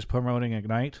 Everybody's promoting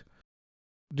Ignite.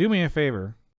 Do me a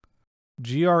favor,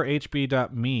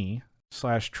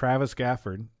 grhb.me/Travis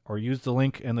Gafford, or use the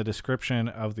link in the description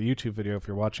of the YouTube video if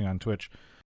you're watching on Twitch,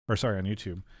 on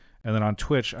YouTube. And then on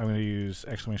Twitch, I'm going to use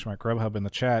 !Grubhub in the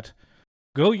chat.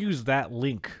 Go use that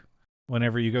link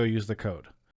whenever you go use the code.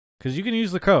 Because you can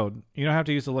use the code. You don't have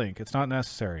to use the link. It's not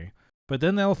necessary. But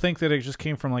then they'll think that it just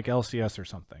came from like LCS or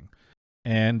something.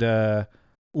 And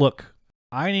look,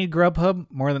 I need Grubhub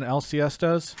more than LCS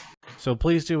does. So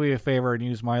please do me a favor and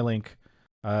use my link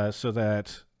so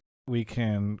that we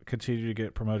can continue to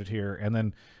get promoted here. And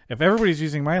then if everybody's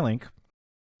using my link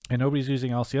and nobody's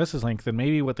using LCS's link, then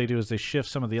maybe what they do is they shift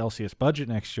some of the LCS budget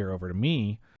next year over to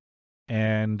me.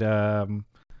 And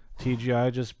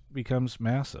TGI just becomes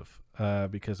massive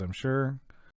because I'm sure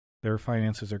their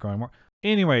finances are going more.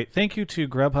 Anyway, thank you to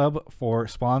Grubhub for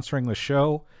sponsoring the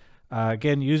show.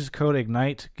 Again, use code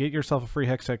IGNITE. Get yourself a free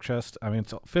Hextech chest. I mean,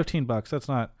 it's $15. That's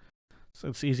not... So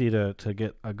it's easy to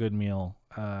get a good meal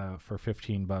for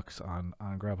 $15 on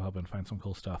Grubhub and find some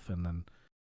cool stuff. And then,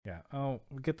 yeah. Oh,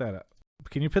 get that up.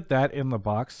 Can you put that in the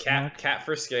box? Cat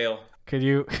for scale. Can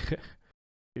you...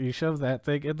 You shove that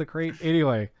thing in the crate.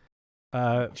 Anyway,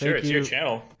 sure, it's your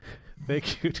channel.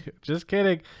 Thank you. Just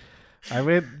kidding. I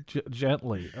meant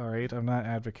gently. All right, I'm not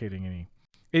advocating any.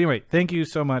 Anyway, thank you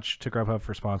so much to Grubhub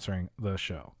for sponsoring the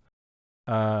show.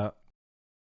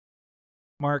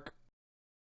 Mark,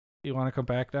 you want to come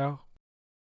back now?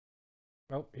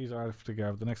 Oh, he's off to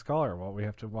grab the next caller while we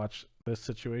have to watch this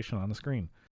situation on the screen.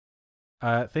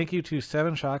 Thank you to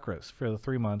Seven Chakras for the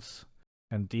 3 months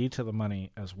and D to the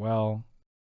money as well.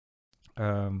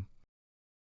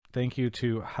 Thank you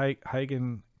to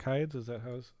Heigen Kides, is that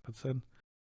how it's said?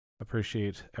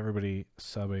 Appreciate everybody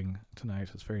subbing tonight.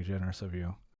 It's very generous of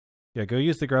you. Yeah, go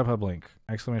use the Grubhub link,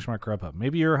 !Grubhub.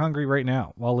 Maybe you're hungry right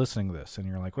now while listening to this and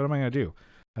you're like, what am I going to do?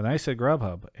 And I said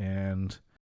Grubhub, and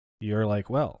you're like,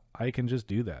 well, I can just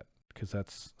do that because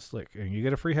that's slick. And you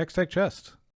get a free Hextech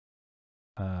chest.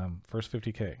 First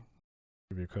 50K.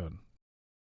 Give your code.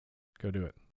 Go do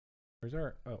it. Where's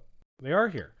our... Oh, they are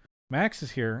here. Max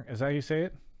is here. Is that how you say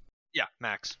it? Yeah,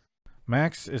 Max.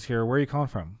 Max is here. Where are you calling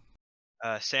from?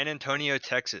 San Antonio,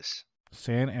 Texas.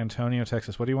 San Antonio,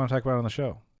 Texas. What do you want to talk about on the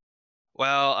show?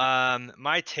 Well,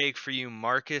 my take for you,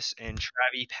 Marcus and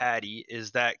Travi Patty,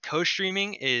 is that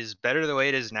co-streaming is better the way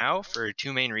it is now for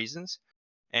two main reasons.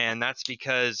 And that's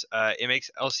because it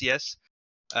makes LCS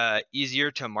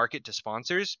easier to market to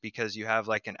sponsors because you have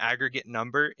like an aggregate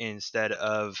number instead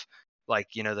of like,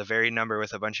 you know, the varied number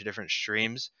with a bunch of different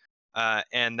streams.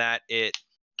 And that it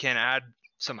can add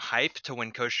some hype to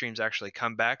when co-streams actually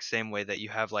come back, same way that you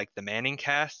have like the Manning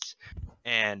casts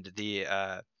and the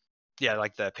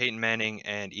like the Peyton Manning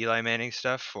and Eli Manning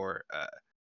stuff for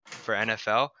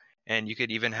NFL, and you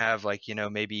could even have like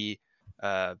maybe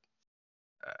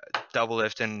Double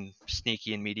Lift and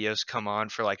Sneaky and Meteos come on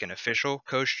for like an official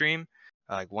co-stream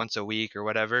like once a week or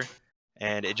whatever,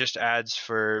 and it just adds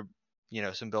for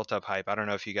some built up hype. I don't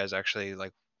know if you guys actually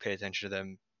like pay attention to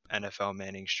them NFL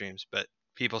Manning streams, but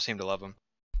people seem to love them.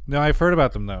 No, I've heard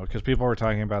about them though, because people were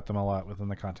talking about them a lot within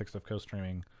the context of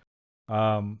co-streaming.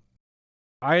 I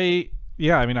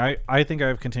think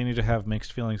I've continued to have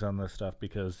mixed feelings on this stuff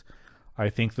because I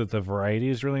think that the variety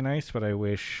is really nice, but I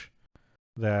wish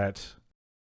that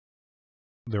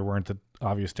there weren't the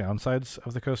obvious downsides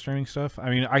of the co-streaming stuff. I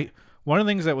mean, one of the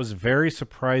things that was very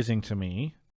surprising to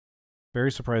me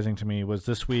was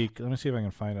this week. Let me see if I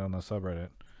can find it on the subreddit.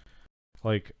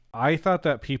 Like, I thought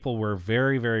that people were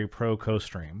very, very pro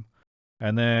co-stream,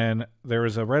 and then there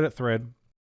was a Reddit thread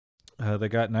that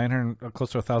got 900, close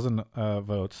to 1,000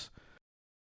 votes,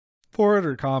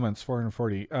 400 comments,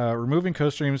 440. Removing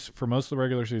co-streams for most of the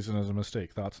regular season is a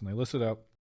mistake. Thoughts? And they listed out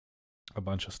a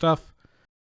bunch of stuff.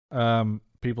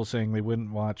 People saying they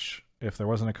wouldn't watch if there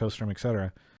wasn't a co-stream,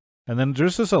 etc. And then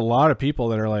there's just a lot of people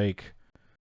that are like,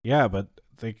 yeah, but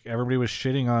everybody was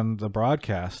shitting on the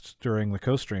broadcast during the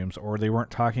co-streams, or they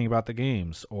weren't talking about the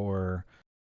games, or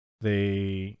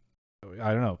I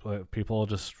don't know,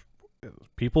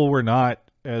 people were not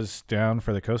as down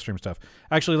for the co-stream stuff.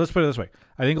 Actually, let's put it this way.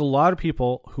 I think a lot of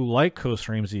people who like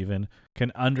co-streams even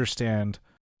can understand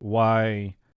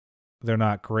why they're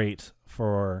not great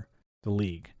for the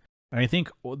league. And I think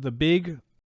the big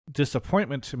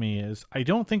disappointment to me is I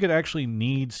don't think it actually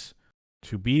needs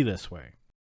to be this way.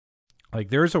 Like,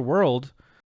 there's a world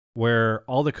where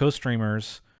all the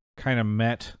co-streamers kind of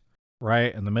met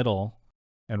Riot in the middle,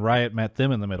 and Riot met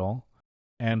them in the middle,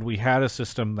 and we had a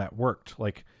system that worked.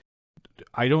 Like,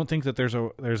 I don't think that there's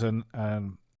a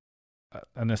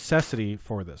necessity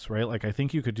for this, right? Like, I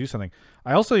think you could do something.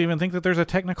 I also even think that there's a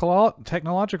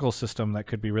technological system that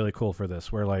could be really cool for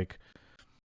this, where like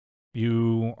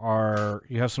you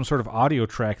have some sort of audio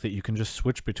track that you can just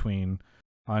switch between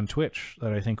on Twitch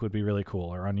that I think would be really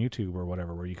cool, or on YouTube or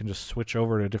whatever, where you can just switch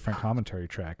over to a different commentary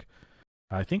track.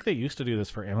 I think they used to do this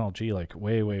for MLG like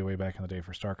way, way, way back in the day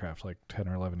for StarCraft, like 10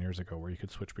 or 11 years ago, where you could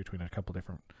switch between a couple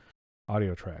different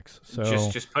audio tracks. So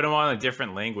just put them on a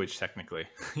different language technically.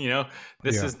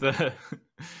 This is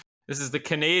the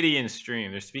Canadian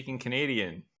stream. They're speaking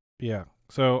Canadian. Yeah.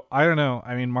 So I don't know.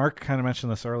 I mean, Mark kind of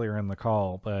mentioned this earlier in the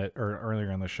call, or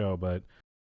earlier in the show, but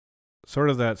sort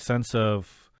of that sense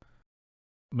of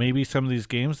maybe some of these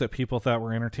games that people thought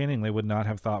were entertaining, they would not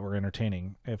have thought were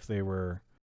entertaining if they were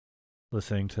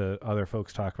listening to other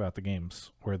folks talk about the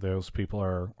games, where those people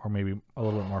are maybe a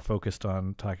little bit more focused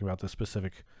on talking about the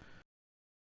specific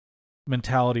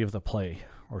mentality of the play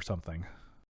or something.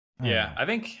 I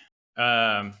think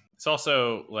it's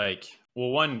also like,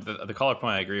 well, one, the caller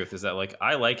point I agree with is that like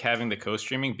I like having the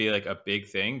co-streaming be like a big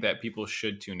thing that people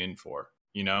should tune in for,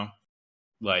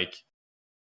 like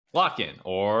lock-in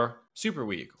or Super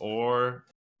Week or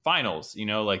finals,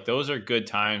 like those are good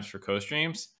times for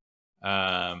co-streams,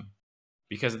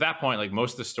 because at that point, like,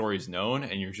 most of the story is known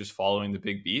and you're just following the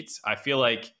big beats. I feel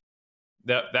like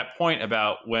that point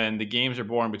about when the games are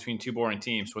born between two boring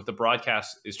teams, what the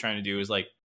broadcast is trying to do is like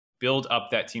build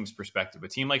up that team's perspective. A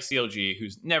team like CLG,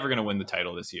 who's never going to win the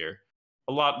title this year,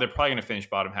 they're probably going to finish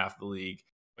bottom half of the league.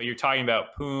 But you're talking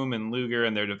about Poom and Luger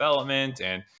and their development,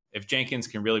 and if Jenkins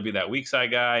can really be that weak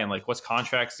side guy, and like what's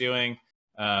Contracts doing,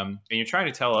 and you're trying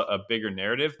to tell a bigger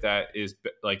narrative that is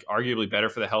like arguably better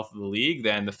for the health of the league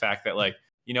than the fact that, like,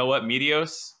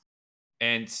 Meteos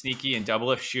and Sneaky and Double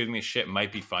Lift shooting this shit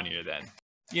might be funnier then.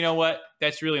 You know what?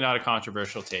 That's really not a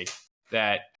controversial take.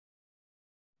 That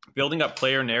building up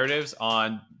player narratives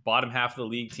on bottom half of the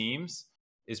league teams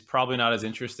is probably not as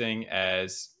interesting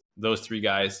as those three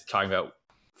guys talking about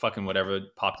fucking whatever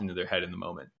popped into their head in the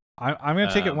moment. I'm going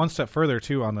to take it one step further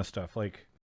too on this stuff. Like,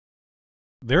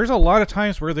 there's a lot of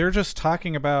times where they're just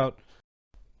talking about,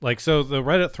 like, so the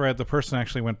Reddit thread, the person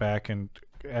actually went back and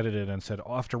edited and said,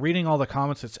 after reading all the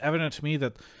comments, it's evident to me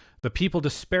that the people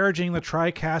disparaging the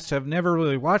TriCast have never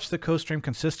really watched the co-stream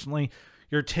consistently.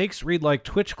 Your takes read like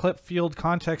Twitch clip field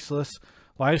contextless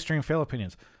live stream fail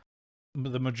opinions.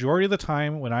 The majority of the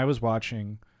time when I was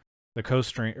watching the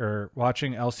co-stream or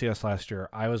watching LCS last year,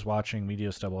 I was watching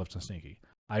Meteos, Double Lift, and Sneaky.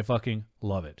 I fucking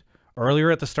love it.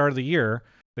 Earlier at the start of the year,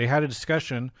 they had a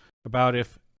discussion about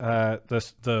if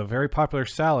the very popular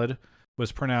salad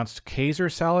was pronounced Kaiser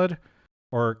salad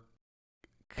or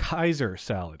Kaiser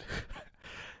salad.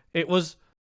 It was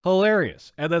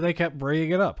hilarious. And then they kept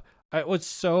bringing it up. It was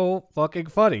so fucking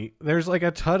funny. There's like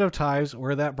a ton of times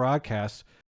where that broadcast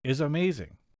is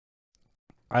amazing.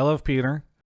 I love Peter.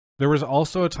 There was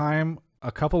also a time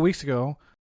a couple weeks ago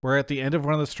where at the end of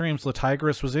one of the streams,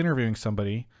 Latigris was interviewing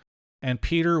somebody, and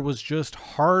Peter was just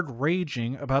hard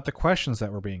raging about the questions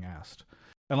that were being asked.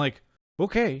 And like,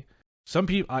 okay, some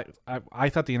people, I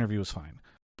thought the interview was fine.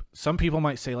 Some people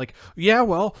might say like, yeah,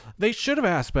 well, they should have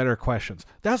asked better questions.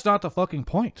 That's not the fucking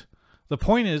point. The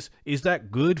point is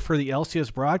that good for the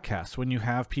LCS broadcast when you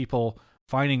have people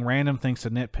finding random things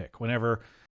to nitpick? Whenever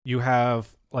you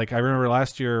have, like, I remember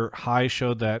last year, High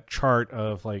showed that chart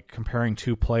of like comparing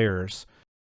two players,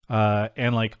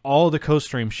 and like all the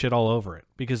co-stream shit all over it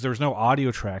because there was no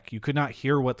audio track. You could not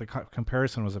hear what the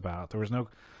comparison was about. There was no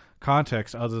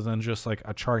context other than just like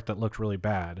a chart that looked really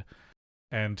bad.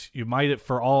 And you might,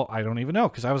 for all, I don't even know,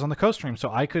 because I was on the co-stream, so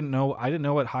I couldn't know. I didn't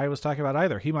know what High was talking about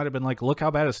either. He might have been like, look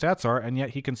how bad his stats are, and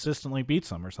yet he consistently beats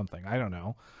them or something. I don't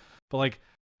know. But like,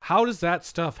 how does that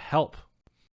stuff help?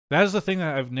 That is the thing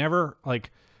that I've never,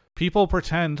 like, people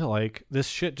pretend like this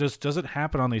shit just doesn't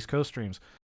happen on these co-streams.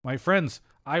 My friends,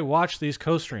 I watch these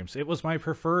co-streams. It was my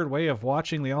preferred way of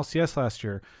watching the LCS last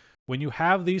year. When you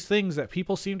have these things that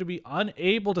people seem to be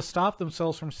unable to stop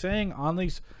themselves from saying on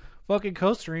these fucking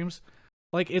co-streams,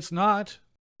 like, it's not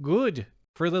good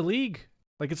for the league.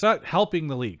 Like, it's not helping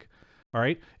the league. All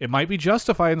right? It might be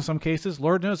justified in some cases.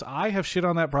 Lord knows I have shit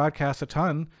on that broadcast a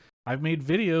ton. I've made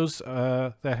videos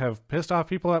that have pissed off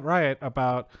people at Riot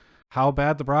about how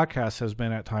bad the broadcast has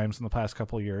been at times in the past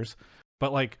couple of years.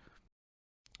 But, like,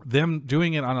 them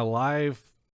doing it on a live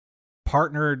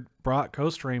partnered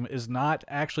co-stream is not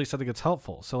actually something that's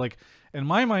helpful. So, like, in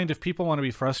my mind, if people want to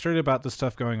be frustrated about this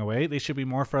stuff going away, they should be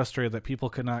more frustrated that people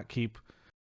could not keep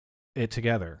it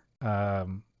together,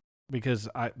 because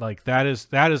I like that is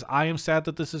I am sad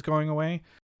that this is going away,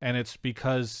 and it's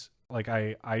because like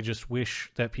I just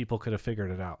wish that people could have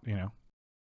figured it out, you know.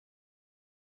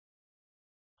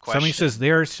 Somebody says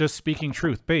they're just speaking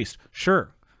truth based.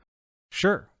 Sure,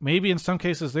 maybe in some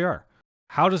cases they are.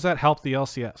 How does that help the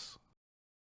LCS?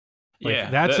 Like, Yeah,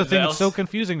 that's the thing that's so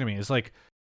confusing to me. Is like,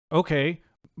 okay,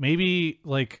 maybe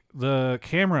like the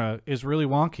camera is really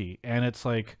wonky and it's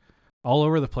like all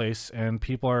over the place and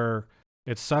people are,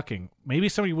 it's sucking. Maybe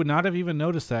somebody would not have even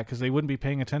noticed that because they wouldn't be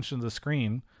paying attention to the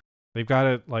screen. They've got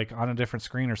it like on a different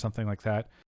screen or something like that.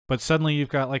 But suddenly you've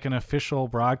got like an official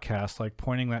broadcast like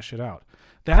pointing that shit out.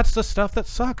 That's the stuff that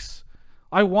sucks.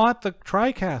 I want the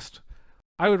TriCast.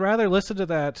 I would rather listen to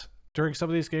that during some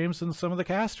of these games than some of the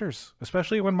casters,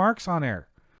 especially when Mark's on air.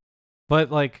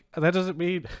 But like, that doesn't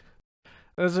mean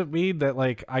that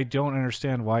like I don't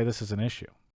understand why this is an issue.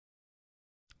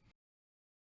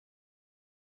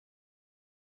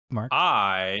 Mark?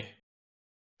 I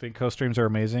think co-streams are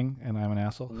amazing and I'm an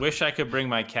asshole. Wish I could bring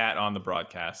my cat on the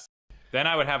broadcast. Then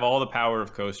I would have all the power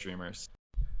of co-streamers.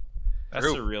 That's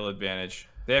a real advantage.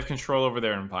 They have control over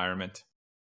their environment.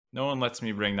 No one lets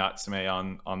me bring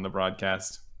Natsume on the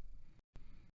broadcast.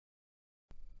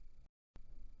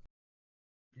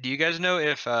 Do you guys know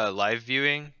if live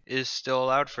viewing is still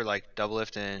allowed for like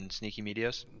Doublelift and Sneaky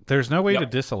Medios? There's no way to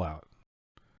disallow it,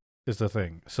 is the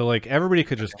thing. So like everybody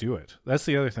could just do it. That's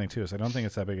the other thing too, is I don't think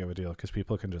it's that big of a deal because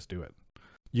people can just do it.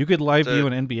 You could live view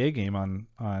an NBA game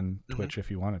on Twitch if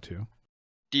you wanted to.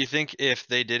 Do you think if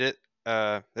they did it,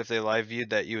 if they live viewed,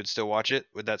 that you would still watch it?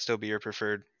 Would that still be your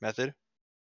preferred method?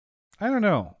 I don't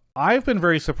know. I've been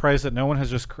very surprised that no one has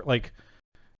just like,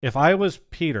 if I was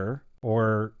Peter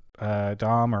or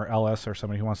Dom or LS or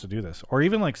somebody who wants to do this, or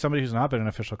even like somebody who's not been an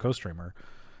official co-streamer,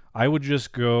 I would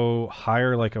just go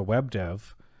hire like a web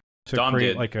dev to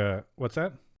create like a, what's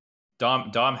that?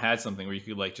 Dom had something where you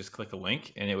could like just click a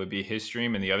link and it would be his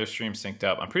stream and the other stream synced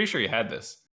up. I'm pretty sure you had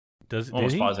this.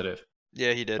 Almost positive.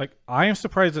 Yeah, he did. Like, I am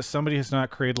surprised that somebody has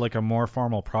not created like a more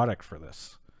formal product for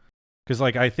this. Because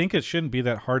like I think it shouldn't be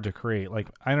that hard to create. Like,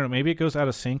 I don't know, maybe it goes out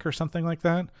of sync or something like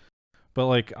that. But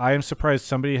like I am surprised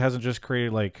somebody hasn't just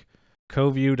created like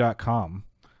coview.com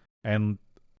and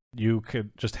you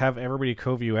could just have everybody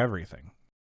co-view everything.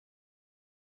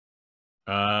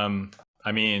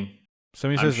 I mean,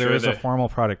 somebody says there is a formal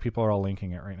product. People are all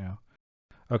linking it right now.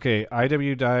 Okay,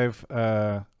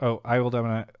 IWDive,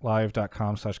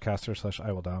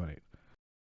 iwilldominatelive.com/caster/iwilldominate.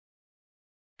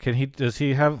 Does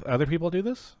he have other people do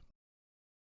this?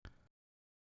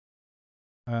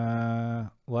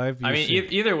 Live view. I mean,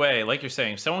 either way, like you're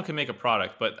saying, someone can make a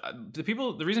product, but the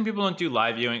reason people don't do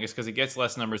live viewing is because it gets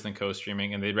less numbers than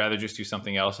co-streaming, and they'd rather just do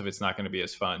something else if it's not going to be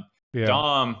as fun. Yeah.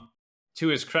 Dom, to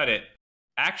his credit,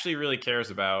 actually really cares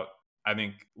about, I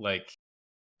think, like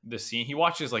the scene. He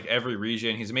watches like every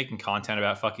region. He's making content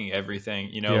about fucking everything.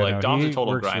 You know, Yeah, like no, Dom's a he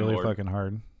total works grind really lord. fucking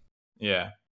hard.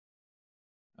 Yeah.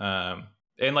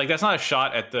 And like that's not a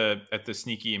shot at the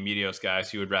sneaky and Meteos guys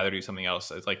who would rather do something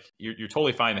else. It's like you're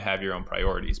totally fine to have your own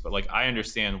priorities, but like I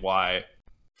understand why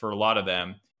for a lot of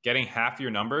them getting half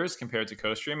your numbers compared to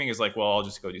co-streaming is like, well, I'll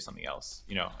just go do something else.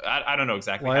 You know, I don't know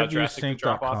exactly how drastic the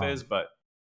drop off is, but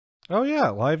oh yeah,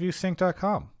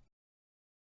 liveviewsync.com.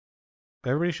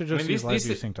 Everybody should just use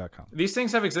liveviewsync.com. These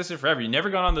things have existed forever. You never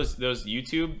gone on those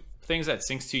YouTube things that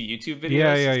syncs to YouTube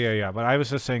videos. Yeah. But I was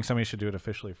just saying somebody should do it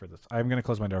officially for this. I'm going to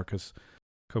close my door because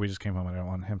Kobe just came home and I don't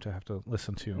want him to have to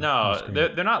listen to. No,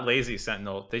 they're not lazy,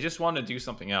 Sentinel. They just want to do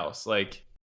something else. Like,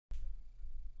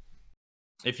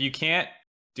 if you can't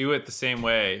do it the same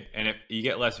way and if you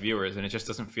get less viewers and it just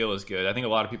doesn't feel as good, I think a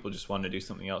lot of people just want to do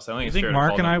something else. I don't think you it's think fair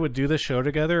Mark to and call I them. would do this show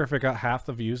together if it got half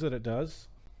the views that it does?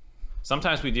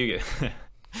 Sometimes we do get,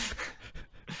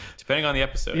 depending on the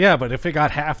episode. Yeah, but if it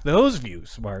got half those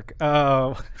views, Mark.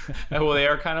 Well, they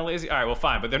are kind of lazy. All right, well,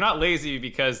 fine, but they're not lazy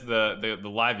because the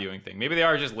live viewing thing. Maybe they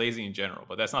are just lazy in general,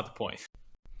 but that's not the point.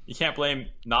 You can't blame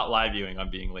not live viewing on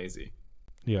being lazy.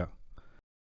 Yeah,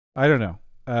 I don't know.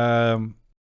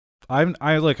 I'm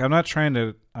not trying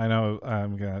to. I know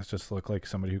I'm gonna just look like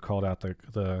somebody who called out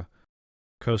the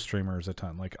co-streamers a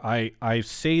ton. Like I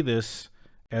say this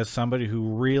as somebody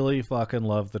who really fucking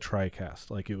loved the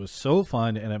TriCast. Like, it was so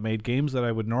fun, and it made games that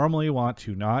I would normally want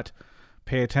to not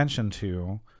pay attention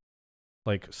to,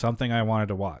 like, something I wanted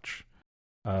to watch.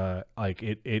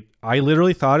 Like, I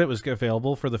literally thought it was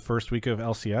available for the first week of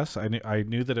LCS. I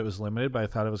knew that it was limited, but I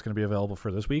thought it was going to be available for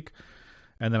this week.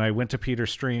 And then I went to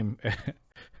Peter's stream.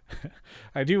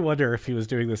 I do wonder if he was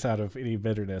doing this out of any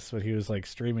bitterness, but he was, like,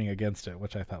 streaming against it,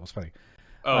 which I thought was funny.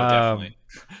 Oh, definitely.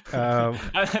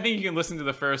 I think you can listen to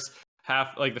the first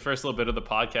half, like the first little bit of the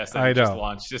podcast that I just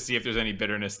launched, to see if there's any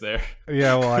bitterness there.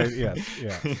 Yeah, well,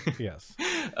 yes.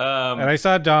 And I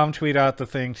saw Dom tweet out the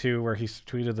thing too, where he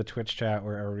tweeted the Twitch chat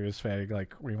where everybody was saying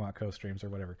like we want co-streams or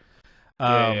whatever.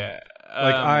 Like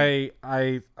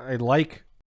I like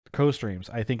co-streams.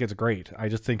 I think it's great. I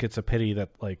just think it's a pity that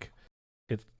like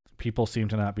people seem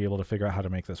to not be able to figure out how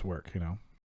to make this work. You know.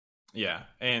 Yeah,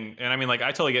 and I mean, like,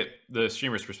 I totally get the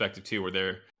streamer's perspective too, where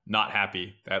they're not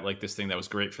happy that like this thing that was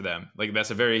great for them. Like,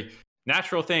 that's a very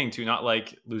natural thing to not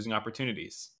like losing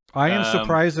opportunities. I am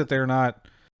surprised that they're not,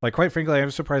 like, quite frankly,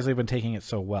 I'm surprised they've been taking it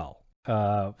so well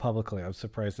publicly. I'm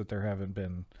surprised that there haven't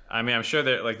been. I mean, I'm sure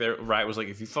that like their Riot was like,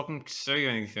 if you fucking say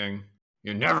anything,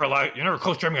 you're never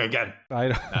co-streaming again. I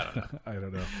don't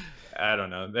know. I don't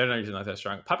know. They're not usually not that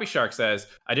strong. Puppy Shark says,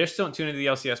 I just don't tune into the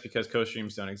LCS because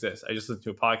co-streams don't exist. I just listen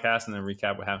to a podcast and then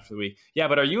recap what happened for the week. Yeah,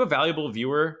 but are you a valuable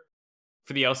viewer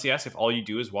for the LCS if all you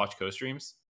do is watch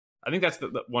co-streams? I think that's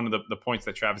one of the points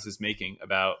that Travis is making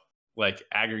about like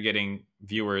aggregating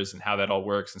viewers and how that all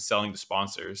works and selling to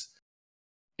sponsors.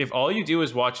 If all you do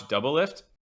is watch Doublelift,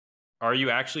 are you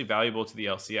actually valuable to the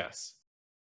LCS?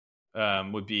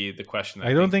 Would be the question.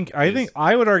 I think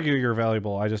I would argue you're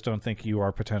valuable. I just don't think you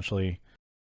are potentially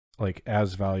like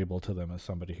as valuable to them as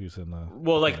somebody who's in the.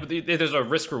 Well, like there's a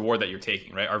risk reward that you're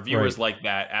taking, right? Are viewers like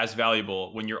that as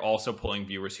valuable when you're also pulling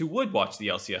viewers who would watch the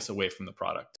LCS away from the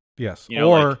product? Yes, you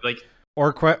know, like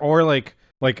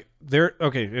they're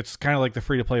okay. It's kind of like the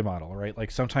free to play model, right?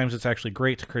 Like sometimes it's actually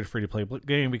great to create a free to play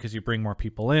game because you bring more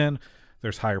people in.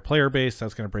 There's higher player base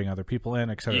that's going to bring other people in,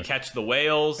 etc. You catch the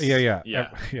whales. Yeah.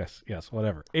 Yes.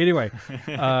 Whatever. Anyway,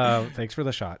 thanks for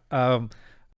the shot.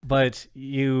 But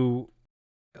you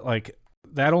like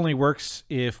that only works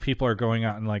if people are going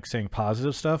out and like saying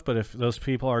positive stuff. But if those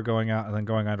people are going out and then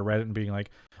going onto Reddit and being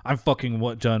like, "I'm fucking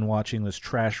done watching this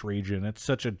trash region. It's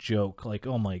such a joke. Like,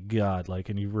 oh my god!" Like,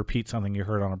 and you repeat something you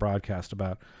heard on a broadcast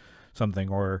about something,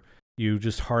 or you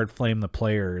just hard flame the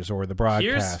players or the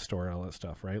broadcast or all that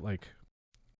stuff, right? Like.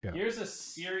 Yeah. Here's a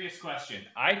serious question.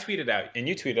 I tweeted out, and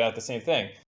you tweeted out the same thing.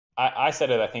 I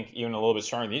said it, I think, even a little bit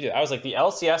stronger than you did. I was like, the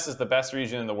LCS is the best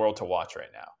region in the world to watch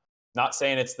right now. Not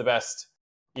saying it's the best,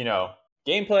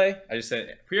 gameplay. I just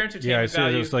said pure entertainment value. Yeah, I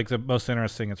said it was like the most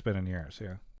interesting it's been in years,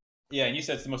 yeah. Yeah, and you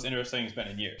said it's the most interesting it's been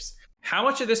in years. How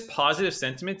much of this positive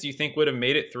sentiment do you think would have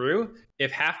made it through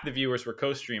if half the viewers were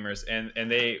co-streamers and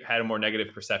they had a more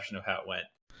negative perception of how it went?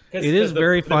 It is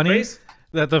very funny.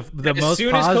 That the most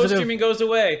soon positive... as co-streaming goes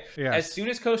away, yes. As soon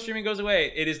as co-streaming goes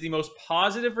away, it is the most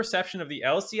positive reception of the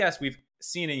LCS we've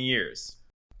seen in years.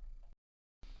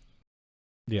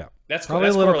 Yeah, that's probably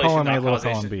that's a little correlation, column A, not little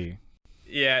causation. column B.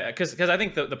 Yeah, because I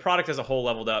think the product as a whole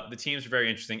leveled up. The teams are very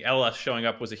interesting. LS showing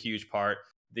up was a huge part.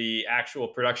 The actual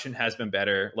production has been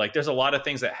better. Like there's a lot of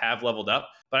things that have leveled up,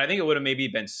 but I think it would have maybe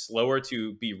been slower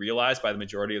to be realized by the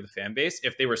majority of the fan base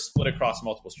if they were split across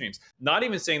multiple streams. Not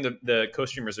even saying the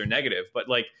co-streamers are negative, but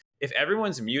like if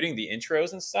everyone's muting the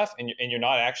intros and stuff, and you're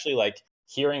not actually like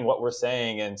hearing what we're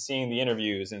saying and seeing the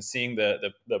interviews and seeing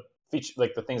the feature,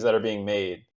 like the things that are being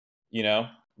made, you know,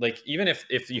 like even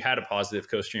if you had a positive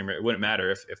co-streamer, it wouldn't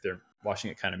matter if they're watching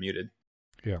it kind of muted.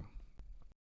 Yeah.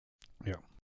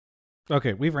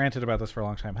 Okay, we've ranted about this for a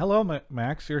long time. Hello,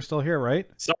 Max. You're still here, right?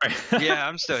 Sorry. Yeah,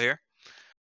 I'm still here.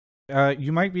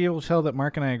 You might be able to tell that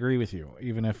Mark and I agree with you,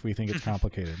 even if we think it's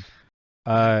complicated.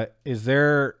 Is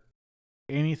there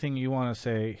anything you want to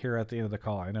say here at the end of the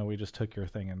call? I know we just took your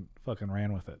thing and fucking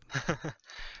ran with it.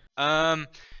 I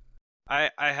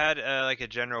had like a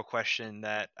general question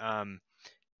that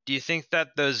do you think that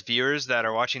those viewers that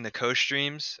are watching the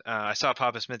co-streams, I saw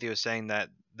Papa Smithy was saying that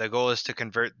the goal is to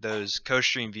convert those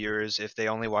co-stream viewers, if they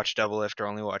only watch Doublelift or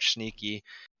only watch Sneaky,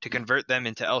 to convert them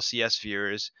into LCS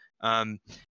viewers. And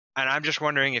I'm just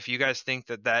wondering if you guys think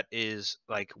that that is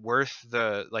like worth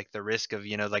the risk of,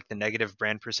 you know, like the negative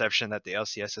brand perception that the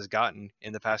LCS has gotten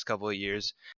in the past couple of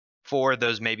years for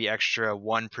those maybe extra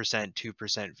 1%,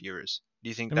 2% viewers. Do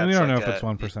you think I mean, that's we don't know like if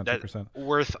it's 1%, 2%.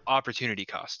 worth opportunity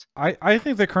cost? I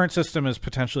think the current system is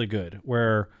potentially good,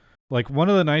 where like one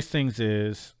of the nice things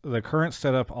is the current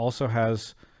setup also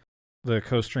has the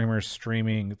co-streamers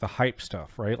streaming the hype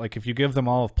stuff, right? Like if you give them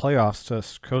all of playoffs to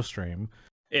co-stream,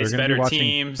 It's they're going to better be watching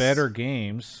teams, better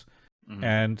games,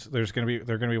 and they're going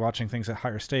to be watching things at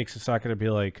higher stakes. It's not going to be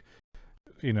like,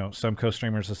 you know, some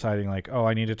co-streamers deciding like, oh,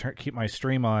 I need to keep my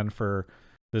stream on for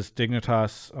this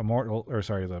Dignitas Immortal, or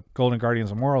sorry, the Golden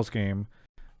Guardians Immortals game,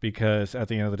 because at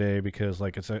the end of the day, because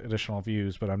like it's additional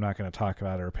views, but I'm not going to talk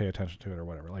about it or pay attention to it or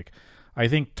whatever. Like, I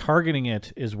think targeting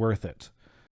it is worth it.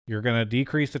 You're going to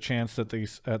decrease the chance that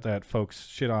that folks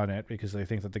shit on it because they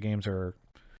think that the games are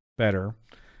better,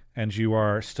 and you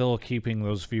are still keeping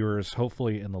those viewers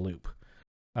hopefully in the loop.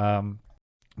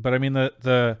 But I mean,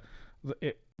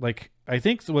 like I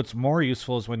think what's more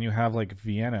useful is when you have like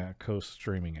Vienna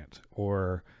co-streaming it,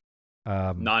 or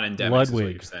non-endemics is what you're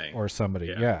Ludwig saying. or somebody.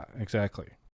 Yeah, exactly.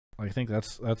 I think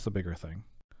that's the bigger thing.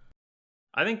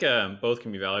 I think both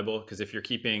can be valuable, because if you're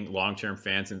keeping long-term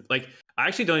fans, and like I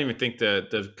actually don't even think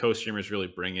the co-streamers really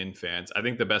bring in fans. I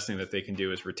think the best thing that they can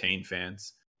do is retain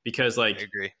fans, because like I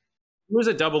agree. who's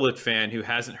a Doublelift fan who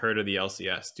hasn't heard of the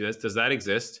LCS? Does that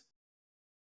exist?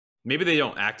 Maybe they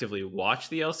don't actively watch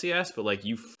the LCS, but like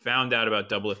you found out about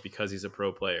Doublelift because he's a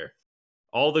pro player.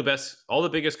 All the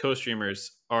biggest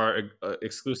co-streamers are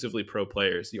exclusively pro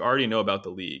players. You already know about the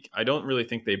league. I don't really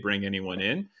think they bring anyone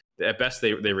in. At best,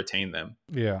 they retain them.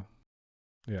 Yeah.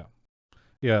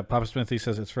 Papa Smithy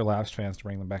says it's for lapsed fans to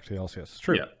bring them back to the LCS. It's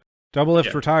true. Yeah.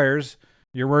 Doublelift retires.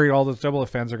 You're worried all those Doublelift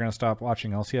fans are going to stop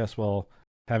watching LCS. Well,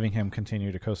 having him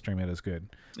continue to co-stream it is good.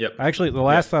 Yep. Actually, the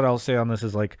last thought I'll say on this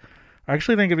is like, I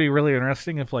actually think it'd be really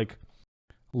interesting if like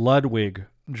Ludwig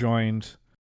joined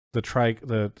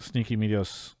the Sneaky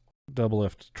Meteos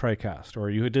Doublelift TriCast, or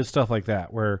you did stuff like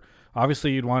that, where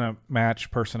obviously you'd want to match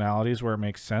personalities where it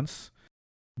makes sense,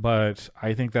 but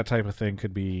I think that type of thing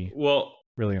could be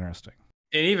really interesting.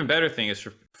 An even better thing is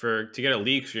to get a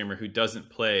league streamer who doesn't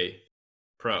play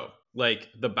pro. Like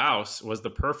the Baus was the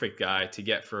perfect guy to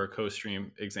get for a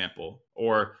co-stream example,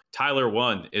 or Tyler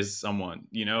One is someone,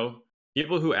 you know,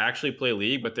 people who actually play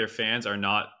league, but their fans are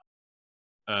not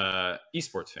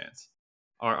esports fans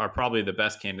are probably the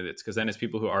best candidates, because then it's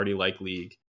people who already like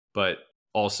league, but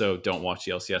also don't watch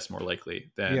the LCS more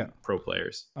likely than pro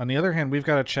players. On the other hand, we've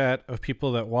got a chat of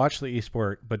people that watch the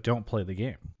esport but don't play the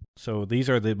game. So these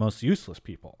are the most useless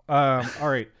people. All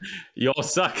right. You all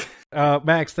suck.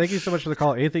 Max, thank you so much for the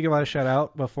call. Anything you want to shout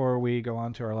out before we go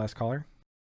on to our last caller?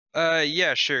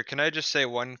 Yeah, sure. Can I just say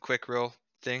one quick real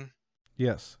thing?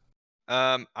 Yes.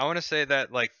 I want to say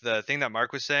that like the thing that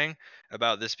Mark was saying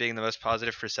about this being the most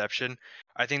positive perception,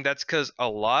 I think that's because a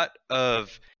lot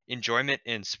of enjoyment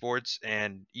in sports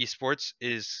and esports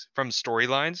is from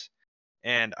storylines.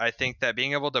 And I think that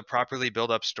being able to properly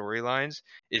build up storylines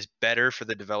is better for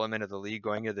the development of the league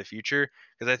going into the future.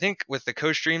 Because I think with the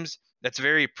co-streams, that's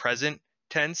very present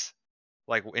tense,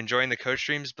 like enjoying the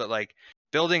co-streams, but like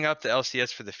building up the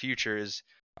LCS for the future is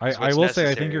I will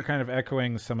say, I think you're kind of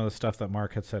echoing some of the stuff that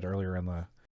Mark had said earlier in the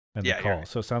call. Right.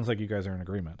 So it sounds like you guys are in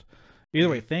agreement. Either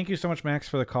way, thank you so much, Max,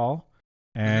 for the call,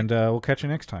 and we'll catch you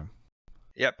next time.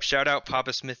 Yep. Shout out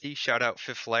Papa Smithy. Shout out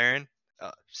Fifth Laren,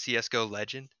 CS:GO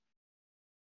legend.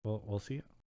 We'll see you.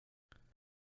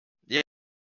 Yeah.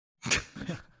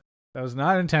 That was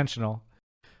not intentional.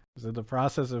 It was in the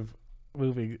process of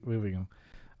moving him.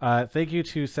 Thank you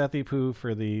to Sethi Poo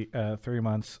for the 3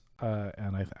 months,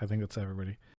 and I think that's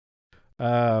everybody.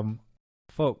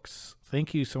 Folks,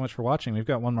 thank you so much for watching. We've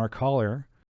got one more caller.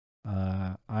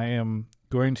 I am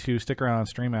going to stick around on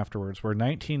stream afterwards. We're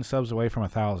 19 subs away from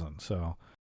 1,000, so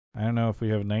I don't know if we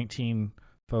have 19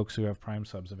 folks who have Prime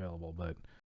subs available, but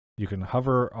you can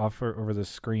hover over this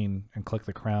screen and click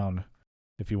the crown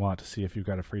if you want to see if you've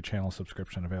got a free channel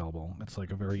subscription available. It's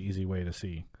like a very easy way to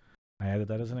see. I added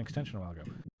that as an extension a while ago.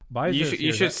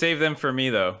 You should save them for me,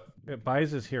 though.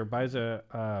 Biza is here. Biza,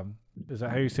 is that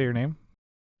how you say your name?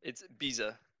 It's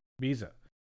Biza. Biza,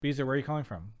 where are you calling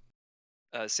from?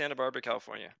 Santa Barbara,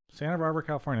 California. Santa Barbara,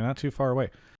 California, not too far away.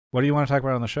 What do you want to talk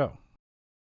about on the show?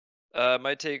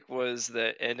 My take was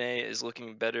that NA is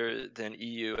looking better than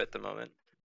EU at the moment.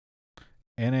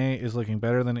 NA is looking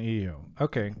better than EU.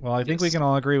 Okay, well, I think we can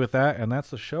all agree with that, and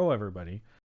that's the show, everybody.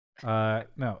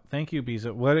 No, thank you,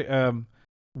 Biza.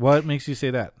 What makes you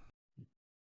say that?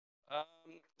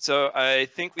 So I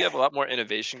think we have a lot more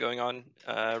innovation going on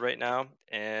right now,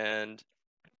 and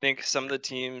I think some of the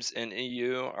teams in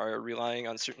EU are relying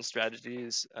on certain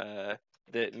strategies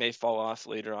that may fall off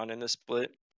later on in the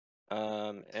split.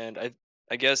 And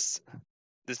I guess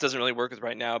this doesn't really work with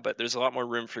right now, but there's a lot more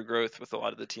room for growth with a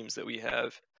lot of the teams that we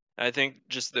have. And I think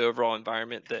just the overall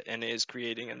environment that NA is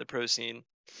creating in the pro scene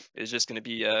is just going to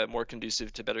be more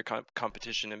conducive to better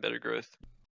competition and better growth.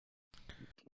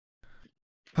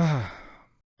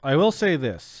 I will say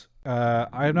this.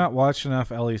 I have not watched enough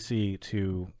LEC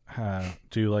to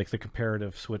do like the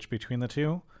comparative switch between the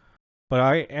two, but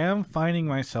I am finding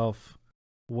myself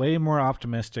way more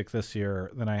optimistic this year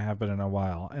than I have been in a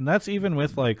while. And that's even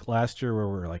with like last year where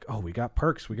we were like, oh, we got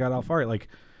perks, we got Alphari. Like,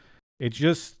 it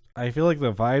just, I feel like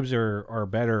the vibes are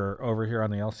better over here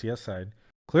on the LCS side.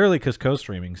 Clearly because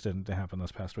co-streamings didn't happen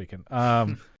this past weekend.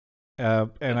 I'm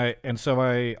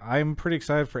pretty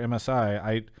excited for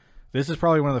MSI. This is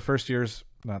probably one of the first years,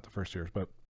 not the first years, but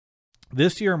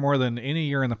this year more than any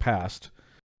year in the past,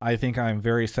 I think I'm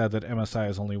very sad that MSI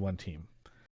is only one team.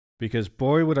 Because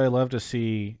boy, would I love to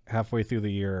see halfway through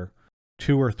the year,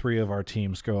 2 or 3 of our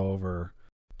teams go over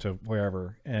to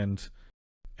wherever and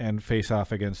face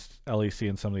off against LEC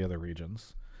and some of the other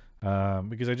regions.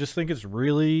 Because I just think it's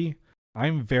really,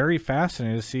 I'm very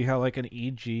fascinated to see how like an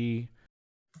EG,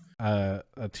 a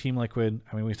Team Liquid,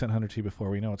 I mean, we sent 100T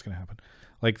before, we know what's going to happen.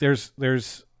 Like it's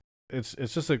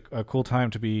just a cool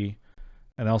time to be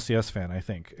an LCS fan, I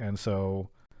think. And so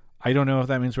I don't know if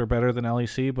that means we're better than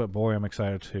LEC, but boy, I'm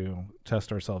excited to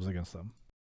test ourselves against them.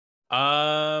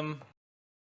 We're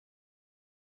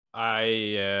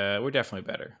definitely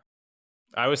better.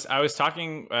 I was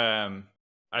talking, I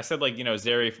said like,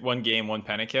 Zeri 1 game, 1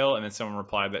 pentakill, and then someone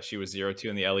replied that she was 0-2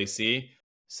 in the LEC.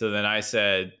 So then I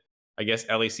said, I guess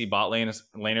LEC bot laners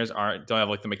don't have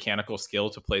like the mechanical skill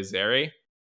to play Zeri.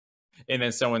 And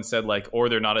then someone said like, or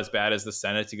they're not as bad as the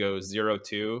Senate to go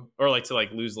 0-2 or like to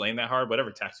like lose lane that hard,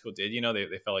 whatever Tactical did,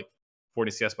 they fell like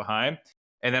 40 CS behind.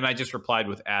 And then I just replied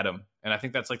with Adam. And I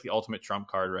think that's like the ultimate trump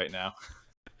card right now.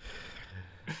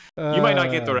 You might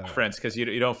not get the reference because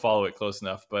you don't follow it close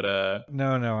enough, but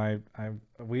no,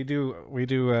 we do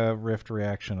Rift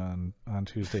reaction on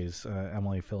Tuesdays.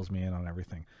 Emily fills me in on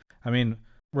everything. I mean,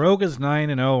 Rogue is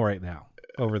 9-0 right now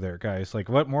over there, guys. Like,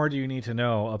 what more do you need to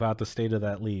know about the state of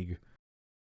that league?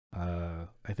 I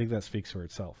think that speaks for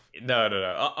itself. No.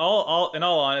 All in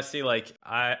all honesty, like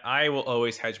I will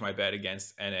always hedge my bet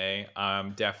against NA.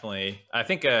 Definitely. I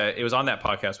think it was on that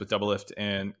podcast with Doublelift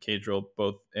and Cadrill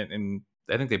both, and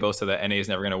I think they both said that NA is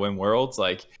never going to win Worlds.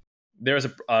 Like, there was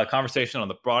a conversation on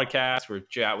the broadcast where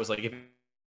Jat was like, if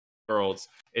Worlds,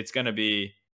 it's going to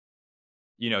be,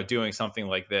 doing something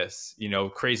like this,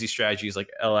 crazy strategies like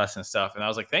LS and stuff. And I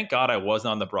was like, thank God I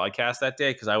wasn't on the broadcast that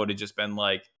day, because I would have just been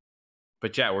like,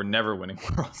 but Jat, we're never winning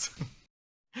Worlds.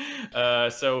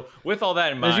 So with all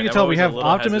that in mind, as you can tell, we have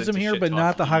optimism here, but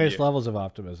not the highest levels of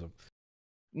optimism.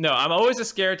 No, I'm always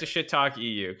scared to shit talk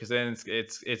EU, because then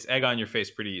it's egg on your face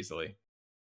pretty easily.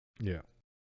 Yeah.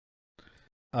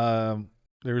 I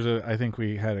think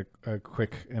we had a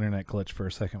quick internet glitch for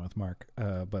a second with Mark,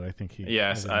 but I think he.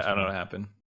 Yes, I don't know what happened.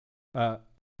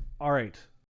 All right,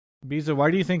 Biza,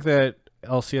 why do you think that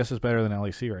LCS is better than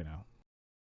LEC right now?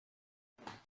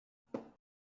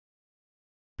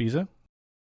 Biza,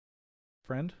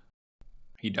 friend,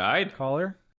 he died.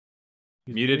 Caller,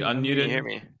 he's muted, unmuted. Can you hear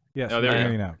me? Yes, there we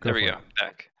go. Now. There we go.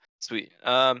 Back. Sweet.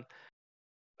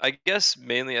 I guess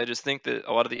mainly I just think that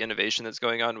a lot of the innovation that's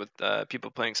going on with people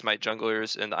playing Smite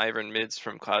junglers and the Ivern mids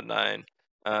from Cloud9,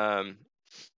 a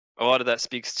lot of that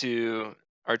speaks to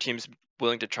our teams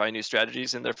willing to try new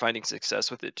strategies, and they're finding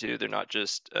success with it too. They're not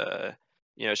just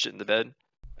shit in the bed.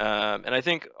 And I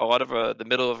think a lot of the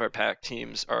middle of our pack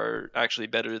teams are actually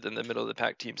better than the middle of the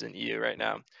pack teams in EU right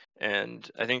now. And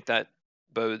I think that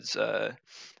bodes a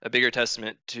bigger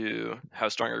testament to how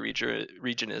strong our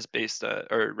region is based,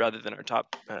 or rather than our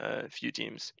top few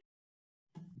teams.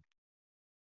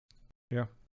 Yeah.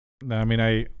 No, I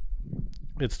mean,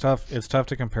 it's tough. It's tough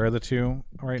to compare the two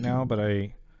right now, but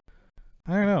I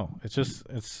don't know.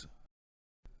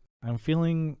 I'm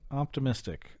feeling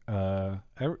optimistic. I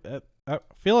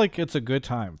feel like it's a good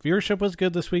time. Viewership was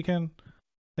good this weekend. I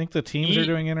think the teams are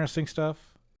doing interesting stuff.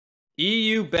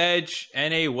 EU Bedge,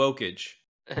 NA Wokage.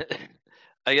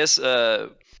 I guess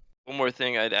one more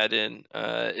thing I'd add in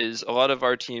is a lot of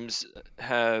our teams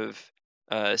have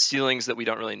ceilings that we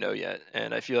don't really know yet,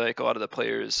 and I feel like a lot of the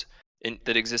players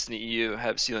that exist in the EU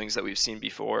have ceilings that we've seen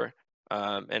before,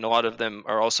 and a lot of them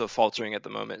are also faltering at the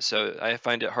moment. So I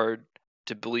find it hard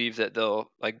to believe that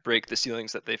they'll like break the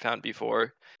ceilings that they found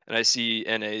before, and I see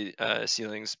NA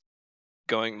ceilings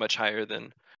going much higher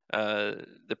than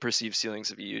the perceived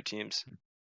ceilings of EU teams.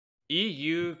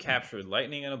 EU captured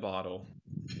lightning in a bottle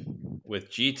with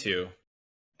G2,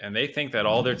 and they think that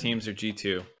all their teams are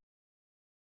G2.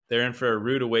 They're in for a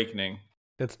rude awakening.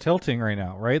 It's tilting right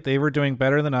now, right? They were doing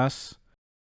better than us,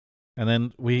 and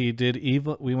then we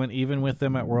went even with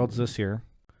them at Worlds this year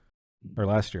or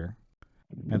last year,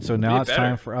 and so now it's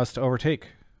time for us to overtake.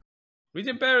 We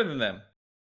did better than them.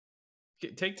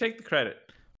 Take the credit.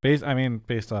 Based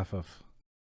off of,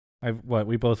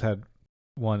 we both had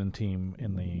one team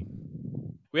in the.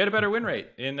 We had a better win rate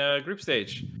in group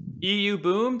stage. EU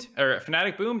boomed or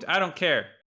Fnatic boomed. I don't care.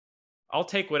 I'll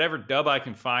take whatever dub I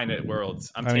can find at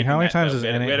Worlds. How many times has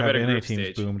NA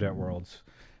teams boomed at Worlds?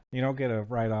 You don't get a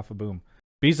ride off a boom.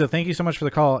 Biza, thank you so much for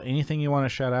the call. Anything you want to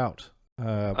shout out?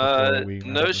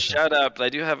 No shout out, but I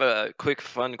do have a quick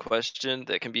fun question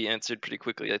that can be answered pretty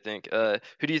quickly, I think.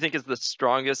 Who do you think is the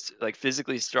strongest, like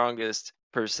physically strongest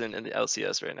person in the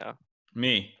LCS right now?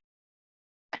 Me.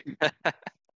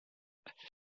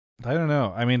 I don't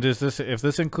know. I mean, if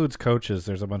this includes coaches,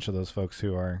 there's a bunch of those folks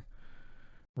who are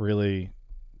really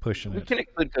pushing it. We can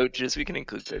include coaches.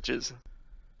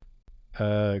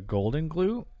 Golden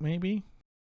Glue, maybe?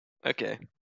 Okay.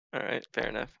 All right. Fair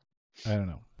enough. I don't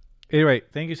know. Anyway,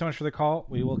 thank you so much for the call.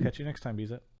 We will catch you next time,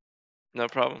 Biza. No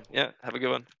problem. Yeah, have a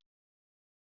good one.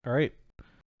 All right.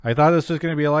 I thought this was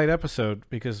going to be a light episode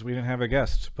because we didn't have a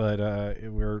guest, but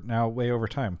we're now way over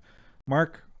time.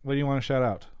 Mark, what do you want to shout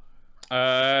out?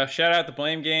 Shout out the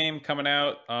Blame Game coming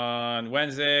out on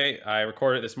Wednesday. I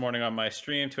recorded it this morning on my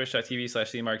stream,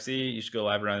 twitch.tv/cmarkz. You should go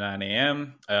live around 9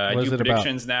 a.m. I do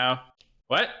predictions now.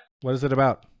 What? What is it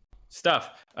about? Stuff.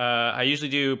 I usually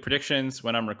do predictions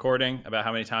when I'm recording about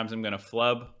how many times I'm going to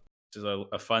flub, which is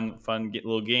a fun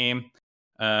little game.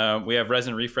 We have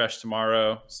Resin Refresh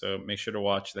tomorrow, so make sure to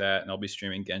watch that. And I'll be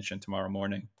streaming Genshin tomorrow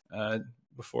morning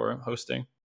before hosting.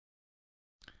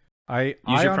 Use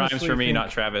your primes for me,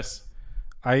 not Travis.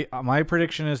 My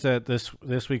prediction is that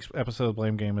this week's episode of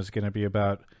Blame Game is going to be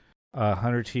about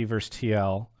Hunter T versus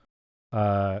TL.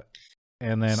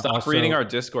 And then stop reading our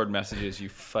Discord messages, you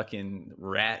fucking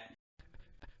rat.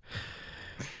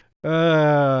 All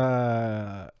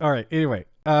right. Anyway,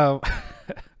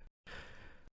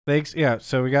 thanks. Yeah.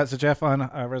 So we got Jeff on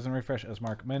Resin Refresh, as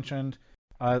Mark mentioned.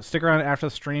 Stick around after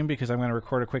the stream because I'm going to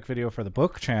record a quick video for the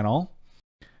book channel,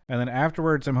 and then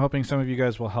afterwards, I'm hoping some of you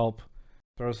guys will help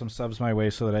throw some subs my way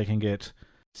so that I can get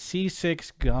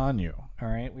C6 Ganyu. All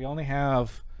right. We only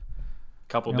have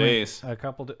couple days, like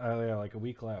a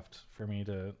week left for me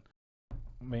to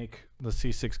make the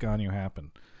C6 Ganyu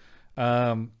happen.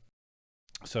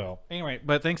 So anyway,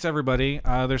 but thanks everybody.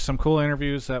 There's some cool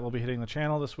interviews that will be hitting the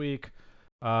channel this week.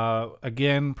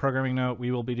 Again, programming note,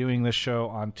 we will be doing this show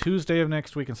on Tuesday of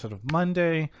next week instead of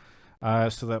Monday,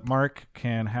 so that Mark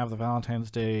can have the Valentine's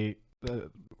Day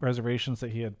reservations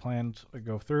that he had planned to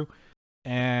go through.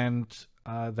 And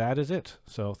that is it.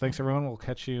 So thanks everyone. We'll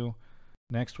catch you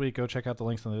next week. Go check out the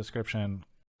links in the description.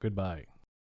 Goodbye.